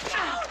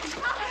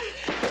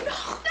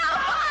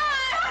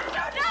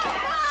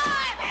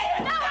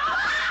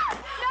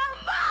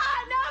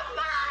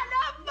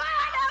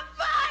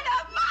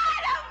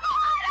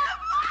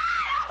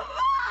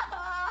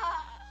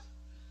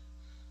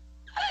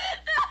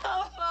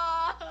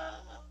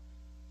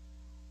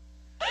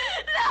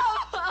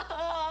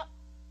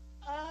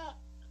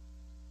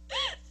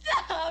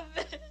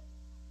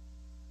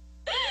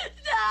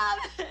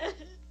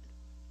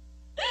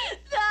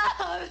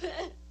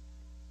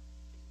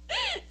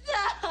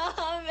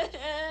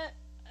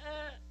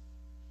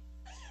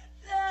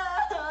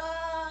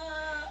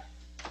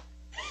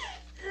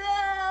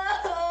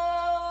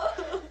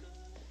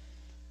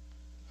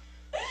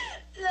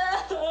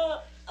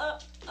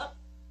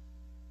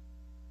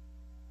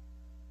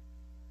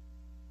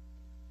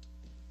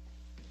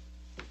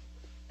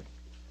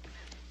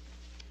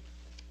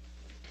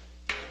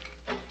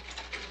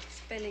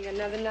 Spending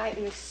another night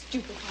in this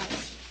stupid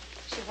house.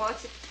 She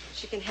wants it,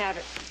 she can have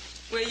it.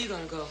 Where are you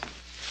gonna go?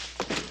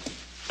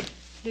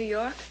 New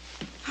York?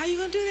 How you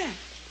gonna do that?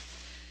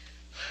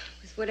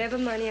 With whatever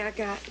money I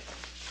got.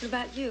 What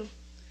about you?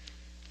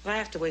 Well, I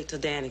have to wait till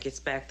Danny gets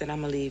back, then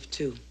I'm gonna leave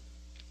too.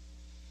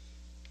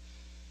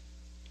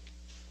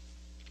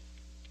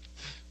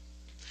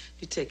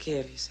 You take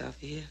care of yourself,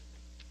 you hear?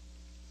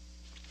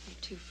 You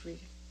too, Frida.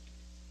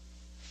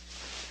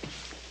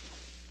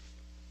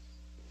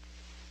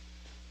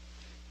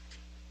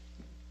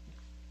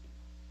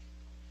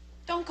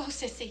 Don't go,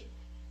 Sissy.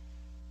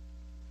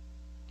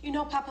 You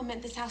know Papa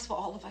meant this house for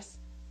all of us.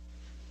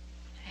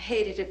 I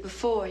hated it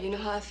before. You know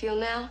how I feel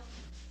now?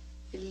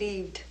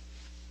 Relieved.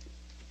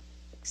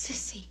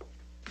 Sissy.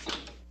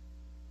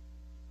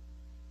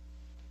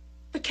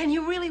 But can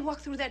you really walk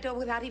through that door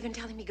without even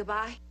telling me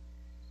goodbye?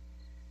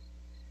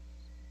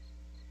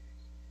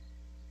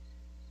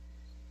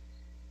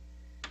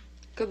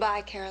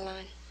 Goodbye,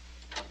 Caroline.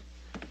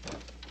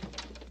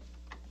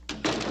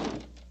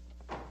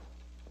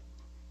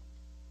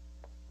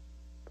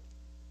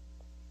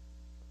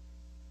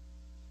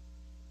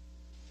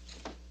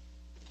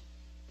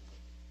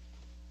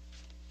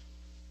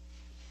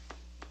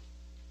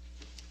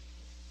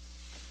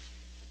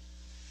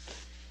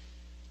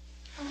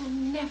 I will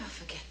never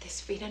forget this. this,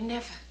 Frida,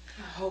 never.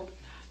 I hope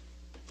not.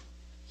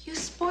 You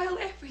spoil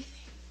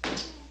everything.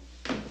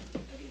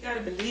 You gotta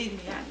believe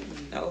me, I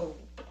didn't know.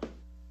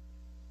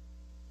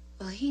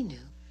 Well, he knew.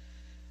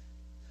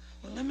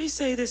 Well, let me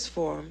say this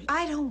for him.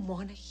 I don't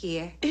want to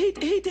hear. He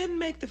didn't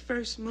make the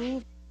first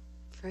move.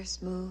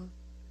 First move,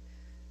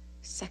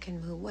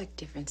 second move, what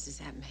difference does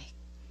that make?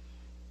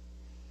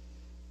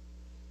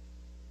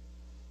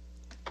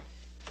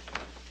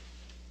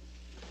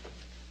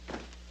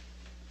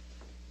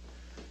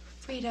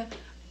 Frida,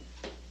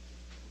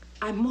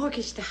 I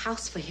mortgaged the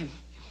house for him.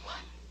 What?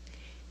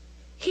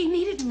 He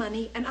needed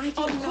money, and I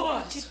didn't know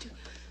what to do.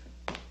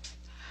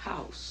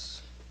 House.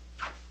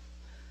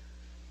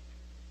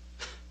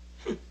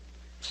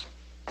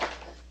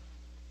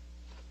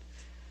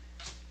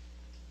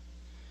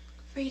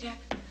 Frida,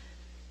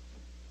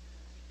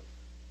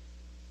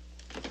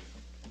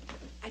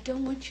 I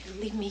don't want you to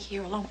leave me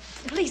here alone.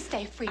 Please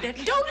stay, Frida. Don't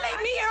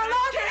leave me here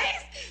alone,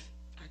 please.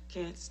 I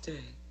can't stay.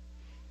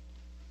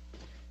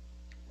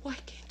 Why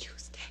can't you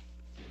stay?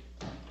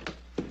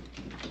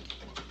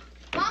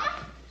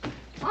 Mama?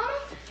 Mama?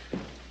 Oh,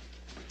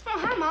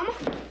 hi, Mama.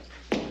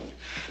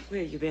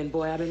 Where you been,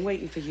 boy? I've been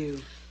waiting for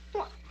you.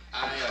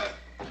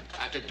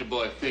 I took the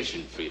boy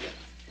fishing, Frida.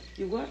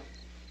 You what?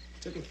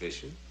 Took him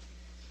fishing.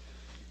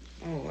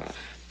 Oh,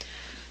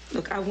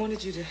 look, I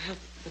wanted you to help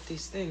with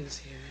these things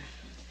here.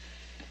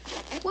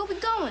 Where we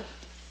going?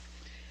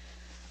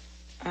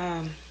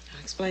 I'll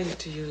explain it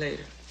to you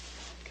later.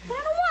 I don't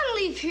want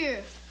to leave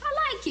here.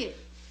 I like it.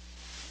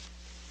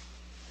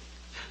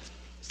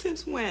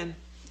 Since when?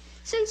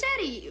 Since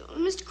Eddie,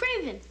 Mr.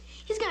 Craven.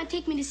 He's gonna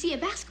take me to see a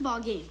basketball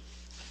game.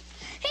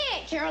 Hey,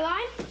 Aunt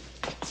Caroline.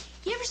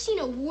 You ever seen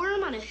a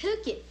worm on a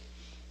hook? It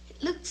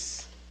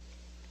looks...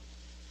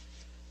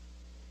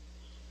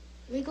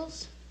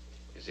 wiggles?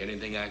 Is there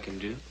anything I can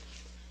do?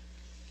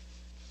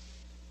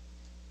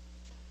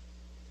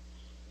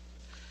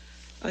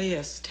 Oh,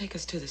 yes. Take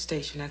us to the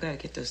station. I gotta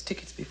get those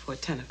tickets before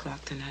 10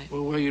 o'clock tonight.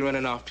 Well, where are you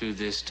running off to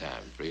this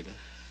time, Frida?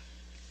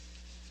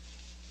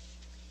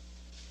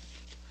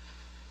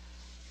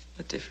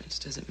 What difference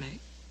does it make?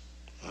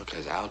 Well,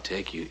 'cause I'll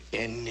take you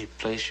any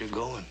place you're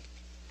going.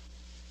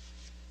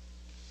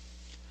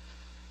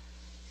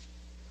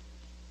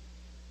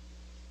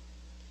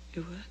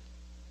 You what?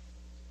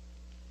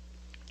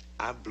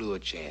 I blew a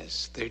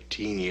chance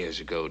 13 years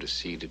ago to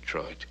see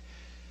Detroit.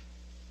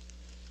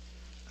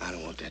 I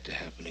don't want that to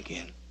happen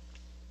again.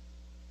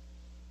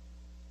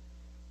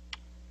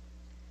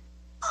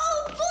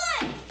 Oh,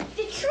 boy!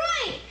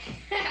 Detroit!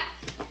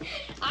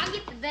 I'll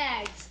get the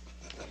bags.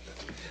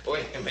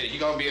 Wait a minute, you're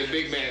gonna be a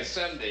big man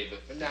someday,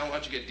 but for now, why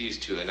don't you get these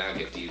two and I'll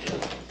get these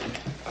ones.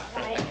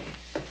 Right.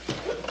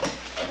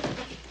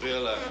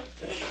 We'll,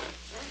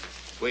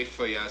 wait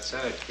for you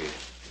outside, Frida.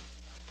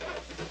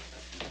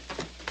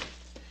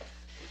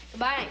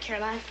 Goodbye, Aunt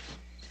Caroline.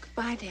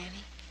 Goodbye,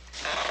 Danny.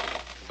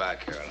 Goodbye,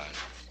 Caroline.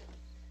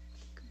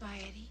 Goodbye,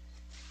 Eddie.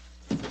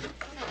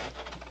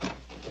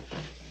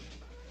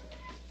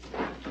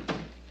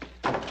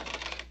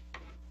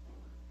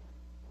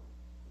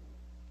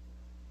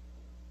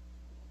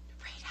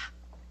 Frida.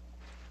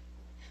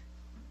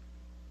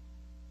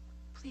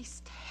 Please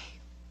stay.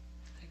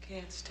 I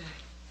can't stay.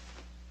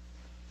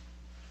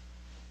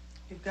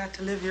 You've got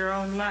to live your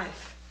own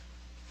life.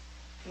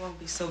 It won't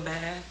be so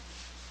bad.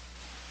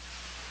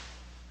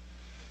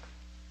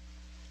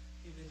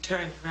 You've been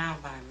turned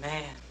around by a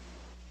man.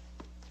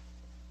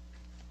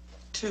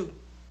 Two.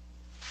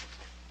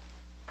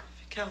 If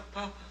you killed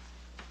Papa,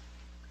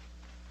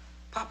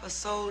 Papa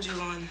sold you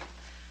on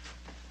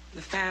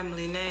the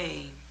family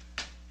name,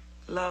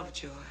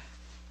 Lovejoy.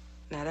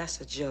 Now,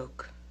 that's a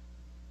joke.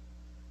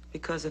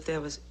 Because if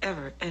there was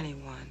ever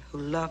anyone who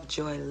loved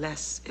Joy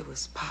less, it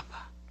was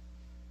Papa.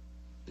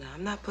 Now,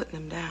 I'm not putting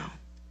him down.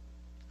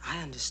 I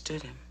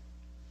understood him.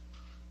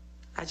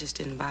 I just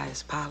didn't buy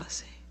his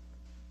policy.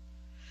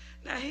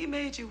 Now, he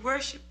made you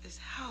worship this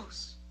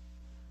house.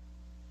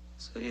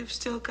 So you've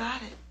still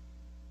got it.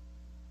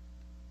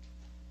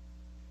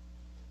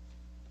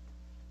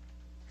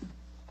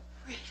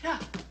 Frida.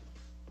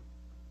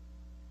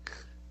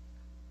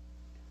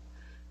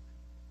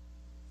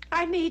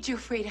 I need you,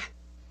 Frida.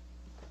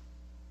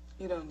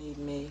 You don't need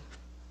me.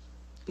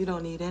 You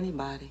don't need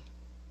anybody.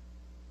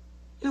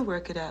 You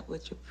work it out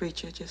with your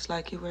preacher just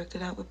like you worked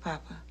it out with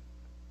Papa.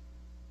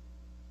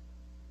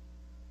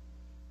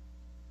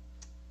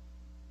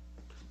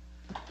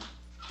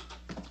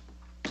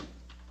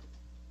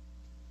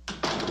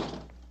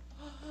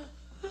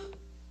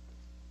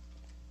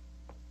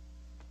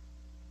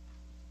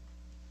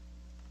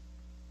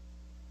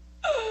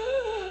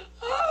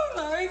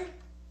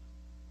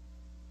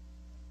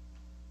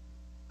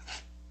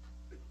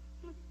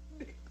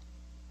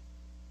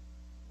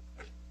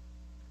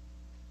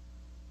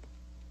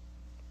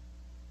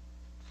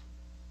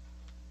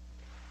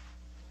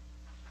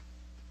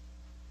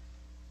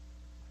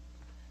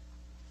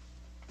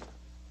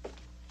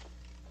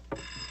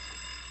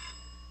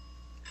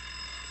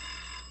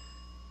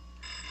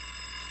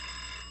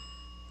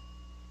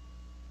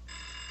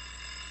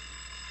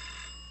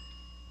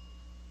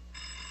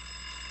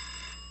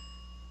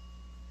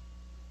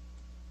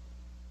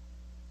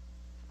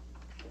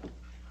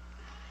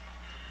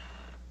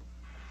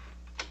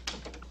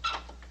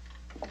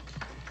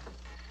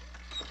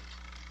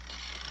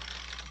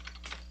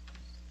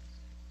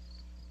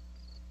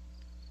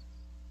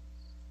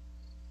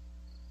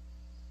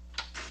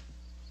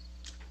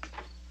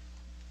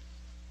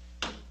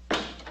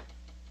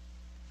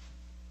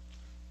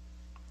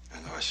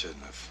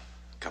 shouldn't have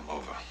come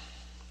over.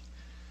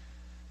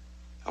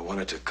 I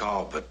wanted to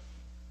call, but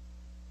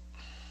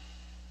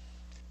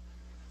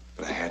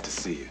I had to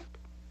see you.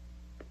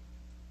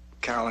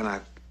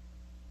 Caroline,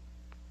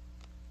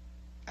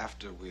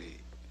 after we,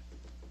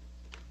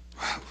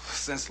 well,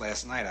 since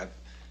last night,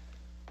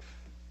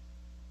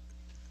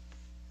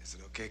 is it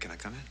okay? Can I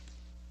come in?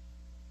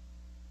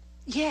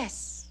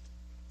 Yes.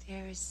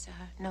 There is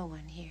no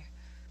one here.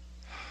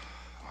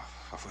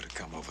 I would have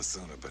come over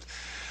sooner, but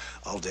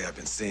all day I've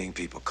been seeing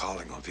people,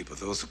 calling on people,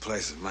 those who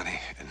place money,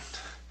 and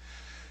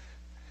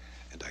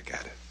I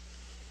got it.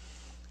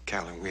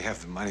 Caroline, we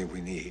have the money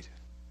we need.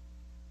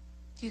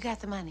 You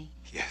got the money?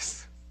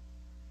 Yes.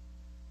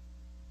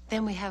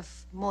 Then we have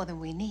more than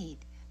we need.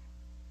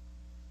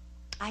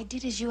 I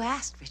did as you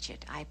asked,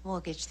 Richard. I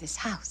mortgaged this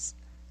house.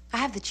 I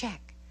have the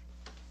check.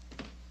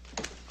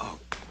 Oh,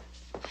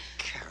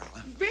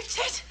 Caroline.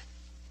 Richard!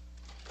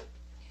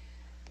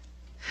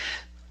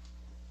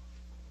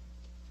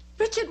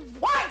 Richard,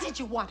 why did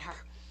you want her?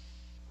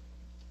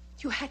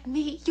 You had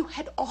me. You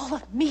had all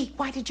of me.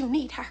 Why did you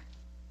need her?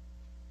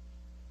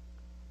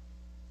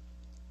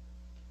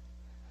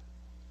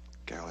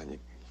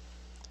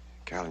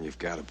 Caroline, you've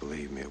got to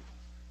believe me. It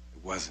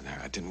wasn't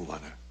her. I didn't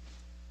want her.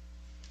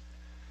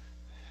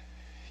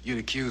 You'd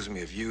accused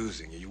me of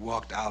using you. You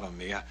walked out on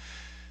me. I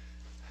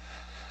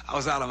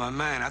was out of my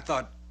mind. I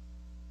thought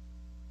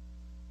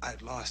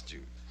I'd lost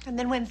you. And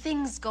then when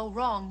things go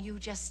wrong, you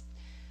just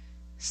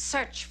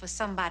search for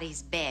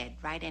somebody's bed,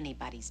 right?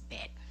 Anybody's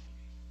bed.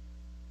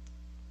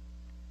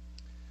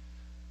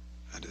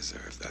 I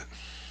deserve that.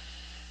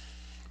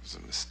 It was a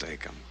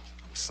mistake. I'm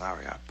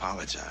sorry. I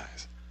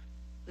apologize.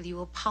 Will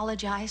you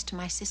apologize to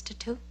my sister,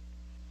 too?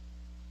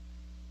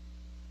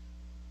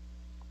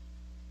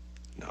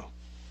 No.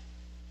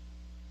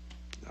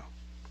 No.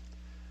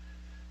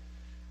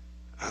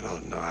 I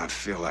don't know. I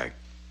feel like...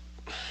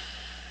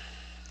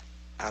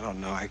 I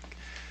don't know. I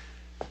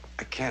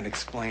can't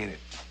explain it.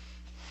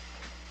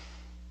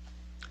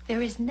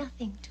 There is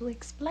nothing to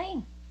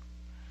explain.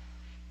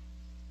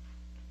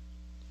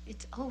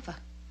 It's over.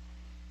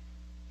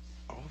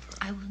 Over?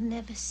 I will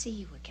never see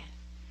you again.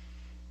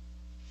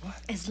 What?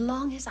 As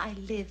long as I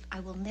live, I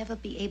will never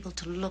be able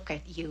to look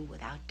at you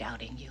without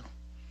doubting you.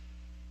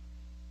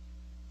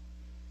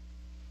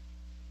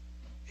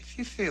 If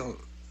you feel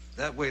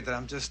that way, that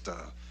I'm just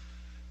a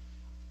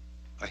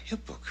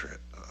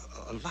hypocrite,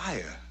 a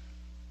liar,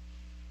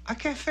 I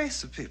can't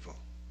face the people.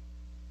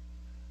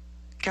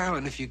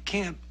 Caroline, if you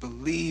can't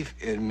believe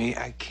in me,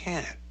 I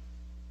can't.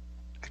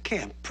 I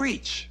can't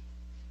preach.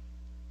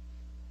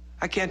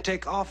 I can't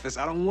take office.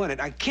 I don't want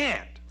it. I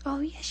can't. Oh,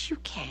 yes, you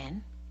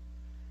can.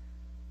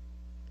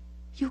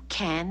 You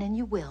can and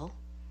you will.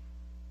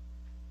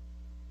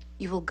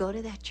 You will go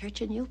to that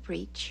church and you'll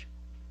preach,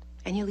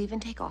 and you'll even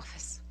take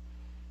office.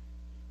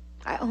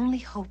 I only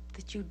hope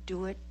that you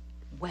do it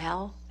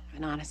well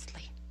and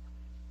honestly.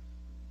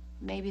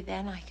 Maybe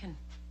then I can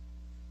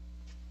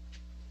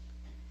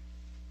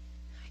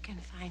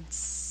find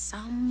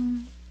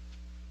some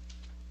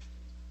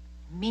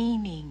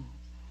meaning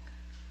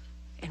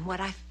in what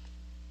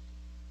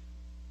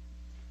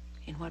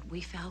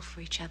we felt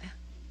for each other.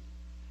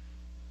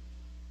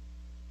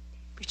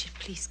 Richard,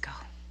 please go.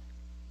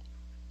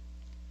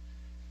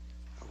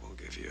 I won't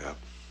give you up.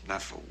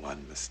 Not for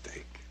one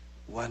mistake.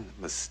 One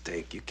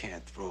mistake. You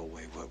can't throw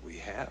away what we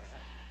have.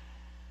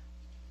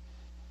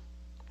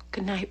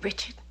 Good night,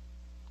 Richard.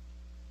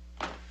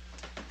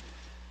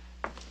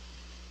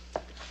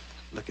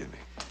 Look at me.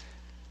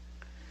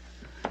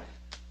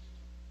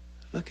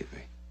 Look at me.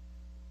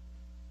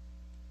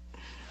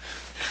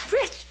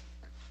 Rich!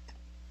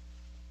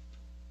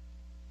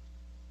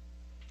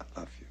 I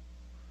love you.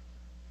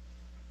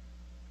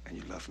 And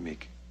you love me.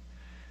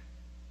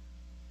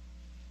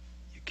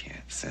 You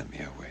can't send me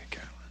away,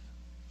 Caroline.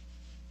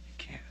 You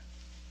can't.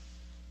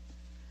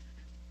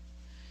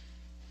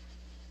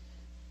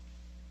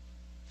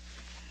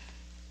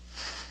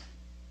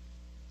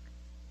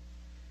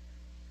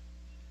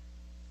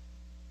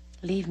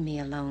 Leave me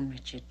alone,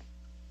 Richard.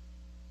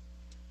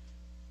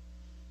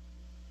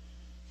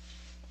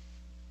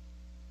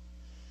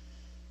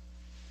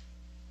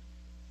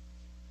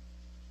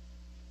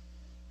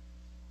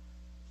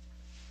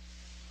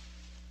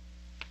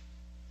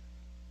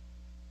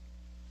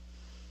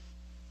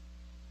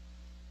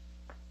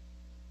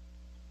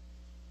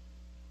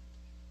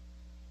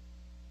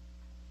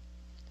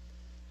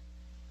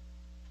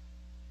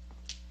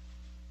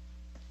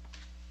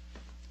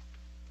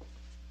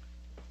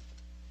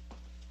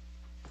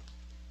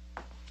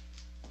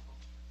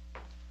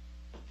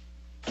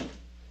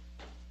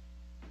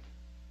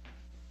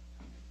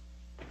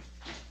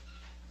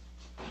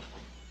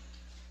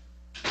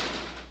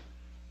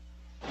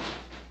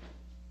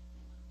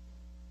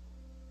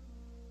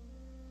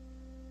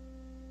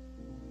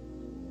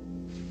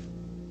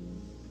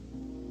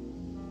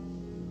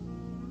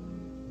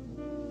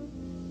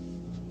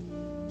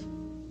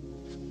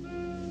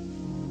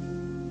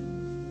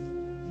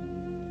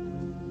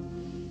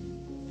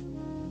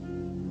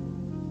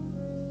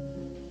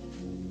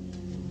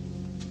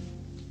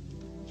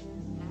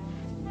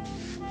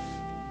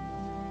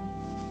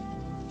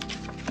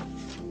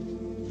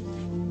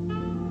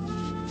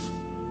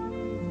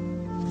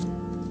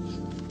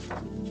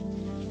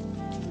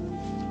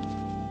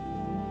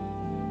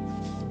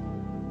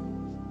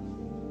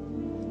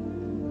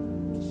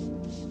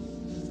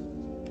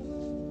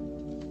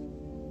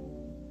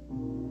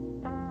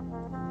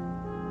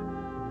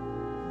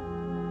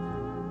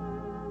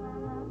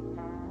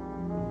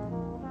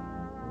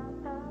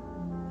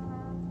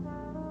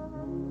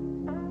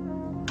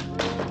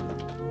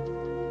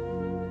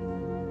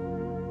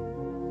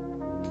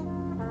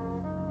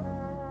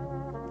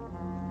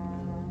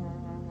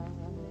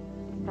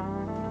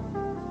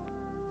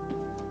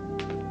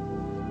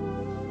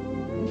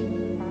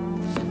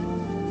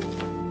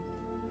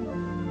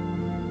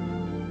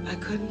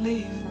 couldn't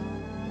leave.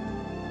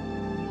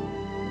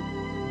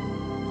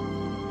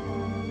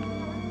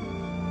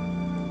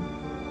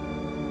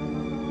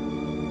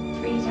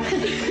 Frida.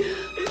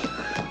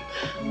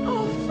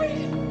 Oh,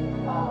 Frida.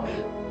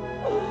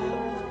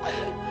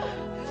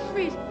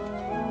 Frida.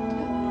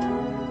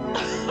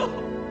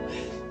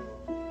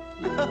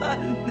 No.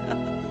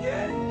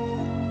 Yes.